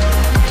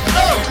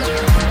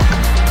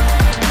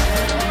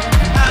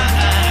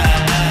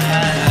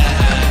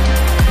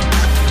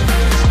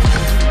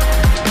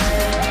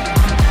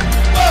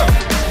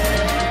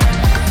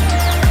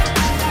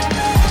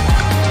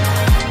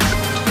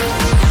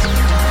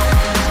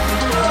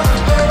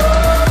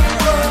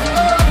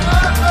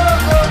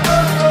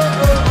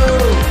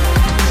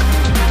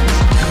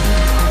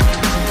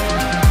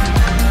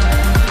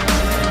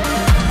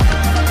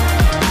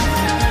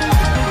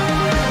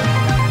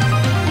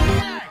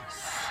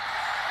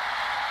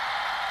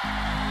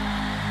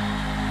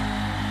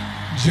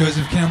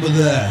 Joseph Campbell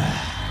there.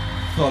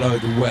 Follow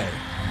the Way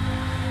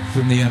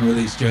from the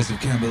unreleased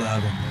Joseph Campbell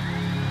album.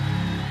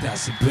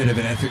 That's a bit of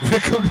an epic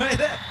record right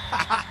there.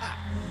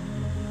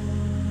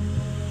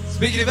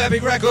 Speaking of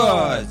epic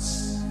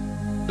records,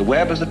 the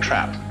web is a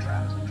trap.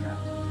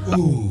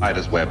 Ooh. The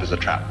spider's web is a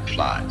trap for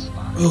flies.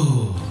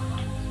 Ooh.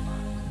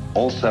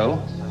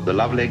 Also, the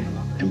lovely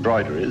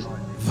embroideries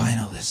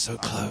Vinyl is so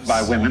close.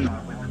 by women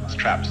as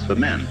traps for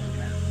men.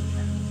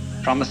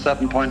 From a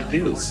certain point of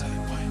view.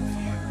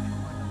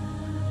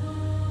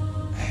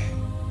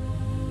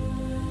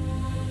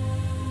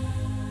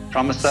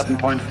 From a certain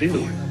point of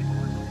view.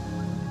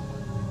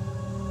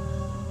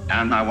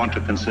 And I want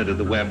to consider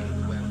the web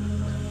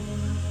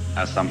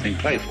as something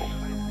playful.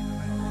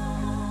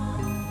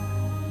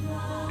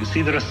 You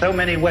see, there are so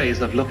many ways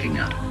of looking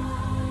at it.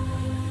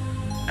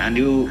 And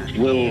you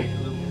will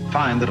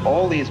find that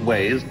all these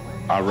ways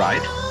are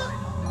right,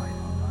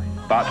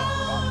 but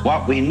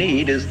what we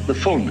need is the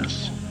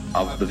fullness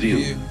of the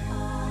view.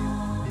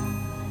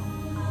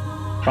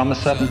 From a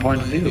certain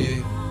point of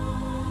view.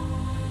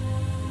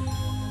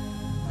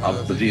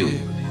 Of the view.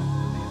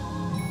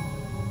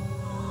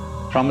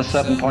 From a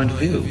certain point of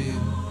view.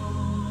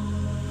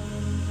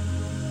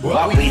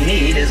 What we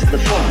need is the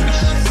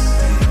fullness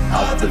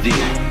of the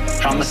view.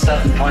 From a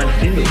certain point of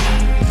view.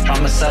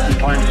 From a certain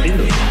point of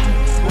view.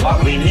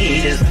 What we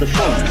need is the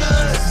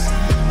fullness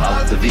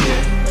of the view.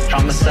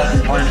 From a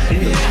certain point of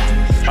view.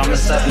 From a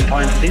certain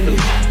point of view.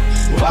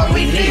 What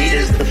we need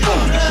is the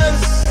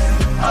fullness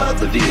of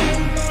the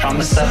view. From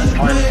a certain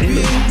point of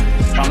view.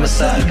 From a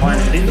certain point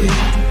of view.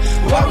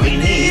 What we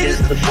need is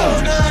the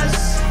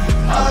fullness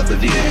of the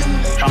view.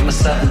 From a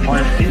certain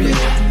point of view.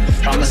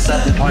 From a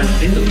certain point of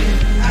view.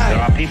 There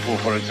are people,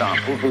 for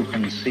example, who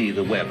can see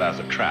the web as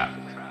a trap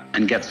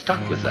and get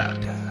stuck with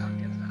that.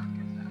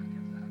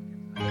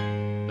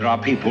 There are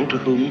people to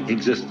whom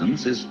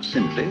existence is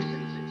simply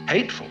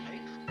hateful.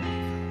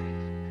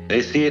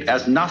 They see it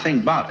as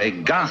nothing but a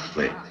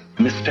ghastly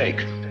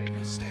mistake.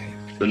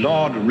 The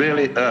Lord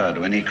really erred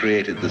when he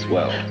created this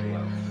world.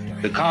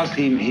 because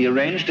he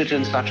arranged it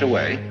in such a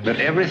way that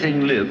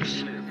everything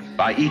lives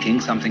by eating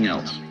something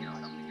else.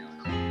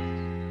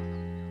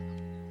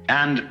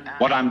 And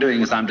what I'm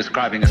doing is I'm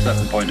describing a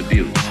certain point of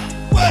view.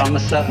 From a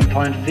certain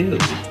point of view.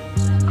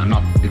 I'm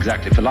not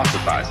exactly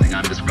philosophizing,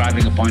 I'm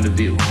describing a point of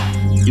view.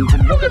 You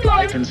can look at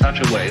life in such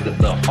a way that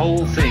the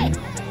whole thing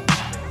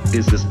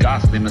is this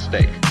ghastly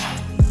mistake.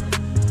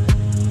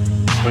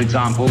 For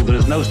example, there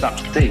is no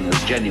such thing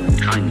as genuine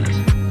kindness.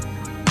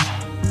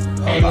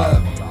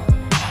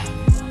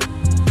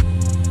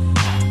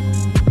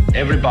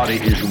 Everybody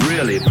is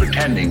really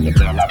pretending that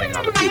they're loving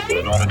other people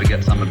in order to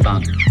get some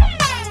advantage.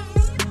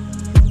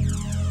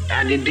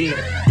 And indeed,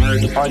 there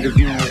is a point of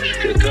view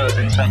which occurs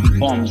in certain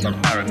forms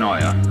of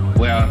paranoia,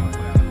 where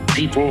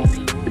people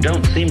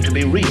don't seem to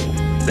be real.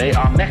 They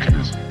are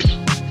mechanisms.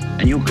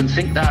 And you can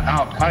think that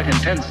out quite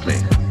intensely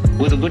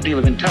with a good deal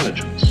of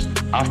intelligence.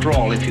 After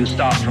all, if you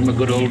start from a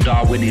good old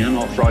Darwinian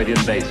or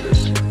Freudian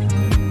basis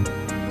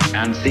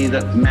and see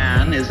that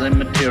man is a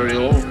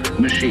material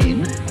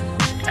machine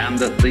and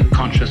that the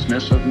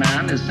consciousness of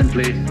man is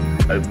simply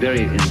a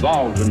very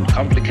involved and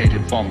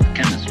complicated form of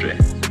chemistry,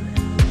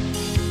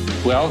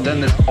 well, then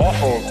this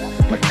awful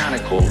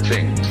mechanical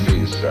things,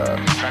 these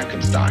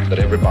Frankenstein that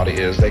everybody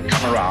is, they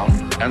come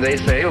around and they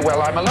say,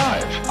 well, I'm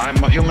alive.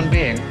 I'm a human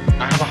being.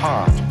 I have a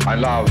heart. I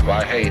love,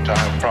 I hate, I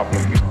have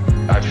problems.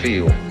 I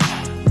feel.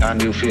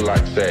 And you feel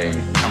like saying,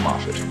 come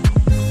off it.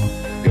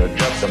 You're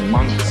just a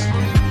monster.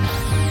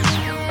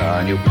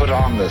 And you put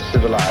on the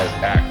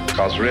civilized act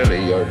because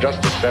really you're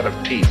just a set of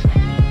teeth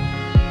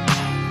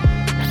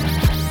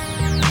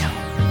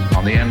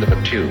on the end of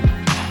a tube.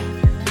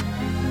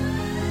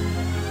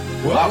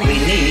 What we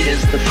need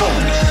is the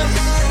fullness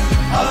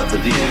of the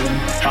view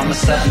from a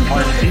certain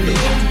point of view.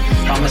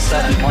 From a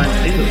certain point of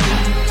view.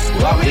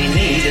 What we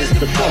need is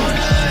the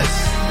fullness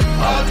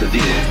of the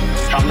view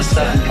from a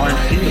certain point of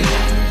view.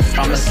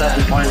 From a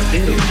certain point of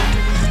view.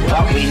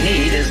 What we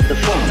need is the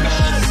fullness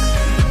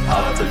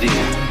of the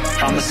view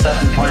from a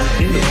certain point of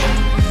view.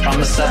 From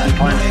a certain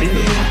point of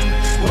view.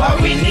 What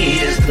we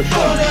need is the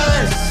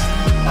fullness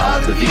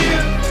of the view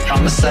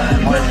from a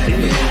certain point of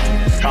view.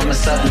 From a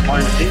certain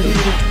point of view.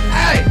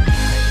 Hey!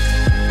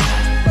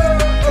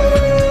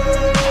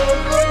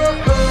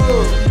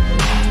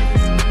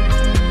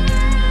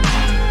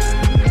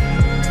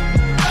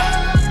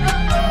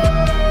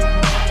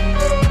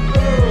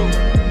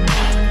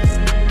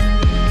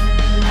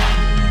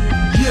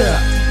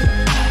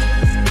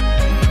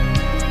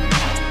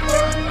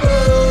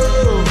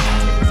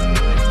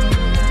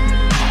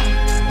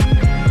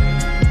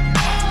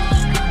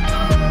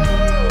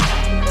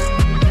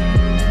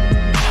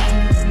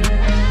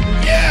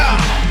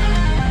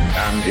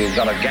 You've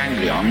got a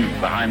ganglion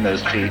behind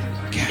those teeth,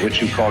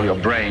 which you call your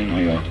brain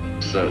or your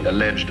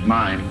alleged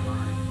mind.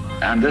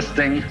 And this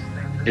thing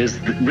is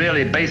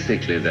really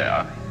basically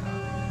there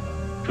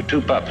for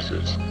two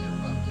purposes.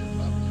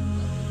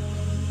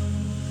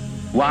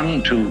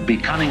 One, to be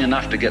cunning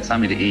enough to get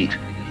something to eat,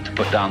 to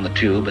put down the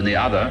tube, and the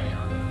other,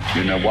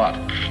 you know what,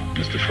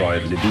 Mr.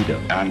 Freud, libido.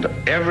 And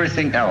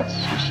everything else,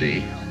 you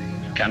see,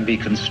 can be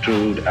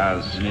construed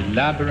as an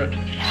elaborate,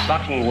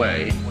 subtle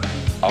way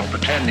of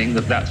pretending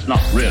that that's not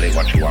really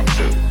what you want to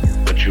do,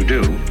 but you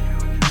do.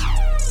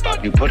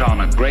 But you put on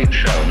a great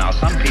show. Now,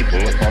 some people,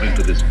 according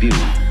to this view,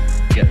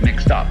 get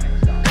mixed up.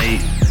 They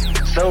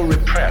so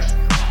repress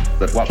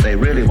that what they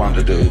really want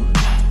to do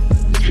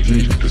is to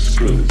eat the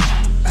screws.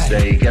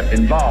 They get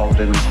involved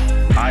in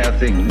higher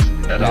things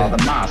that are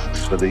the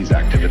masks for these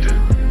activities,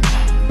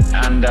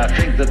 and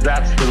think that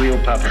that's the real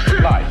purpose of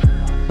life.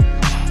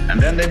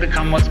 And then they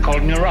become what's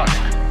called neurotic.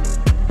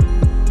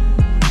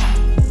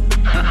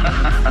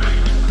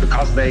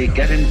 Because they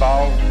get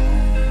involved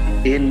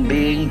in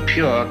being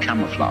pure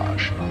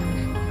camouflage.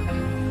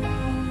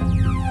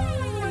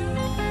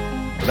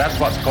 That's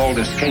what's called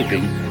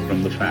escaping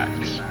from the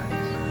facts.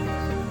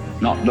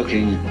 Not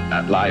looking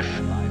at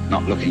life,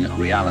 not looking at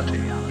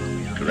reality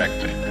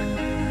correctly.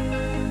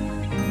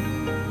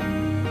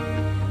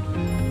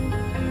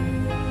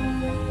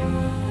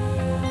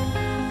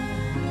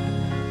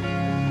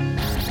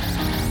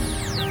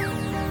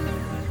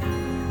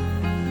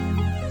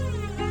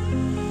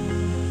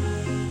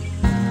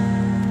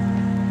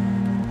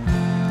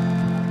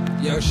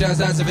 Yo, shouts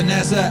out to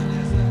Vanessa.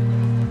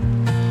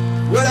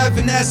 What up,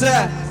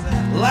 Vanessa?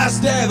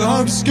 Last day of the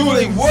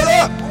homeschooling. What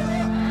up?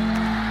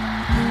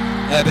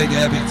 Epic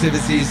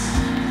activities.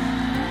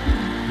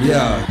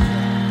 Yeah.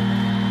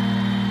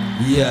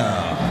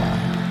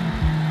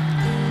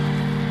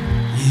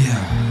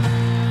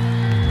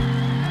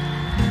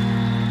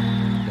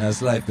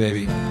 That's life,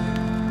 baby.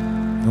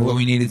 And what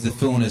we need is the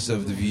fullness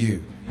of the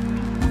view.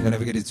 Don't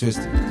ever get it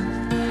twisted.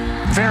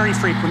 Very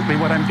frequently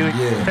what I'm doing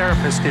as a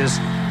therapist is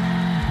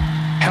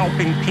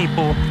helping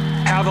people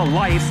have a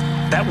life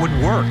that would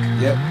work.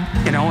 Yep.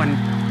 You know, and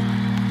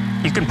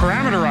you can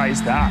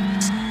parameterize that.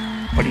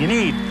 What do you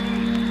need?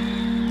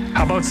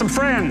 How about some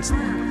friends?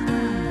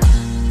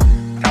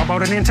 How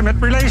about an intimate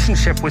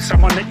relationship with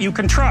someone that you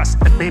can trust,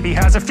 that maybe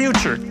has a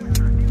future?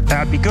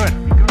 That'd be good.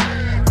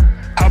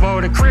 How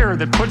about a career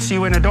that puts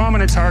you in a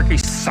dominance hierarchy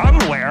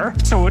somewhere,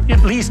 so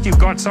at least you've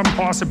got some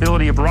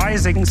possibility of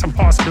rising, some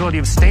possibility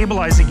of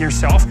stabilizing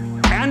yourself,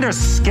 and a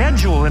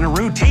schedule and a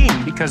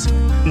routine, because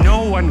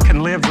no one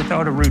can live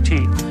without a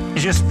routine. You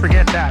just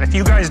forget that. If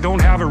you guys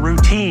don't have a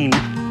routine,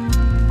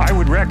 I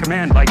would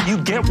recommend, like, you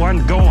get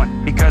one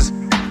going, because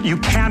you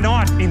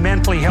cannot be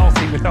mentally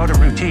healthy without a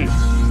routine.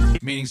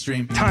 Meeting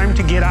stream. Time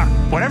to get up,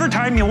 whatever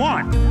time you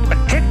want, but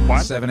pick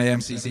one. 7 a.m.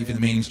 CC for the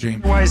meeting stream.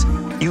 Otherwise,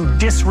 you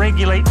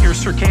dysregulate your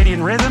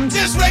circadian rhythms.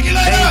 They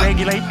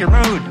regulate your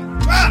mood.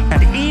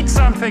 And eat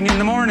something in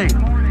the morning.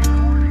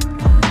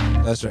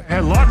 That's right. I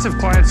had lots of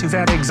clients who've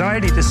had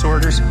anxiety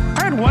disorders.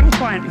 I had one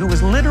client who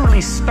was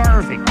literally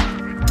starving.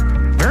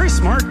 Very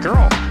smart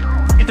girl.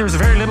 There was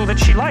very little that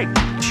she liked.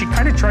 She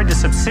kind of tried to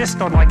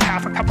subsist on like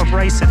half a cup of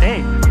rice a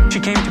day. She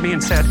came to me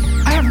and said,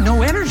 I have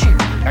no energy.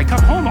 I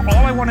come home,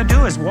 all I want to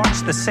do is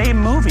watch the same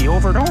movie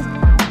over and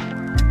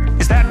over.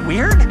 Is that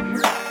weird?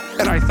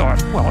 And I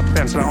thought, well, it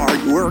depends on how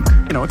hard you work.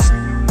 You know, it's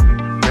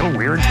a little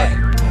weird, but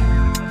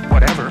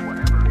whatever.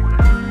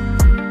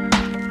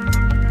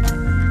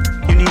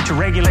 You need to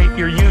regulate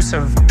your use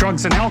of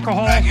drugs and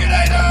alcohol.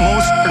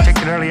 Most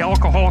particularly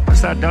alcohol,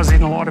 because that does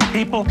in a lot of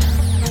people.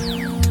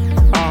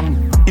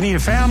 You need a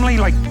family,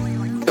 like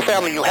the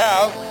family you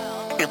have,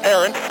 your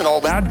parents and all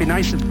that. It'd be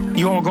nice if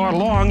you all got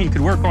along, you could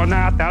work on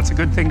that. That's a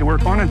good thing to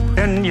work on. And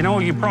then, you know,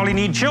 you probably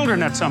need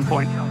children at some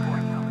point.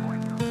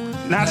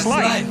 And that's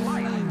life.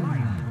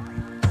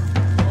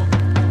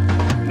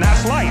 And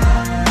that's life.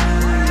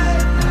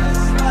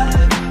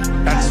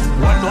 That's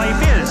what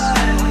life is.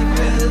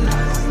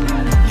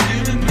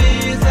 Human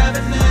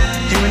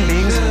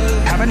beings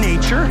have a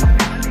nature.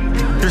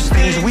 There's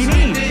things we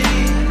need.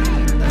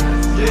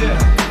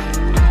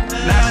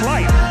 That's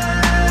life.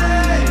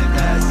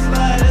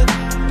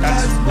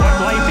 That's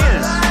what life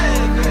is.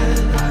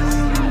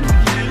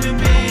 Human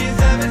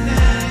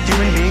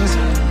beings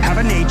have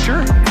a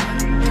nature.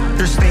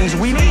 There's things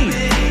we need.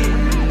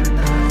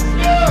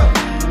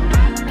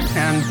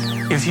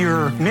 And if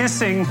you're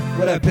missing...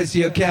 What up,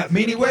 Pissy Cat?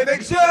 Meaning Wave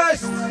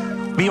exists!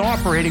 Be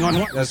operating on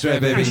what... That's right,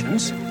 baby.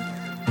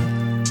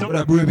 What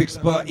up, Rubik's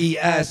Spot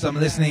ES? I'm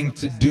listening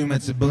to Doom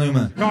It's a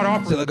Bloomer.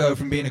 Not till I go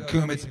from being a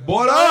Kuma to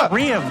border.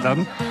 3 of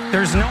them.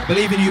 There's no...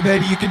 Believe in you,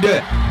 baby. You can do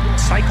it.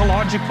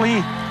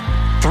 Psychologically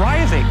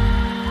thriving.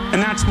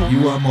 And that's more...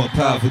 You are more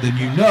powerful than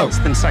you know.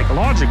 Than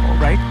psychological,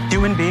 right?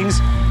 Human beings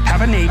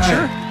have a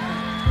nature.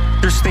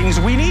 There's things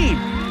we need.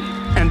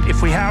 And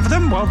if we have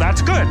them, well,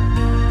 that's good.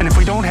 And if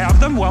we don't have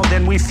them, well,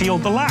 then we feel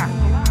the lack.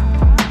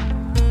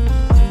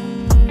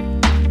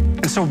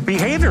 And so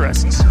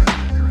behaviorists...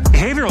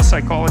 Behavioral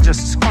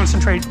psychologists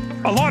concentrate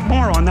a lot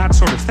more on that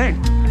sort of thing.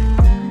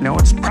 You know,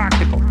 it's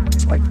practical.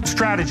 It's like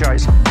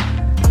strategize.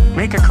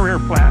 Make a career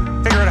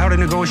plan. Figure out how to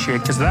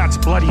negotiate, because that's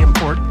bloody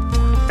important.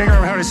 Figure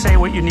out how to say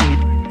what you need.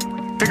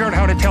 Figure out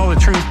how to tell the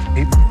truth to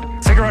people.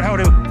 Figure out how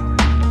to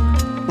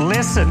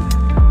listen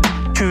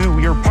to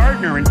your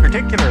partner in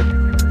particular,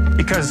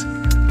 because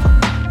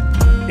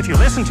if you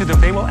listen to them,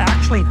 they will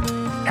actually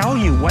tell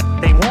you what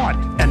they want.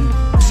 And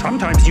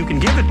sometimes you can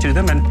give it to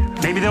them and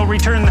maybe they'll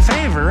return the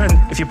favor. And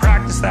if you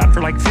practice that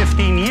for like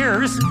 15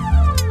 years,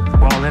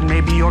 well, then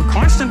maybe you're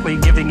constantly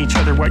giving each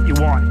other what you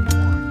want.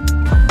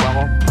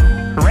 Well,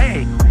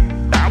 hooray.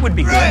 That would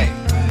be good.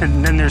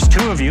 And then there's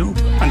 2 of you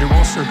under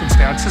most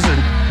circumstances,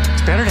 and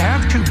it's better to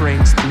have 2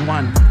 brains than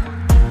 1,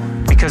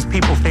 because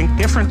people think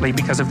differently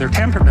because of their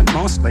temperament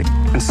mostly.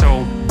 And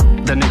so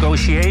the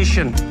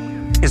negotiation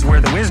is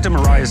where the wisdom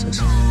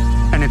arises.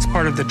 And it's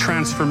part of the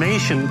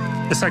transformation,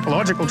 the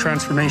psychological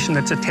transformation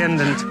that's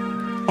attendant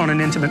on an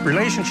intimate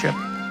relationship,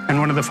 and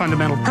one of the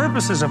fundamental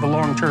purposes of a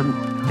long-term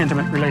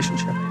intimate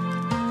relationship.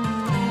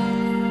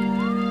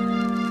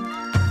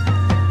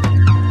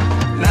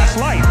 That's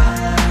life.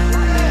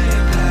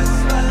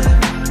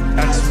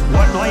 That's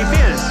what life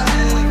is.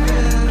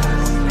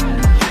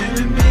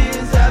 Human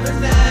beings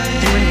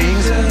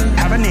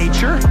have a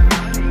nature.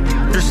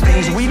 There's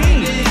things we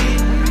need.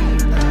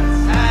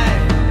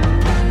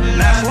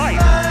 That's life.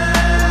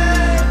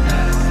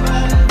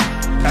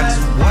 That's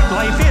what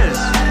life is.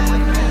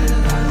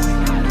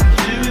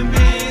 Human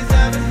beings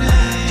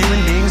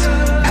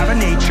have a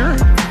nature.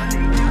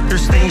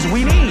 There's things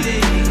we need.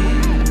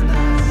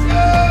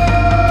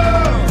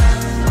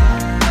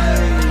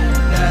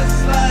 That's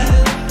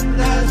life.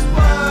 That's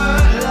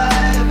what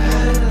life is.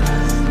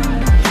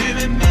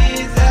 Human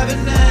beings have a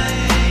nature.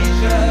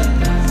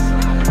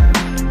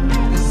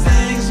 There's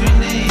things we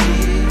need.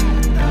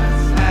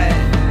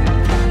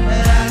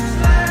 That's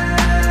life.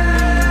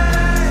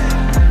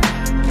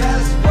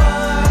 That's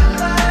what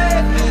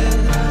life is.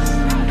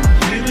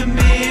 Human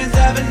beings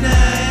have a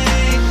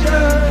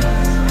nature.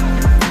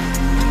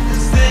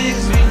 There's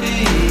things we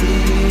need.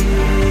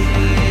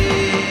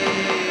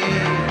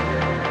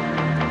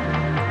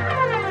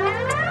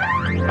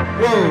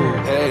 Whoa.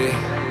 Hey.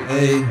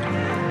 Hey.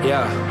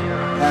 Yeah.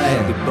 Hey.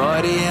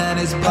 Everybody and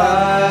his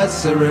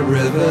Parts are a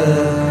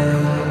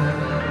river.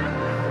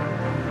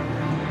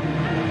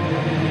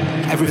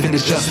 everything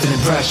is just an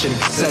impression.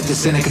 Said the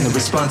cynic and the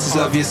response is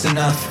obvious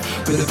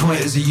enough, but the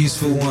point is a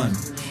useful one.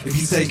 If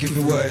you take it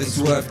for what it's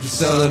worth, the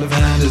soul of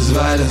man does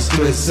violence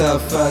to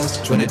itself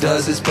first. When it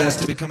does its best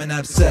to become an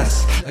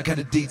abscess, a kind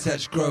of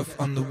detached growth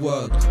on the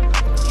world.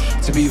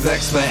 To be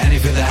vexed by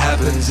anything that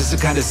happens is a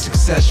kind of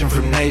succession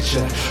from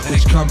nature,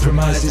 which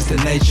compromises the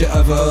nature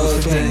of all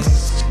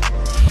things.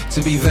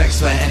 To be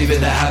vexed by anything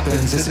that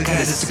happens is a kind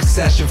of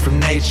succession from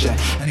nature,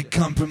 and it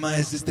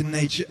compromises the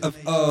nature of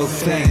all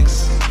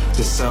things.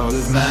 The soul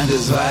of man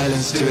does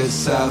violence to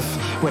itself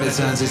when it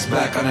turns its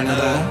back on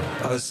another,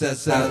 or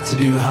sets out to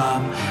do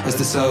harm, as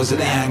the souls of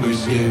the angry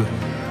do.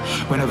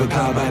 When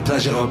overpowered by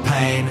pleasure or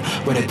pain,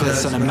 when it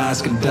puts on a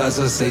mask and does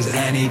or says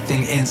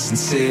anything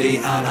insincerely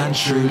and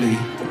untruly.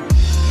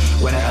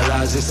 When it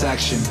allows its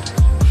action,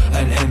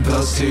 an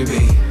impulse to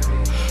be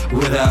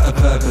without a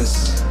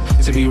purpose,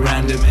 to be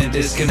random and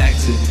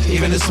disconnected.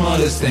 Even the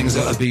smallest things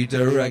ought to be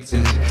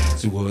directed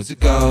towards a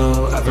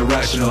goal of a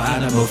rational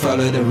animal.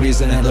 Follow the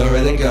reason and law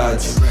of the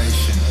gods.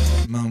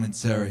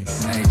 Momentary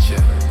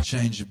nature,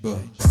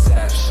 changeable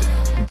perception,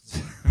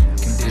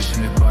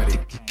 conditioned body,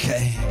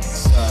 decay,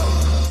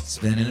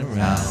 spinning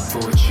around,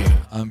 fortune,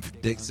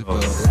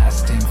 unpredictable,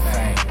 lasting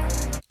fame,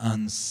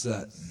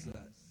 uncertain.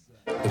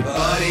 The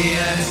body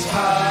and its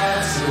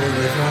parts are a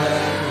river,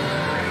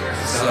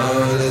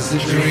 soul is a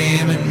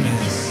dream and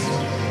mist.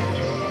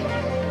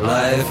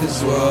 Life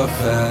is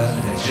warfare, a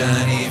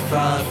journey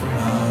far from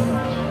home.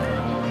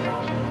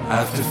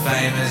 After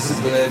fame is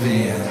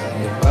oblivion.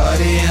 The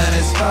body and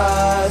its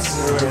parts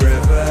are a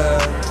river,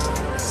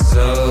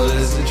 soul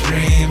is a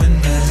dream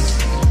and mist.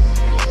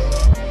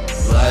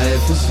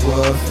 Life is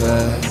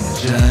warfare, a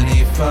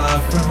journey far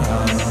from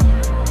home.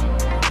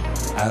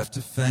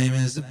 After fame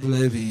is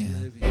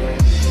oblivion.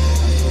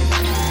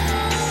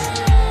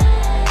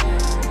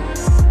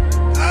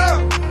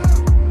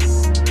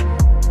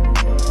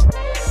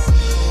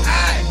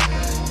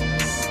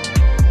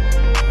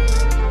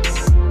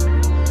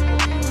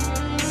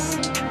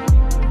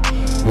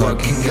 What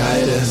can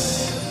guide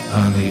us?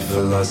 Only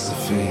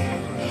philosophy,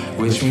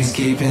 which means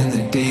keeping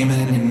the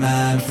demon in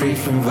man free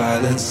from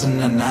violence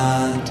and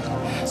unharmed,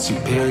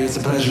 superior to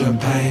pleasure and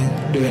pain,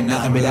 doing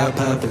nothing without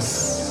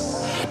purpose.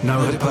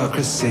 No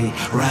hypocrisy,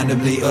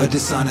 randomly or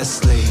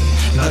dishonestly,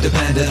 not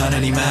dependent on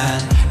any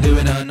man,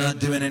 doing or not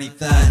doing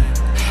anything,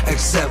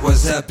 except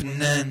what's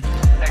happening.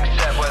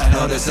 I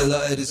know there's a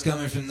lot of this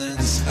coming from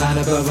this, and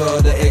above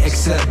all they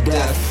accept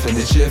death in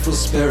a cheerful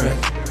spirit.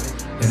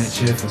 In a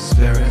cheerful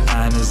spirit,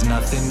 and there's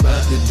nothing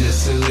but the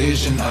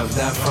disillusion of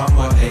that from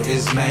what it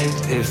is made.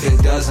 If it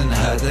doesn't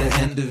hurt the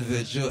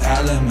individual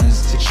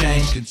elements to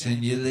change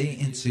continually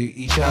into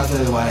each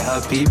other, why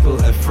are people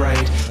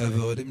afraid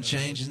of all them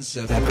changing,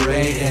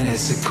 separating?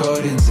 It's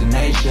according to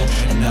nature,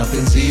 and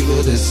nothing's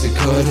evil that's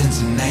according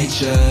to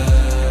nature.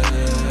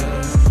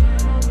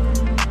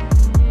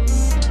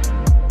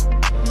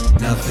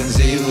 Nothing's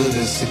evil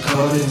that's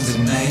according to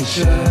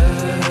nature.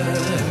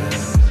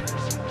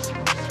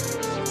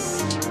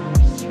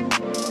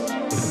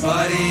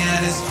 Body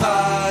and its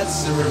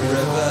parts are a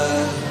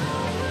river,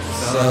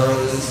 soul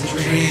is a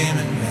dream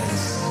and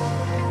mist.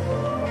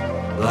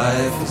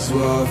 Life is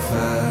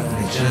warfare, a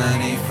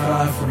journey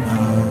far from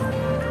home.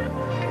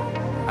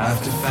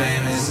 After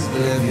fame is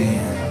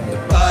oblivion. The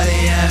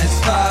body and its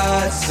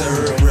parts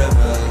are a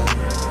river,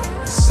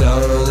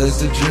 soul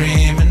is a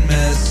dream and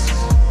mist.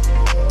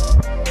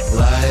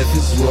 Life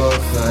is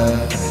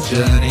warfare, a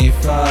journey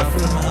far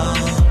from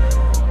home.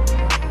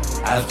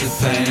 After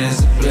pain is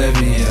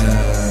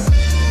oblivion.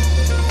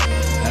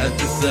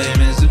 After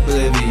fame is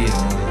oblivion.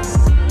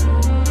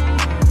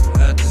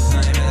 After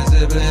fame is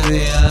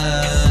oblivion.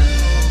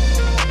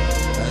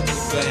 After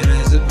fame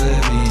is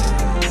oblivion.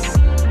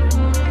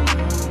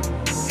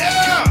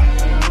 Yeah!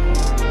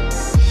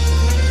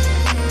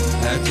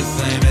 After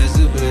fame is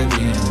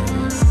oblivion.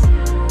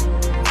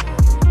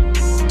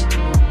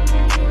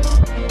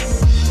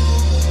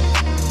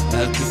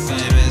 After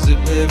fame is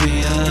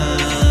oblivion.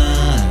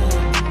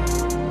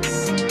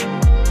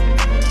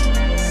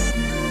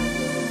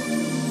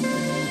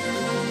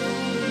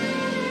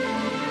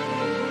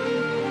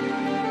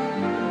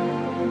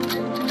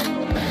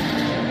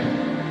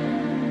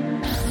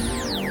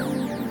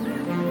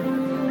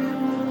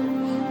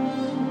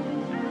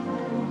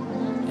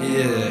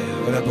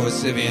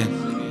 Sivian.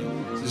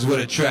 This is what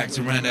a track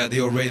to round out the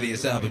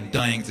Aurelius album,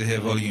 Dying to Hear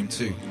Volume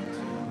 2.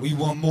 We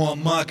want more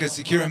Marcus,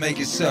 Secure, make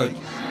it so.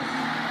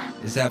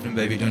 It's happening,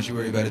 baby. Don't you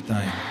worry about a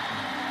thing.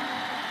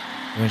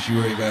 Don't you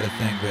worry about a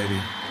thing, baby.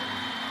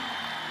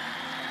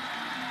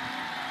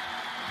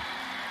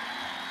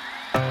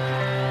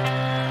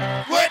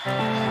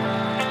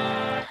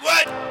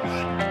 What?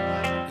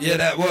 Yeah,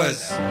 that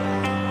was.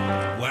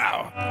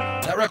 Wow.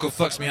 That record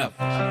fucks me up.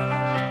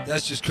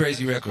 That's just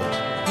crazy record.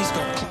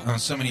 On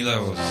so many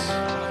levels.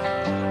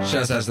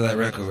 Shouts out to that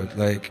record.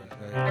 Like,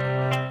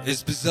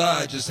 it's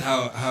bizarre just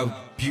how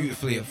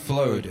beautifully it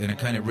flowed in a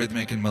kind of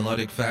rhythmic and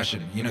melodic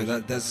fashion. You know,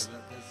 that's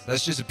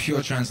just a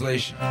pure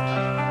translation.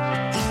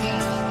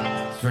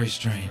 It's very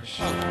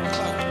strange.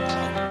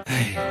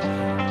 Hey.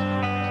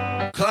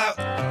 Clout.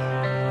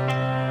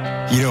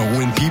 You know,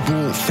 when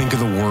people think of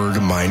the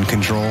word mind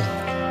control,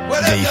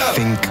 they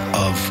think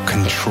of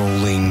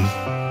controlling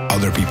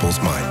other people's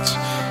minds.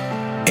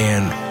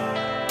 And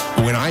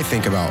when I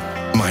think about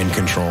mind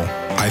control,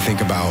 I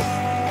think about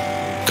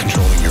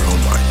controlling your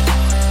own mind.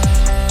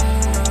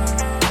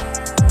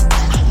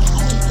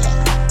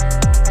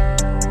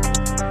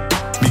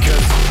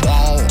 Because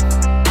while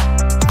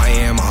I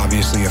am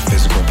obviously a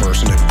physical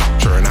person,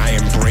 and I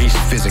embrace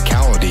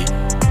physicality,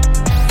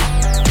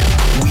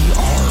 we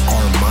are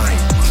our minds.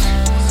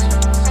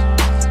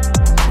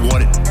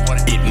 What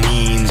it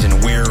means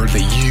and where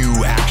the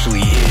you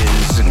actually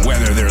is, and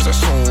whether there's a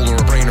soul or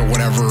a brain or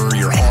whatever,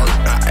 your heart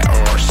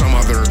or some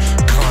other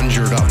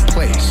conjured up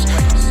place.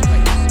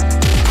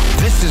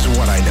 This is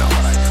what I know,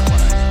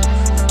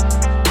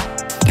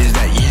 is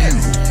that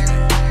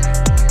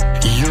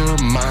your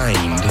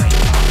mind,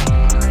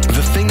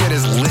 the thing that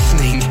is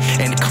listening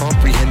and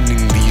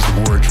comprehending these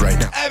words right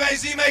now,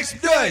 MAZ makes some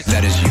noise.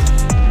 That is you.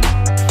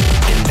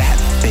 And that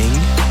thing,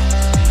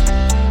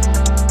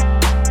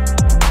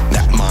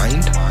 that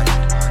mind,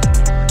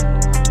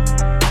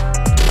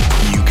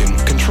 you can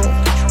control.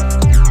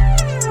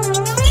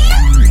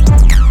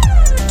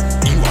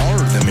 You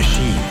are the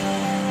machine.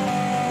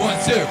 1,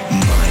 2.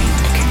 Mind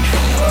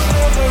control.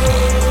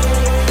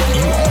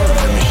 You are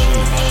the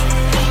machine.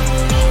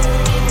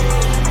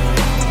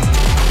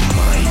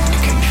 Mind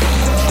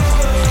control.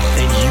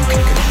 And you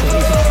can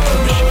control the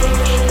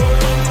machine.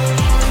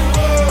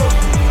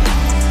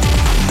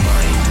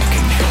 Mind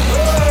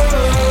control.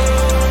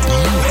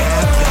 You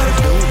have that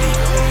ability.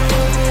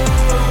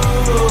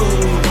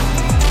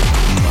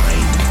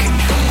 Mind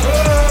control.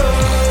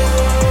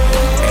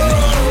 And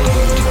then you're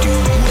going to do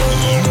what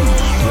you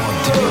want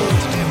to do.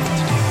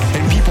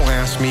 And people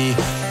ask me,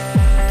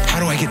 how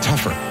do I get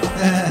tougher?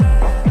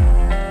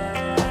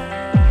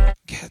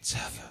 Get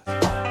tougher.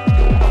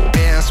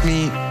 They ask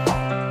me,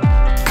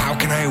 how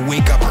can I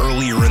wake up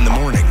earlier in the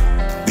morning?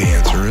 The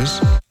answer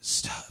is,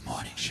 start the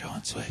morning show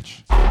on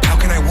Twitch. How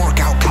can I work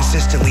out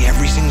consistently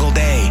every single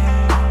day?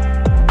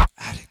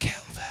 Add a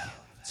kettlebell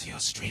to your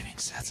streaming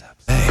setup.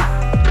 Hey,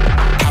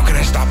 how can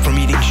I stop from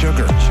eating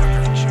sugar?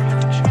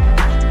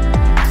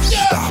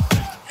 Stop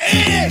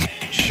eating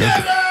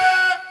sugar.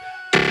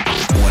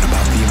 What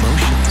about the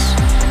emotions?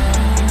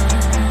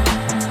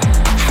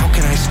 How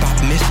can I stop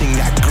missing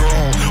that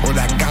girl or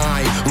that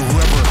guy,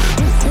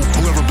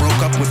 whoever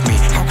broke up with me?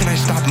 How can I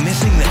stop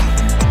missing them?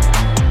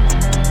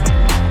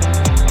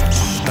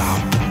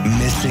 Stop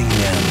missing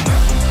them.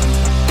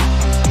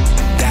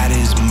 That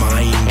is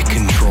mind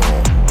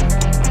control.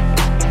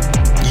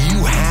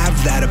 You have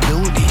that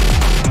ability.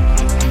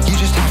 You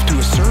just have to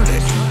assert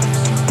it.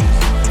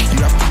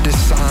 You have to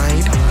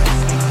decide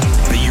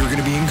that you're going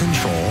to be in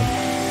control.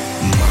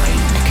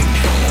 Mind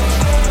control.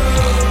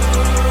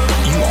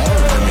 You are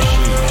the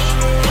machine.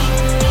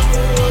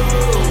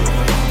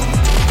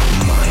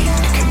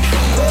 Mind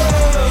control.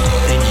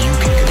 And you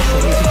can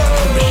control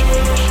the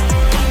machine.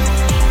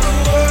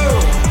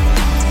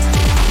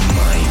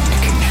 Mind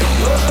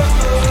control.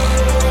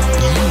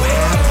 You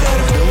have that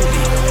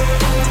ability.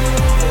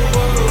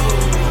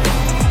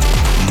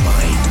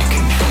 Mind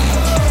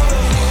control.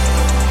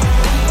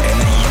 And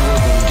then you're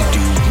going to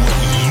do what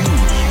you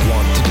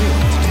want to do.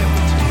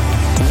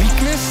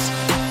 Weakness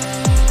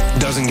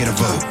doesn't get a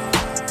vote.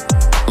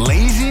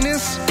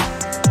 Laziness,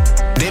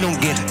 they don't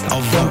get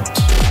a vote.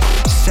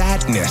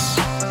 Sadness,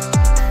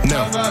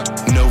 no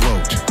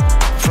vote.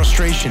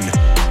 Frustration,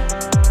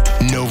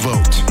 no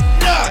vote.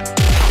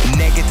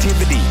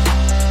 Negativity,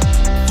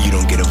 you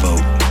don't get a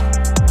vote.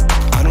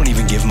 I don't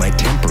even give my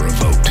temper a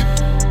vote.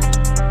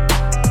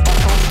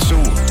 So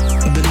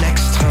the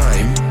next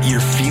time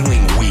you're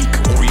feeling weak,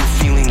 or you're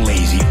feeling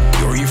lazy,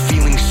 or you're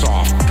feeling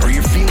soft, or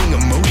you're feeling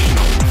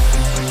emotional,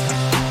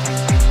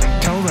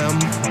 tell them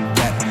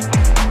that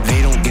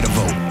they don't get a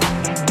vote.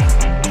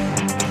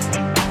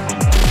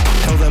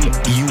 Tell them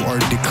you are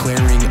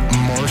declaring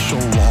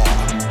martial law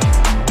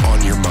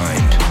on your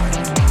mind.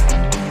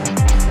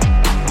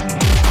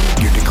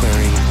 You're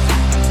declaring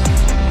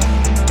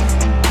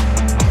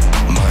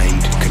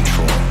mind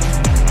control.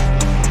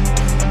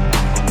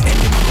 And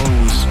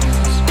impose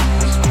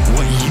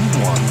what you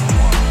want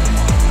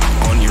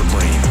on your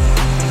brain.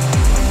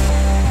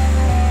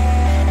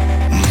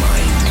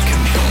 Mind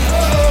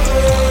control.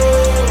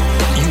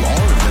 You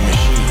are the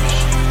machine.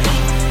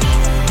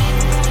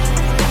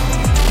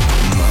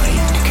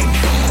 Mind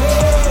control.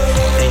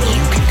 And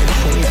you can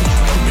control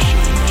the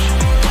machine.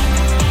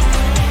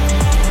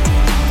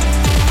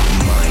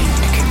 Mind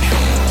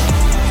control.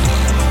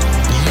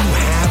 You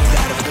have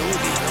that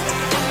ability.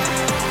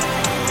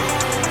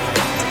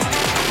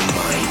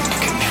 Mind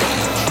control.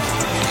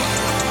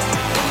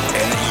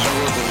 And then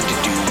you're going to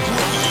do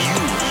what you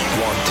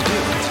want to do.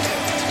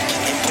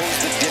 Impose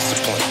the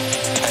discipline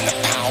and the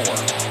power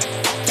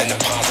and the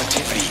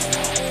positivity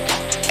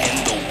and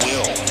the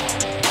will,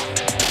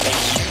 and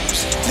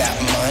use that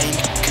mind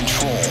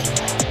control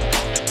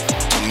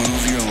to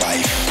move your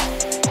life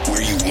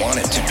where you want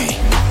it to be.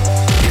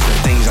 It's the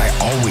things I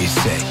always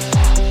say.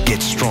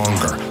 Get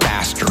stronger,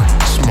 faster,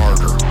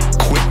 smarter,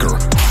 quicker,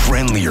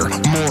 friendlier. friendlier,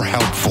 more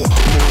helpful,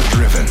 more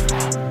driven.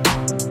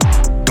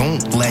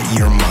 Don't let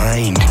your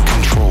mind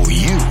control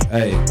you.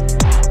 Hey.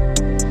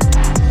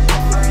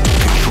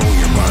 Control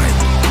your mind.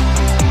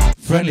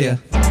 Friendlier.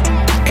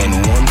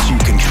 And once you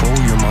control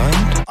your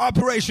mind,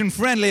 Operation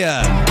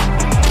Friendlier.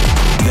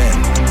 Then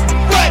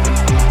what?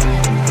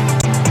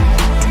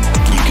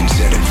 You can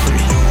set it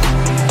free.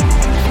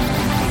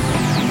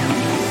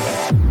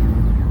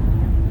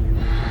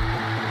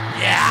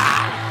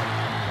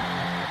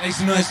 Yeah. Make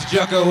some noise to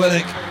Jocko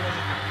Willick.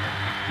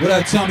 What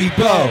up, Tommy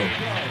Bow?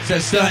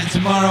 Says starting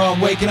tomorrow,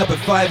 I'm waking up at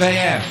 5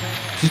 a.m.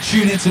 to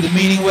tune into the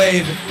Meaning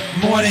Wave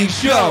morning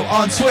show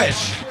on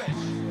Twitch.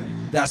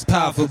 That's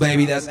powerful,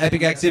 baby. That's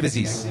epic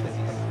activities.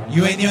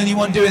 You ain't the only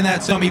one doing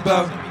that, Tommy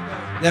Bow.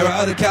 There are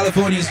other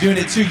Californians doing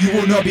it too. You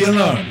will not be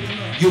alone.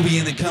 You'll be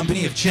in the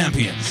company of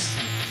champions.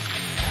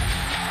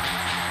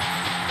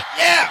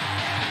 Yeah!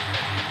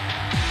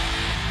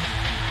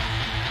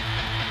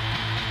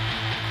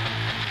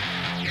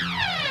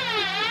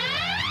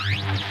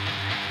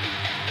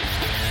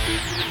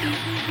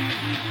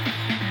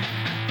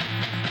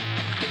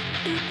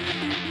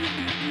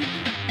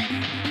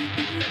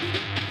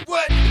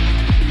 What?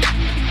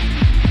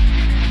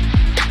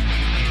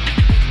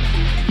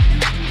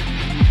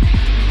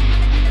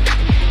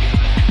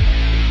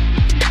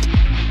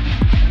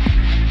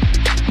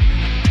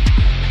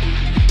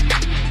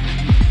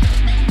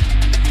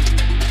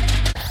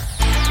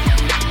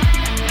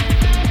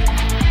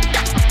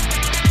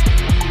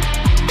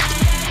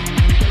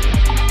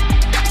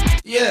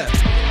 Yeah.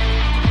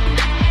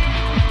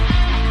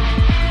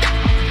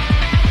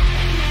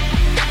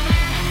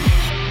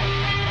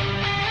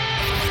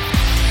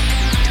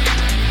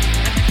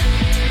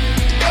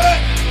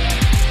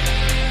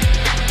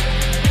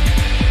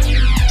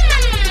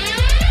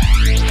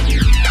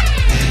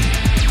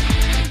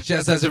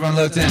 Shouts out to everyone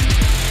locked in.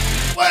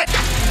 What?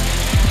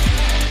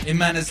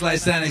 Emmanuel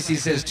Slice Sanity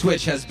says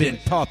Twitch has been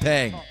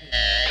popping.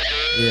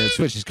 Yeah,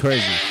 Twitch is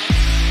crazy.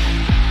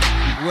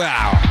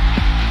 Wow.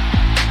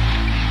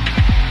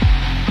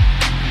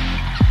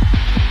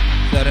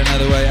 Is that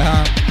another way,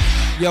 huh?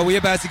 Yo, we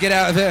about to get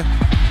out of here.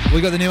 We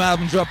got the new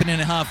album dropping in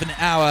half an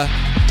hour.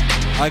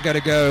 I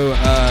gotta go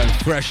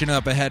freshen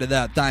up ahead of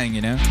that thing,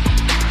 you know?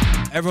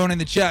 Everyone in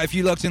the chat, if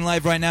you locked in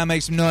live right now,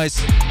 make some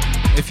noise.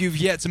 If you've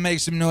yet to make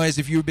some noise,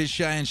 if you're a bit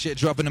shy and shit,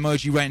 drop an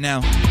emoji right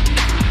now.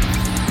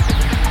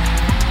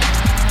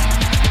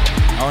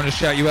 I want to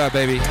shout you out,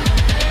 baby.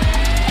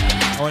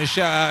 I want to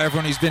shout out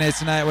everyone who's been here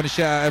tonight. I want to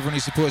shout out everyone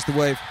who supports the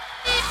wave.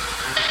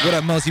 What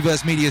up,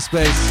 Multiverse Media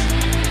Space?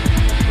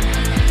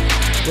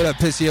 What up,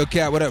 Pissio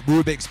Cat? What up,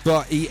 Rubik's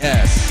Bot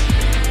ES?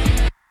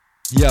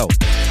 Yo.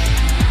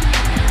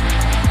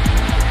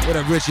 What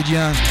up, Richard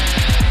Young?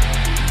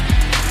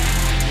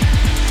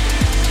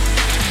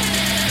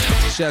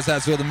 Shouts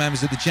out to all the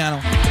members of the channel.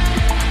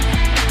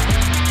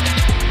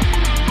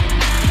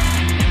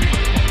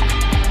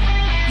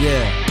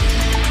 Yeah.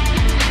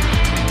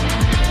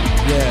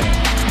 Yeah.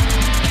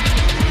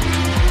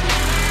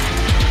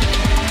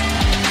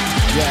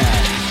 Yeah.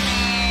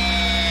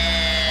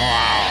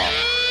 Oh.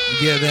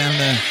 Give them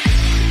the...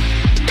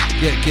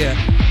 Get.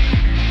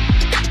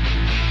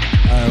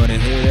 I don't wanna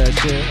hear that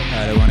shit.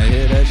 I don't wanna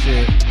hear that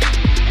shit.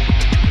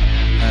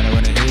 I don't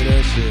wanna hear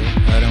that shit.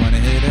 I don't wanna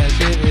hear that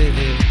shit.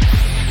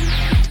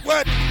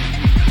 What?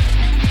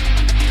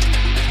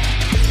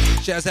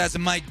 Shouts out to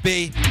Mike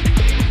B.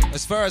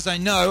 As far as I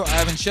know, I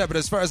haven't checked, but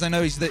as far as I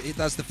know,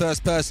 that's the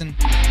first person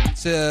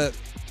to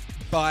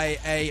buy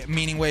a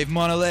Meaning Wave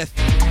monolith.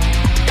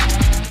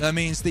 That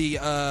means the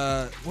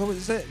what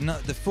was it? No,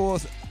 the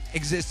fourth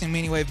existing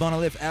Meaning Wave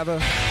monolith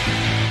ever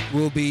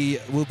will be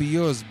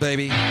yours,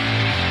 baby.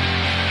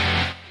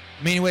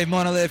 Meaning Wave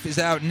monolith is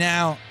out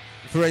now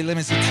for a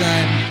limited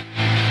time.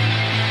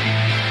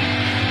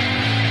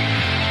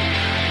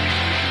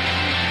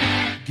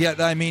 Get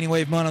thy Meaning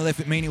Wave monolith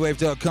at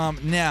meaningwave.com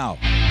now.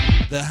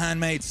 The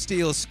handmade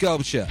steel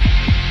sculpture,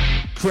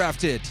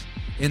 crafted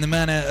in the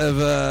manner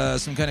of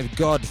some kind of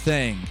god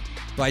thing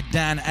by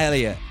Dan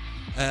Elliott,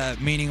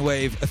 Meaning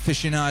Wave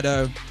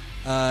aficionado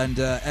and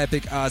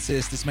epic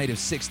artist. It's made of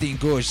 16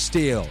 gauge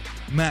steel,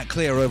 matte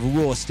clear over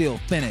raw steel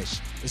finish.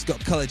 It's got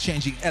color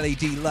changing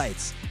LED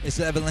lights. It's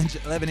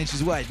 11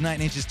 inches wide,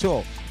 9 inches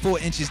tall, 4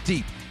 inches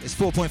deep. It's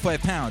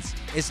 4.5 pounds.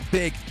 It's a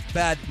big,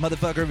 bad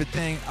motherfucker of a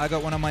thing. I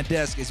got one on my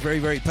desk. It's very,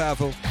 very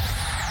powerful.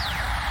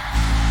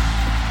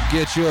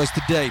 Get yours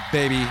today,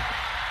 baby.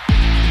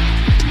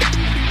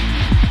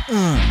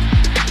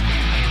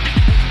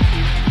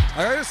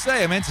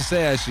 I meant to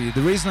say actually,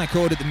 the reason I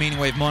called it the Meaning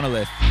Wave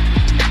monolith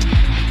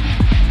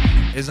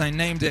is I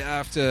named it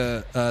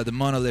after the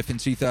monolith in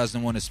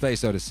 2001: A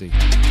Space Odyssey.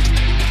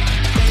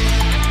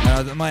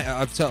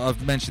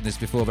 I've mentioned this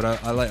before, but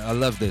I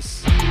love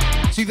this.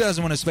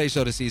 2001: A Space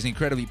Odyssey is an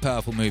incredibly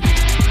powerful movie.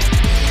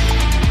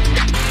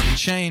 It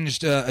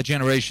changed a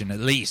generation, at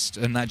least,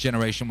 and that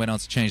generation went on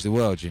to change the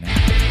world, you know.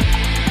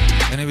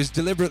 And it was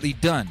deliberately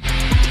done.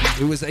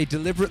 It was a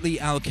deliberately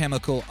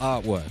alchemical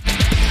artwork,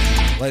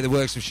 like the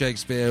works of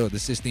Shakespeare or the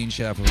Sistine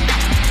Chapel.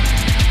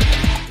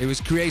 It was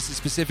created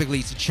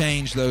specifically to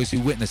change those who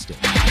witnessed it.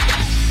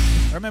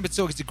 I remember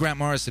talking to Grant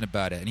Morrison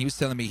about it, and he was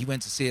telling me he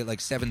went to see it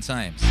like 7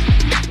 times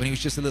when he was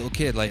just a little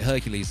kid, like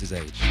Hercules'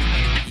 age.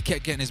 He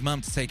kept getting his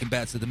mum to take him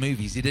back to the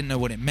movies. He didn't know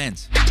what it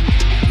meant.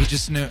 He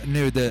just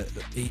knew that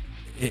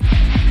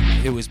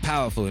it was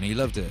powerful, and he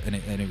loved it, and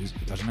it was,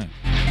 I don't know,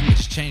 it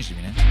just changed him,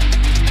 you know?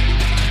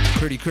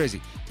 Pretty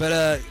crazy.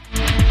 But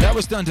that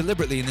was done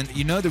deliberately, and then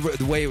you know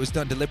the way it was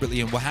done deliberately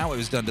and how it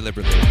was done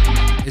deliberately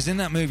is in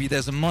that movie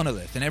there's a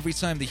monolith, and every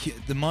time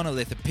the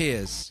monolith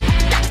appears,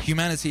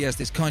 humanity has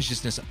this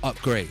consciousness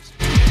upgrade.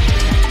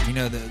 You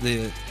know,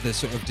 the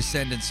sort of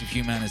descendants of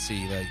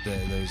humanity, like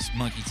those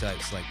monkey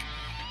types, like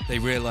they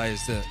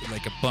realize that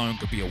like a bone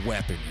could be a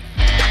weapon, you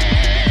know?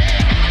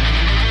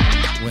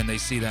 When they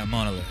see that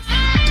monolith.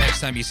 Next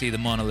time you see the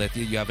monolith,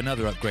 you have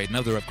another upgrade.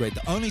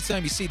 The only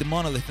time you see the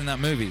monolith in that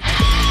movie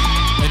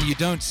and you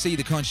don't see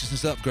the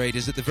consciousness upgrade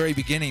is at the very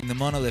beginning. The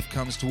monolith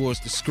comes towards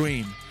the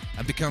screen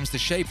and becomes the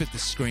shape of the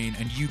screen,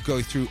 and you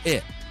go through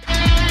it.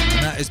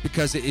 And that is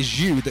because it is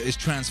you that is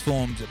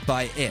transformed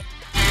by it.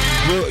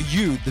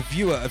 You, the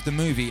viewer of the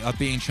movie, are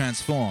being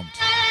transformed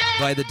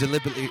by the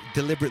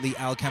deliberately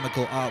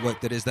alchemical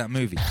artwork that is that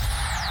movie.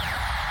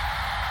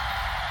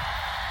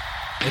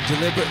 A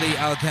deliberately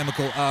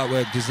alchemical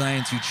artwork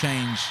designed to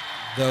change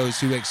those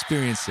who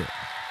experience it.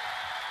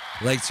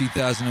 Like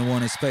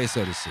 2001: A Space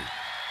Odyssey.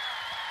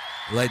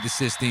 Like the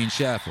Sistine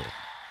Chapel.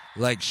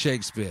 Like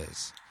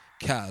Shakespeare's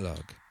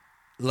catalog.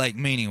 Like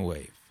Meaning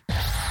Wave.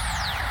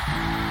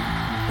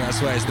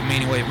 That's why it's the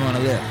Meaning Wave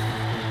monolith.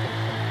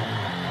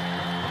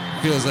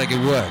 Feels like it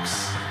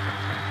works.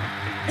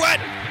 What?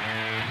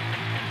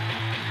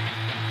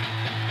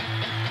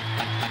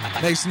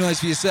 Make some noise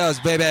for yourselves,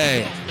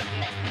 baby.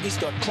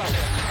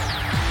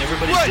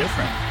 Everybody's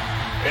different.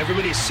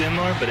 Everybody's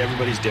similar, but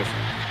everybody's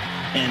different.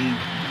 And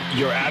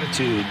your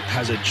attitude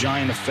has a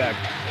giant effect,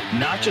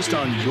 not just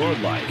on your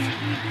life,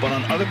 but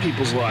on other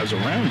people's lives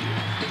around you.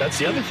 That's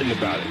the other thing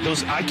about it.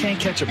 Those I can't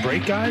catch a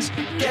break guys,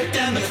 get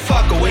them the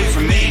fuck away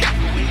from me.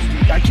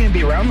 I can't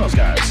be around those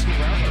guys.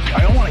 I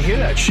don't want to hear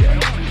that shit.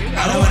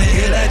 I don't want to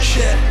hear that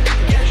shit.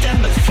 Get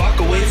them the fuck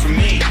away from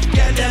me.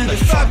 Get them the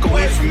fuck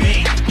away from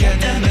me.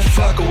 Get them the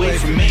fuck away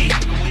from me.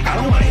 I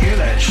don't want to hear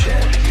that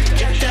shit.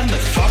 Get them the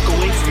fuck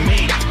away from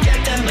me. Get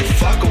them the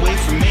fuck away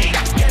from me.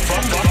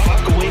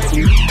 Fuck away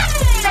from me.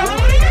 I don't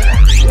want to hear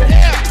that shit.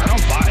 I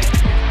don't buy it.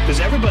 Because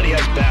everybody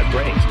has bad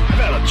breaks. I've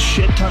had a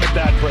shit ton of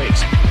bad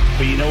breaks.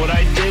 But you know what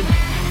I did?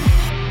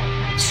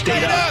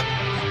 Stayed up.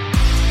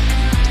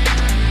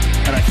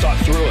 And I thought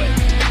through it.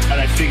 And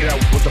I figured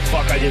out what the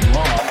fuck I did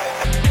wrong.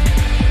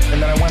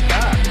 And then I went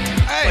back.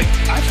 Like,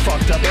 I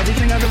fucked up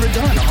everything I've ever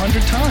done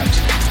 100 times.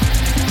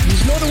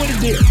 There's no other way to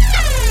do it.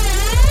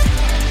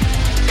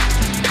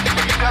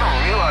 You gotta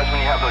realize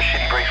when you have those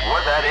shitty breaks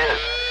what that is.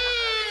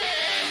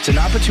 It's an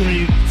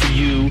opportunity for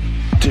you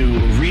to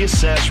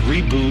reassess,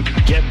 reboot,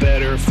 get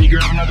better, figure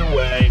out another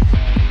way,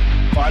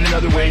 find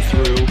another way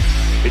through.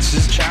 It's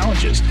just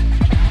challenges.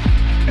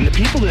 And the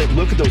people that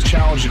look at those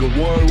challenges go,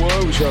 why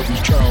always have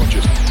these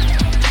challenges?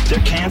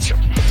 They're cancer.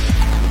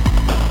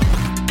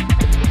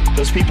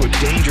 Those people are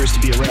dangerous to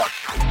be around.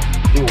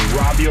 They will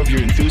rob you of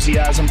your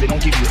enthusiasm. They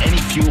don't give you any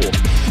fuel.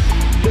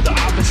 They're the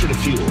opposite of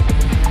fuel.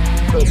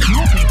 The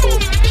fuel people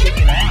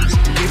kicking ass.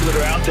 The people that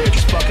are out there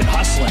just fucking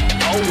hustling.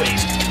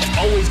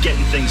 Always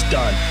getting things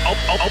done.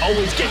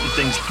 Always getting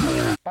things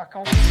done.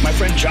 My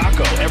friend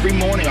Jocko, every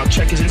morning I'll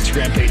check his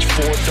Instagram page,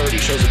 4:30,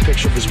 shows a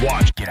picture of his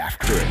watch. Get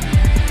after it.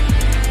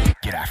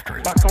 Get after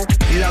it.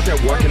 He's out there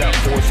working out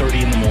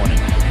 4:30 in the morning.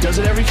 Does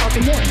it every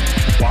fucking morning.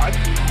 Why?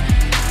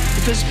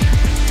 Because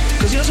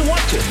he doesn't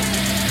want to.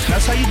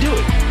 That's how you do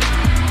it.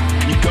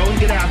 You go and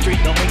get after it,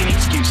 don't make any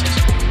excuses.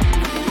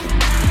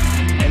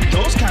 And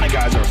those kind of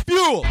guys are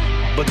fuel.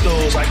 But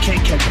those I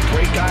can't catch a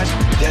break guys,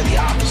 they're the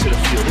opposite of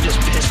fuel. They're just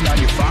pissing on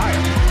your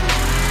fire.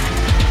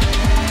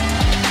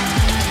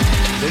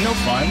 They're no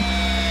fun.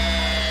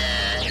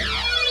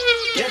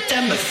 Get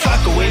them the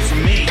fuck away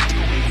from me.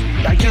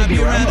 I can't be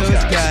around those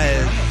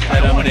guys. I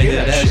don't want to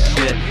hear that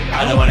shit.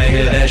 I don't want to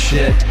hear that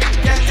shit.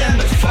 Get them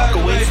the fuck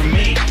away from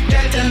me.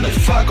 Get them the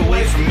fuck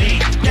away from me.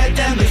 Get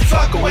them the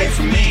fuck away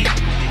from me.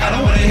 I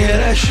don't want to hear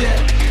that shit.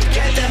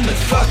 Get them the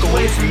fuck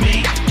away from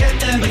me. Get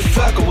them the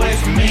fuck away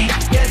from me.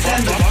 Get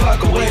them the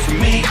fuck away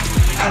from me.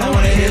 I don't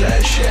want to hear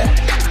that shit.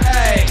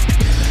 Hey,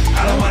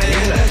 I don't want to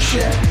hear that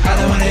shit. I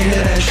don't want to hear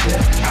that shit.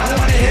 I don't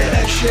want to hear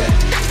that shit.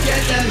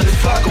 Get them the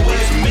fuck away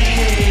from me.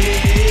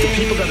 The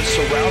people that are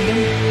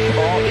surrounding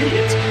are all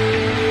idiots.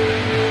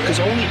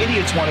 Because only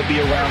idiots want to be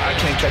around I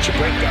can't catch a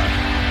break guy.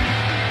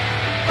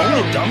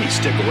 Only dummies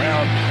stick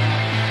around.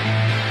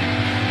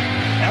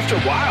 After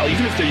a while,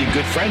 even if they're your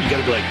good friend, you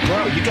gotta be like,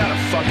 bro, you gotta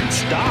fucking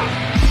stop.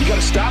 You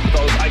gotta stop with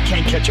all this I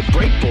can't catch a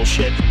break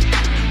bullshit.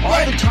 All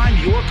the time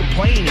you're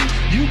complaining,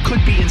 you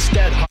could be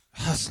instead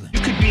hustling.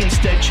 You could be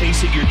instead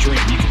chasing your dream.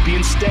 You could be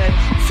instead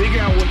figuring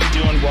out what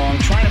you're doing wrong,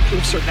 trying to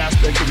improve certain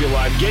aspects of your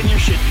life, getting your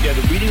shit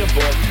together, reading a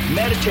book,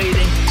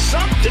 meditating,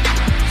 something.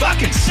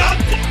 Fucking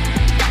something.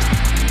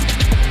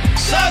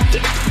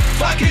 something.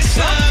 Fucking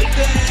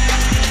something.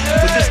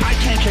 But this I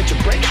can't catch a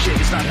break shit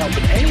is not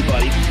helping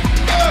anybody.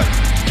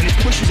 And it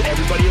pushes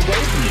everybody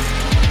away from you.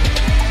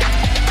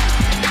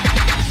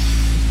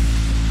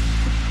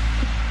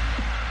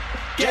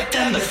 Get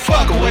them the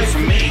fuck away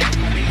from me.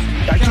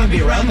 I can't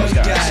be around those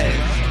guys.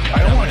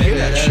 I don't want to hear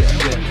that shit.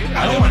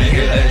 I don't want to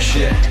hear that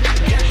shit.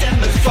 Get them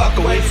the fuck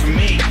away from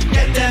me.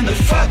 Get them the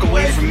fuck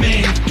away from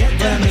me. Get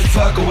them the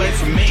fuck away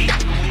from me.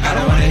 I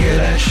don't want to hear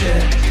that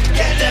shit.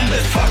 Get them the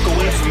fuck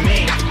away from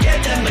me.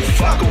 Get them the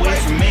fuck away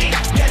from me.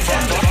 Get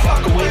them the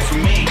fuck away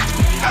from me.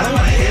 I don't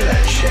want to hear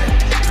that shit.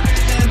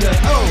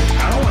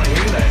 I don't want to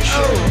hear that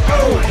shit.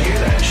 I don't want to hear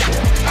that shit.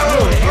 I don't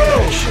want to hear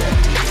that shit.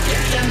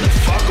 Get them the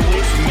fuck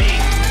away from me.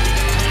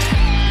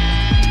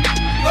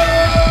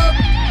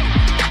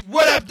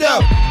 What up,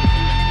 though?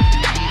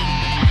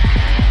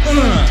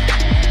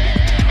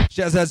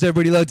 Shouts out to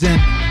everybody locked in.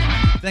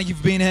 Thank you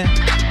for being here.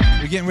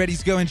 We're getting ready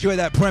to go enjoy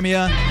that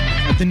premiere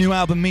of the new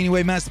album, Meaning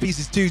Wave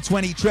Masterpieces 2,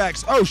 20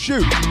 tracks. Oh,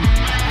 shoot.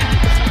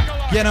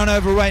 Get on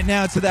over right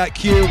now to that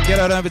queue. Get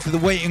on over to the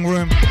waiting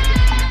room.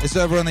 It's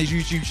over on the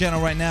YouTube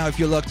channel right now if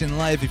you're locked in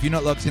live. If you're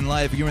not locked in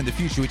live, you're in the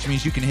future, which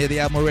means you can hear the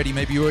album already.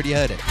 Maybe you already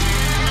heard it.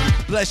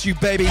 Bless you,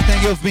 baby.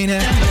 Thank you for being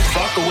here.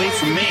 Fuck away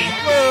from me.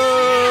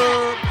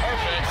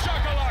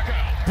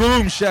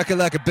 Boom,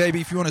 shakalaka, baby.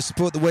 If you want to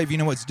support the wave, you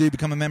know what to do.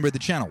 Become a member of the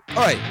channel. All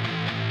right.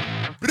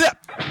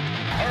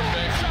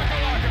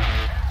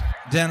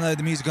 Download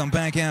the music on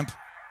Bandcamp.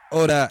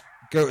 Order.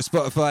 Go to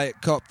Spotify.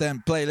 Cop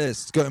them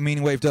playlists. Go to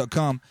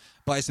meaningwave.com.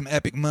 Buy some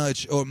epic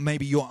merch or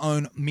maybe your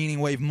own Meaning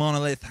Wave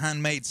monolith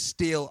handmade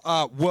steel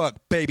artwork,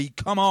 baby.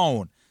 Come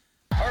on.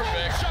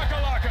 Perfect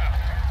shakalaka.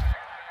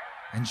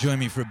 And join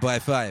me for a Buy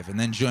 5. And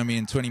then join me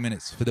in 20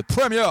 minutes for the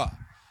premiere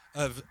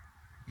of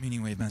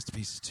Meaning Wave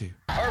Masterpieces 2.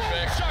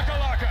 Perfect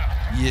shakalaka.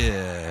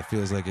 Yeah, it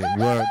feels like it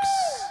works.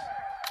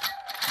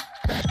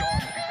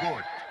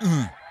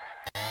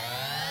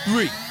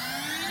 3,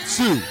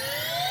 2,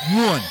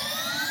 1.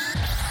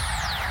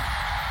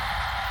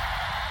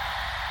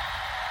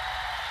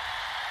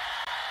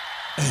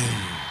 Hey.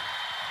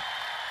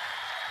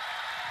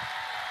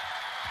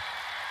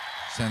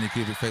 Sandy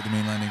Kubrick, fake the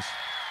moon landings.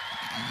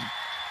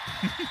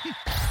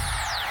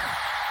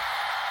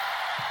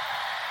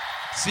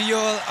 See you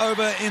all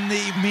over in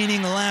the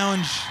Meaning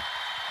Lounge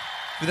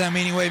for that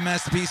Meaning Wave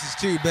Masterpieces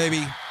 2,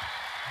 baby.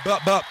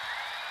 Bup, bup.